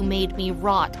like you made me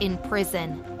rot in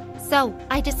prison. So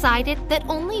I decided that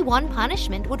only one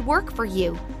punishment would work for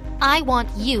you. I want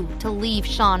you to leave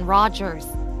Sean Rogers.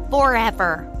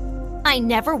 Forever. I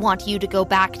never want you to go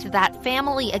back to that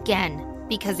family again,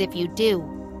 because if you do,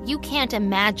 you can't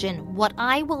imagine what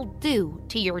I will do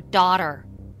to your daughter,"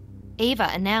 Ava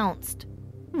announced.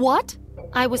 "What?"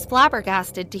 I was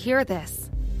flabbergasted to hear this.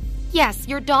 "Yes,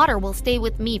 your daughter will stay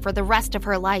with me for the rest of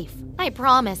her life. I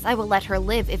promise I will let her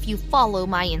live if you follow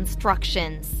my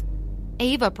instructions,"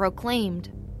 Ava proclaimed.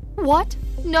 "What?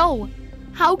 No.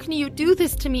 How can you do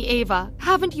this to me, Ava?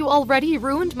 Haven't you already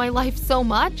ruined my life so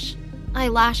much?" I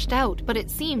lashed out, but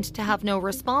it seemed to have no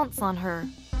response on her.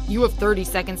 "You have 30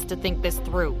 seconds to think this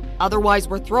through. Otherwise,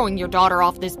 we're throwing your daughter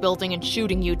off this building and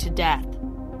shooting you to death,"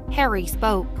 Harry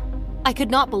spoke. I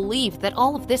could not believe that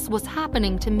all of this was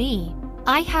happening to me.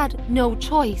 I had no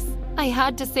choice. I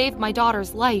had to save my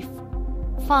daughter's life.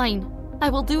 "Fine. I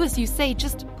will do as you say.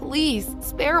 Just please,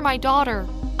 spare my daughter,"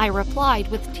 I replied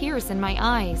with tears in my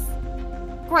eyes.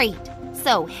 "Great.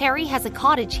 So Harry has a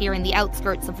cottage here in the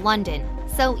outskirts of London.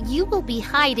 So you will be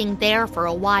hiding there for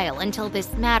a while until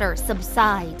this matter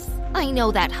subsides. I know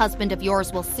that husband of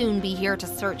yours will soon be here to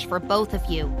search for both of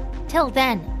you. Till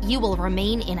then, you will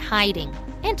remain in hiding.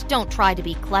 And don't try to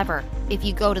be clever. If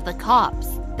you go to the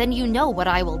cops, then you know what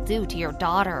I will do to your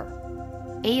daughter,"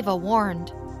 Ava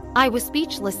warned. I was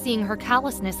speechless seeing her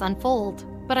callousness unfold,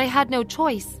 but I had no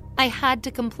choice. I had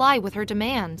to comply with her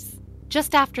demands.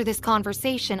 Just after this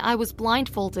conversation, I was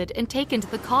blindfolded and taken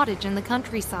to the cottage in the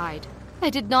countryside. I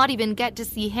did not even get to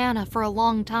see Hannah for a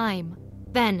long time.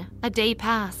 Then a day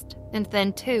passed, and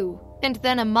then 2, and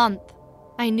then a month.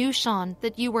 I knew, Sean,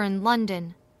 that you were in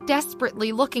London,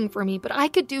 desperately looking for me, but I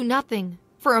could do nothing.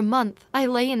 For a month, I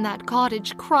lay in that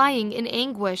cottage crying in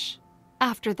anguish.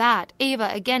 After that,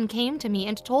 Ava again came to me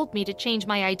and told me to change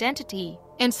my identity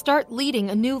and start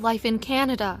leading a new life in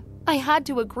Canada. I had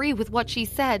to agree with what she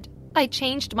said. I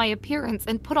changed my appearance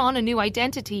and put on a new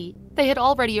identity. They had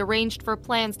already arranged for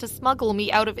plans to smuggle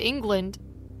me out of England.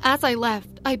 As I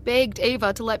left, I begged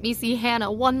Ava to let me see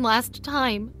Hannah one last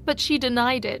time, but she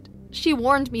denied it. She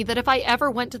warned me that if I ever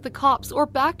went to the cops or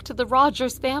back to the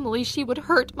Rogers family, she would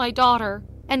hurt my daughter.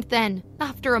 And then,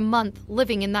 after a month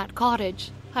living in that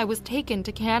cottage, I was taken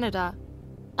to Canada.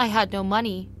 I had no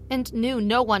money and knew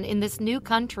no one in this new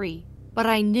country. But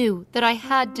I knew that I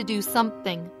had to do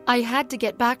something. I had to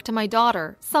get back to my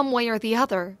daughter, some way or the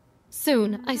other.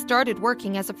 Soon, I started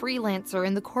working as a freelancer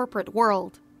in the corporate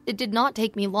world. It did not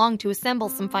take me long to assemble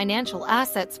some financial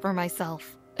assets for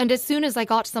myself. And as soon as I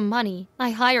got some money, I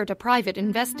hired a private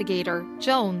investigator,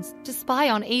 Jones, to spy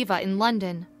on Ava in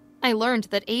London. I learned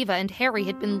that Ava and Harry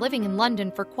had been living in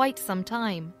London for quite some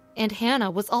time, and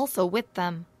Hannah was also with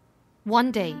them.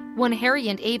 One day, when Harry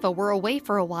and Ava were away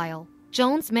for a while,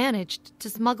 Jones managed to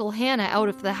smuggle Hannah out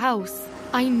of the house.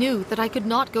 I knew that I could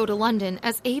not go to London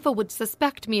as Ava would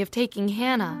suspect me of taking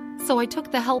Hannah, so I took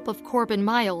the help of Corbin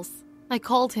Miles. I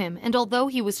called him, and although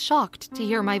he was shocked to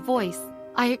hear my voice,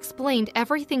 I explained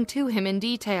everything to him in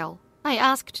detail. I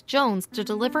asked Jones to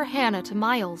deliver Hannah to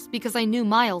Miles because I knew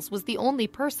Miles was the only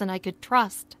person I could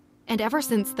trust. And ever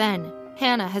since then,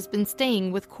 Hannah has been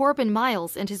staying with Corbin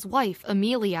Miles and his wife,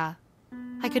 Amelia.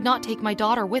 I could not take my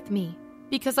daughter with me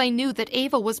because I knew that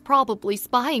Ava was probably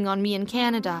spying on me in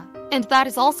Canada, and that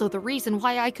is also the reason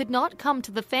why I could not come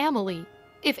to the family.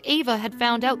 If Ava had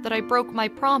found out that I broke my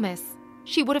promise,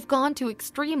 she would have gone to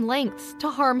extreme lengths to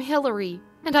harm Hillary,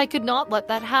 and I could not let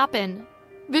that happen.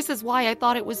 This is why I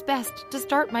thought it was best to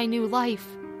start my new life.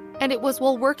 And it was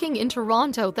while working in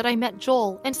Toronto that I met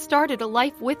Joel and started a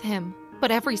life with him.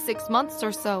 But every 6 months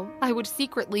or so, I would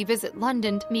secretly visit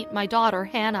London to meet my daughter,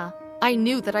 Hannah. I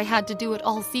knew that I had to do it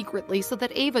all secretly so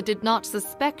that Ava did not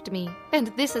suspect me. And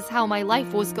this is how my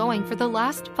life was going for the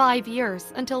last 5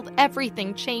 years until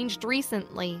everything changed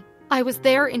recently. I was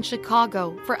there in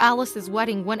Chicago for Alice's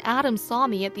wedding when Adam saw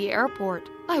me at the airport.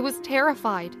 I was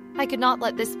terrified. I could not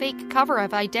let this fake cover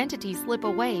of identity slip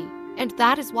away. And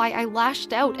that is why I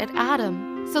lashed out at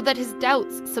Adam, so that his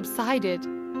doubts subsided.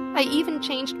 I even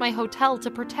changed my hotel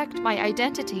to protect my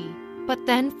identity. But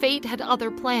then fate had other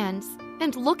plans,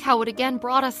 and look how it again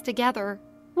brought us together.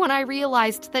 When I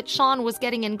realized that Sean was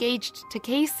getting engaged to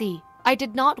Casey, I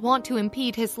did not want to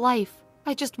impede his life.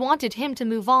 I just wanted him to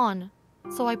move on.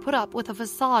 So I put up with a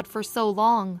facade for so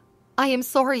long. I am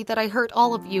sorry that I hurt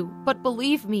all of you, but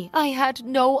believe me, I had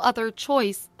no other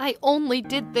choice. I only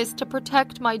did this to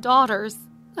protect my daughters.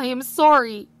 I am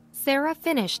sorry. Sarah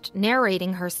finished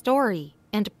narrating her story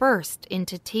and burst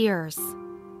into tears.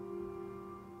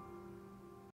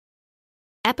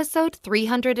 Episode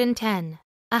 310,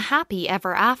 A Happy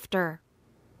Ever After.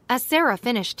 As Sarah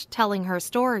finished telling her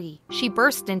story, she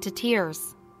burst into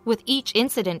tears. With each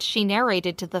incident she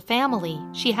narrated to the family,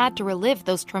 she had to relive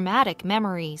those traumatic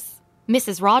memories.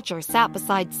 Mrs. Rogers sat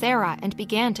beside Sarah and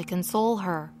began to console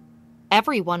her.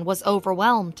 Everyone was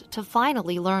overwhelmed to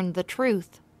finally learn the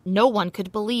truth. No one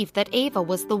could believe that Ava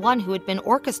was the one who had been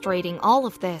orchestrating all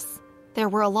of this. There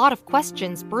were a lot of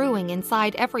questions brewing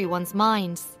inside everyone's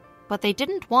minds, but they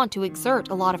didn't want to exert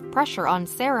a lot of pressure on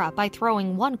Sarah by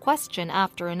throwing one question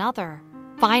after another.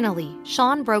 Finally,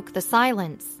 Sean broke the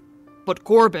silence. But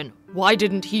Corbin, why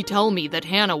didn't he tell me that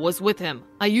Hannah was with him?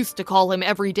 I used to call him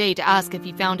every day to ask if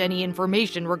he found any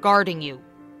information regarding you.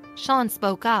 Sean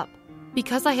spoke up.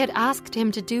 Because I had asked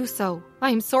him to do so.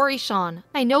 I'm sorry, Sean.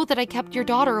 I know that I kept your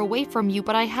daughter away from you,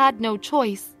 but I had no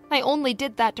choice. I only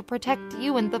did that to protect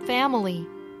you and the family.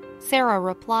 Sarah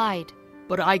replied.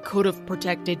 But I could have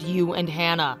protected you and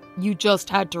Hannah. You just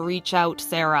had to reach out,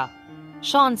 Sarah.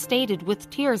 Sean stated with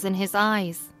tears in his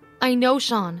eyes. I know,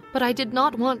 Sean, but I did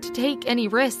not want to take any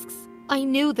risks. I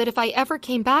knew that if I ever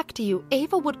came back to you,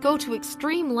 Ava would go to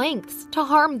extreme lengths to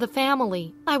harm the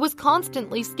family. I was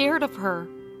constantly scared of her.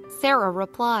 Sarah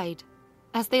replied.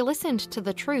 As they listened to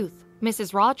the truth,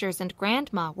 Mrs. Rogers and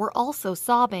Grandma were also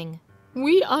sobbing.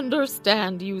 We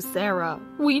understand you, Sarah.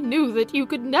 We knew that you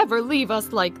could never leave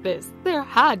us like this. There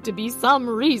had to be some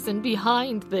reason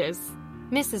behind this.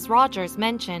 Mrs. Rogers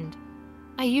mentioned.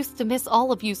 I used to miss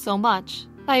all of you so much.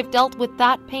 I have dealt with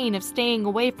that pain of staying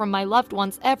away from my loved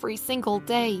ones every single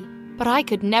day. But I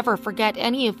could never forget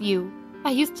any of you.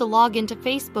 I used to log into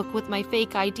Facebook with my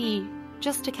fake ID,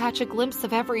 just to catch a glimpse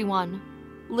of everyone.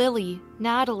 Lily,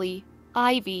 Natalie,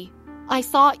 Ivy. I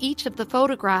saw each of the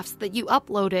photographs that you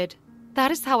uploaded.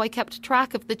 That is how I kept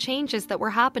track of the changes that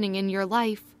were happening in your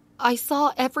life. I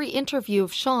saw every interview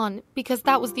of Sean because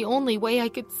that was the only way I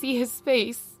could see his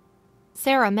face.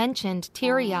 Sarah mentioned,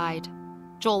 teary-eyed.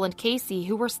 Joel and Casey,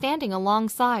 who were standing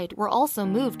alongside, were also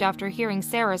moved after hearing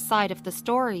Sarah's side of the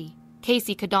story.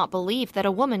 Casey could not believe that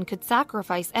a woman could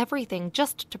sacrifice everything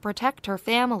just to protect her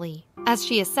family. As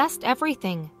she assessed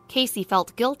everything, Casey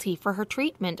felt guilty for her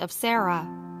treatment of Sarah.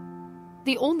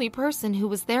 The only person who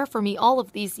was there for me all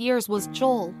of these years was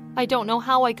Joel. I don't know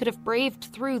how I could have braved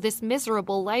through this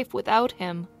miserable life without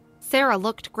him. Sarah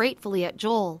looked gratefully at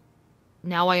Joel.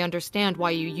 Now I understand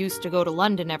why you used to go to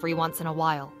London every once in a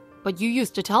while. But you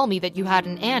used to tell me that you had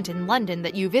an aunt in London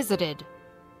that you visited.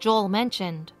 Joel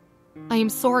mentioned. I am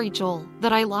sorry, Joel,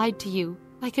 that I lied to you.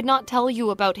 I could not tell you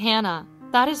about Hannah.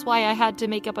 That is why I had to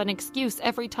make up an excuse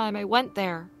every time I went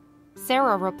there.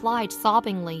 Sarah replied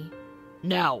sobbingly.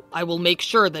 Now, I will make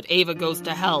sure that Ava goes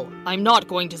to hell. I'm not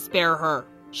going to spare her.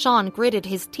 Sean gritted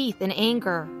his teeth in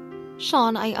anger.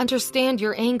 Sean, I understand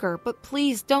your anger, but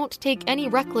please don't take any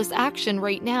reckless action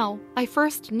right now. I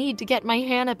first need to get my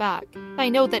Hannah back. I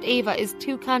know that Ava is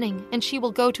too cunning, and she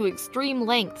will go to extreme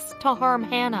lengths to harm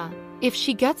Hannah if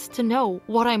she gets to know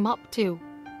what I'm up to.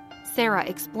 Sarah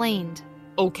explained.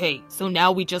 Okay, so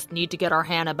now we just need to get our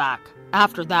Hannah back.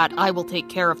 After that, I will take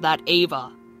care of that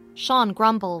Ava. Sean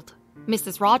grumbled.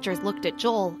 Mrs. Rogers looked at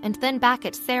Joel and then back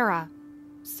at Sarah.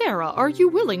 Sarah, are you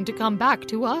willing to come back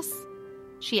to us?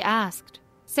 She asked.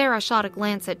 Sarah shot a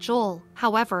glance at Joel.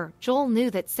 However, Joel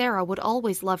knew that Sarah would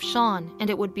always love Sean, and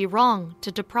it would be wrong to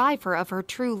deprive her of her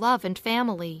true love and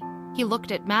family. He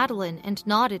looked at Madeline and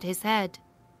nodded his head.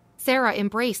 Sarah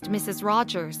embraced Mrs.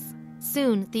 Rogers.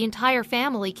 Soon, the entire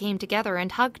family came together and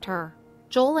hugged her.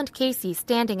 Joel and Casey,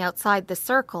 standing outside the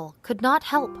circle, could not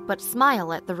help but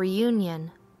smile at the reunion.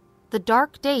 The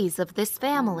dark days of this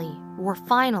family were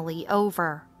finally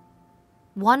over.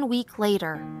 1 week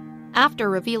later, after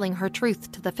revealing her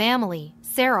truth to the family,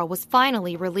 Sarah was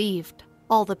finally relieved.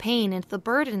 All the pain and the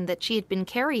burden that she had been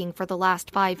carrying for the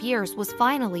last 5 years was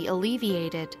finally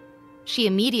alleviated. She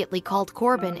immediately called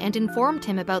Corbin and informed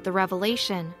him about the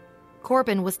revelation.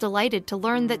 Corbin was delighted to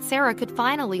learn that Sarah could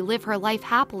finally live her life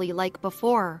happily like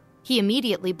before. He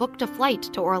immediately booked a flight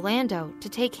to Orlando to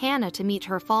take Hannah to meet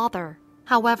her father.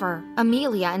 However,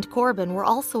 Amelia and Corbin were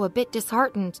also a bit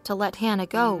disheartened to let Hannah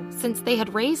go, since they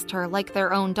had raised her like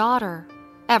their own daughter.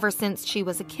 Ever since she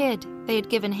was a kid, they had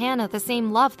given Hannah the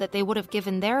same love that they would have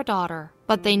given their daughter,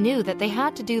 but they knew that they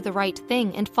had to do the right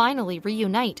thing and finally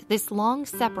reunite this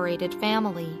long-separated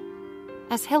family.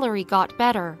 As Hillary got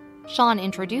better, Sean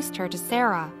introduced her to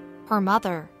Sarah, her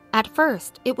mother. At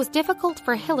first, it was difficult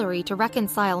for Hillary to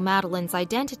reconcile Madeline's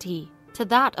identity to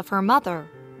that of her mother,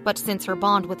 but since her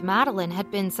bond with Madeline had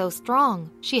been so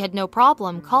strong, she had no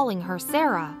problem calling her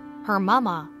Sarah, her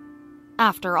mama.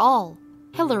 After all,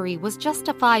 Hillary was just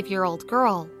a 5-year-old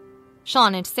girl.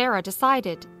 Sean and Sarah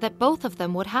decided that both of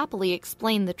them would happily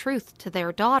explain the truth to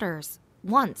their daughters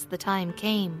once the time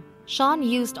came. Sean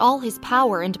used all his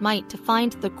power and might to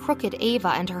find the crooked Ava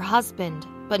and her husband,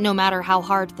 but no matter how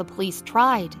hard the police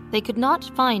tried, they could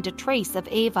not find a trace of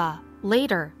Ava.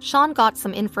 Later, Sean got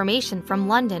some information from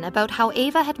London about how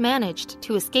Ava had managed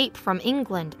to escape from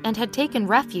England and had taken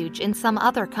refuge in some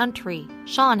other country.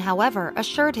 Sean, however,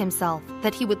 assured himself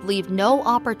that he would leave no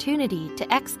opportunity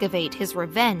to excavate his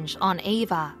revenge on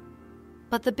Ava.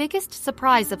 But the biggest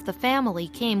surprise of the family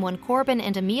came when Corbin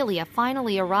and Amelia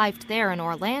finally arrived there in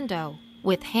Orlando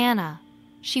with Hannah.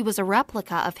 She was a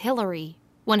replica of Hillary.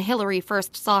 When Hillary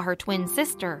first saw her twin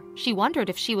sister, she wondered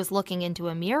if she was looking into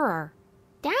a mirror.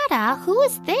 "Dada, who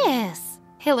is this?"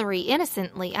 Hillary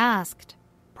innocently asked.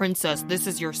 Princess, this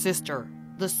is your sister,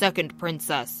 the second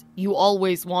princess. You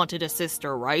always wanted a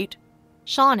sister, right?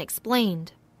 Sean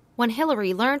explained. When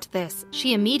Hillary learned this,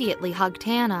 she immediately hugged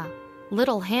Hannah.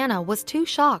 Little Hannah was too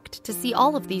shocked to see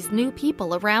all of these new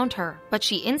people around her, but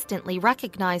she instantly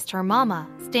recognized her mama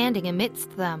standing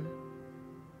amidst them.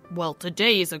 Well,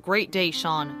 today is a great day,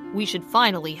 Sean. We should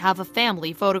finally have a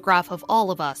family photograph of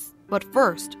all of us. But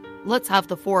first, let's have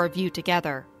the 4 of you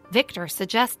together, Victor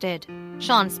suggested.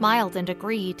 Sean smiled and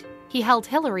agreed. He held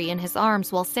Hillary in his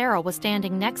arms while Sarah was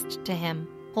standing next to him,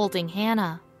 holding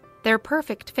Hannah. Their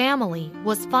perfect family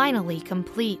was finally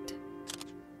complete.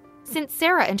 Since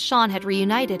Sarah and Sean had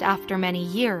reunited after many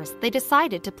years, they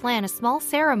decided to plan a small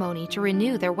ceremony to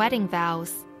renew their wedding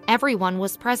vows. Everyone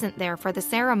was present there for the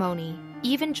ceremony.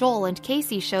 Even Joel and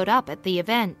Casey showed up at the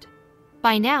event.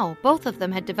 By now, both of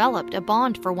them had developed a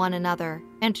bond for one another,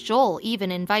 and Joel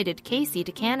even invited Casey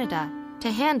to Canada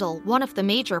to handle one of the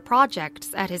major projects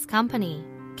at his company.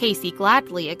 Casey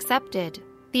gladly accepted.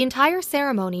 The entire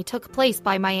ceremony took place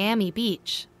by Miami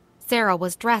Beach. Sarah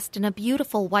was dressed in a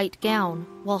beautiful white gown,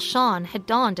 while Sean had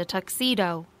donned a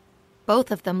tuxedo. Both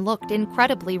of them looked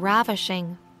incredibly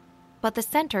ravishing. But the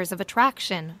centers of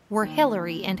attraction were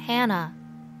Hillary and Hannah,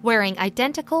 wearing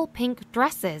identical pink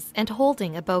dresses and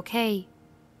holding a bouquet.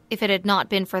 If it had not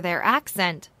been for their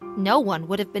accent, no one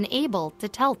would have been able to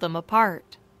tell them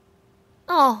apart.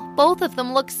 "Oh, both of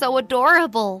them look so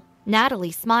adorable."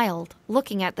 Natalie smiled,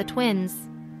 looking at the twins.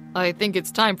 I think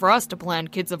it's time for us to plan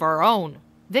kids of our own.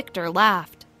 Victor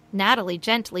laughed. Natalie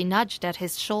gently nudged at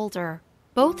his shoulder.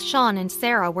 Both Sean and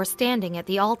Sarah were standing at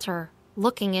the altar,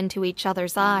 looking into each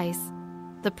other's eyes.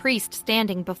 The priest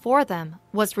standing before them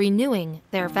was renewing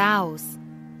their vows.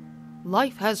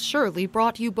 Life has surely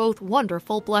brought you both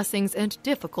wonderful blessings and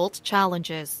difficult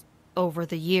challenges over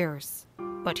the years.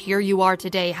 But here you are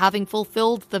today, having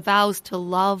fulfilled the vows to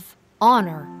love,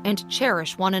 honor, and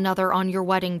cherish one another on your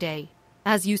wedding day.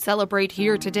 As you celebrate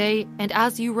here today, and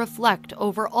as you reflect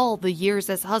over all the years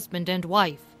as husband and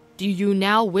wife, do you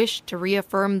now wish to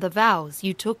reaffirm the vows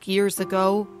you took years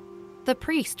ago? The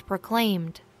priest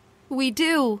proclaimed. "We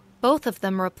do." Both of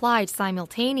them replied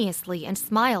simultaneously and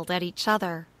smiled at each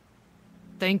other.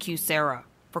 Thank you, Sarah,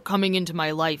 for coming into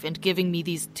my life and giving me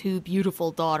these 2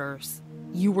 beautiful daughters.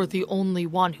 You were the only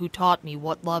one who taught me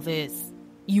what love is.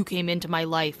 You came into my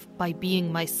life by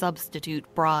being my substitute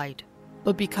bride.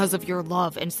 But because of your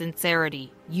love and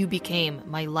sincerity, you became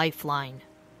my lifeline.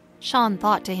 Sean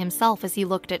thought to himself as he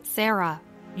looked at Sarah.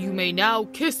 You may now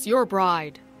kiss your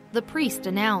bride, the priest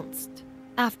announced.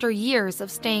 After years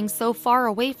of staying so far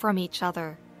away from each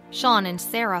other, Sean and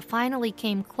Sarah finally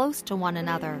came close to one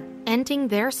another, ending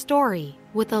their story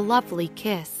with a lovely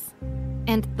kiss.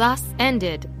 And thus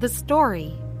ended the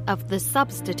story of the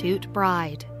substitute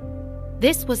bride.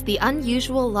 This was the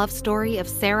unusual love story of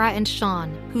Sarah and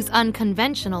Sean, whose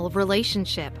unconventional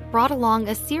relationship brought along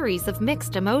a series of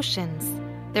mixed emotions.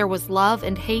 There was love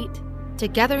and hate,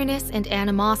 togetherness and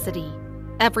animosity.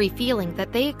 Every feeling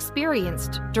that they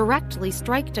experienced directly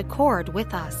struck a chord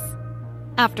with us.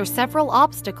 After several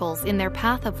obstacles in their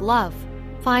path of love,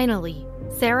 finally,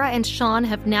 Sarah and Sean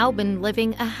have now been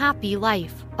living a happy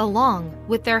life, along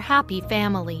with their happy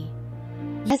family.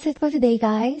 That's it for today,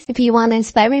 guys. If you want to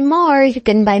inspire me more, you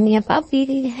can buy me a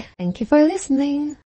puppy. Thank you for listening.